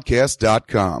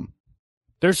smodcast.com.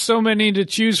 There's so many to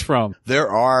choose from. There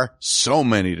are so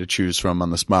many to choose from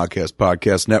on the Smodcast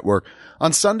Podcast Network.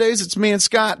 On Sundays, it's me and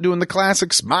Scott doing the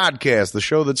classic Smodcast, the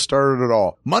show that started it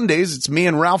all. Mondays, it's me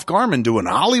and Ralph Garman doing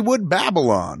Hollywood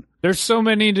Babylon. There's so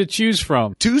many to choose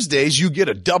from. Tuesdays, you get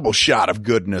a double shot of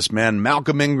goodness, man.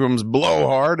 Malcolm Ingram's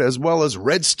Blowhard, as well as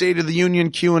Red State of the Union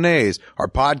Q&As, our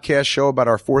podcast show about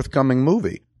our forthcoming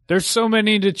movie. There's so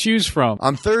many to choose from.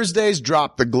 On Thursdays,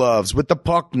 Drop the Gloves with the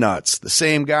Puck Nuts, the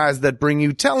same guys that bring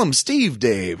you Tell 'em Steve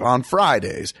Dave on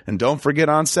Fridays. And don't forget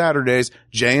on Saturdays,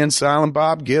 Jay and Silent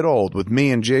Bob Get Old with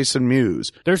me and Jason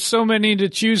Mewes. There's so many to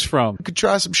choose from. You could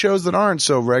try some shows that aren't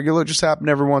so regular, just happen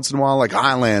every once in a while, like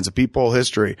Highlands, A Peephole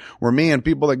History, where me and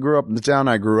people that grew up in the town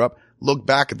I grew up look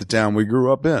back at the town we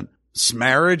grew up in.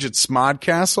 Smarriage at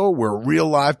Smodcastle, where real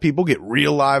live people get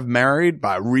real live married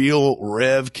by real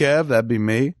Rev Kev, that'd be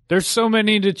me. There's so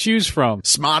many to choose from.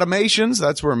 Smodimations,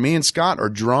 that's where me and Scott are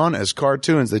drawn as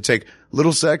cartoons. They take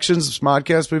little sections of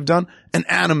Smodcast we've done and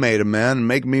animate them, man, and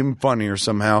make them even funnier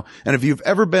somehow. And if you've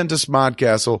ever been to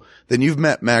Smodcastle, then you've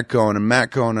met Matt Cohen, and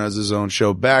Matt Cohen has his own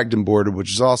show, Bagged and Boarded,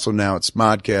 which is also now at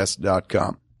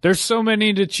smodcast.com. There's so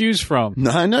many to choose from.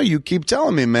 I know you keep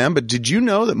telling me, man, but did you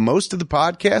know that most of the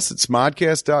podcasts at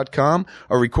smodcast.com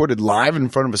are recorded live in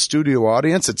front of a studio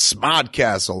audience at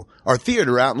Smodcastle, our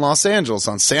theater out in Los Angeles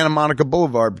on Santa Monica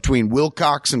Boulevard between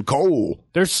Wilcox and Cole?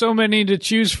 There's so many to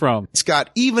choose from. Scott,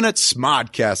 even at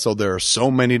Smodcastle, there are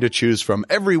so many to choose from.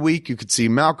 Every week, you could see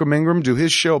Malcolm Ingram do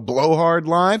his show Blowhard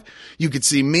live. You could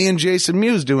see me and Jason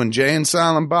Mewes doing Jay and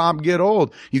Silent Bob Get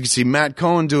Old. You could see Matt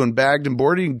Cohen doing Bagged and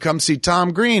Boarded. You can come see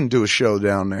Tom Green do a show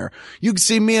down there. You can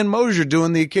see me and Mosier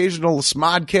doing the occasional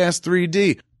Smodcast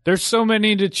 3D. There's so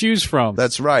many to choose from.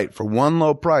 That's right. For one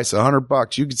low price,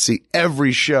 $100, you can see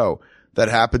every show that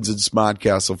happens in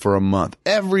Smodcastle for a month.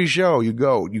 Every show you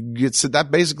go, you get, so that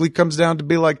basically comes down to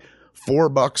be like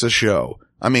 $4 a show.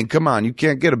 I mean, come on, you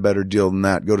can't get a better deal than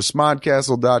that. Go to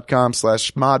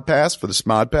smodcastle.com/smodpass for the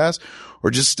Smodpass,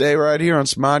 or just stay right here on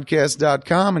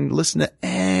smodcast.com and listen to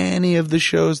any of the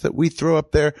shows that we throw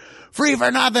up there free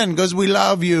for nothing because we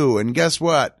love you. And guess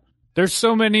what? There's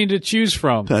so many to choose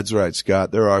from. That's right,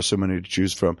 Scott. There are so many to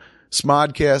choose from.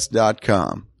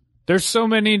 Smodcast.com. There's so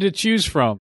many to choose from.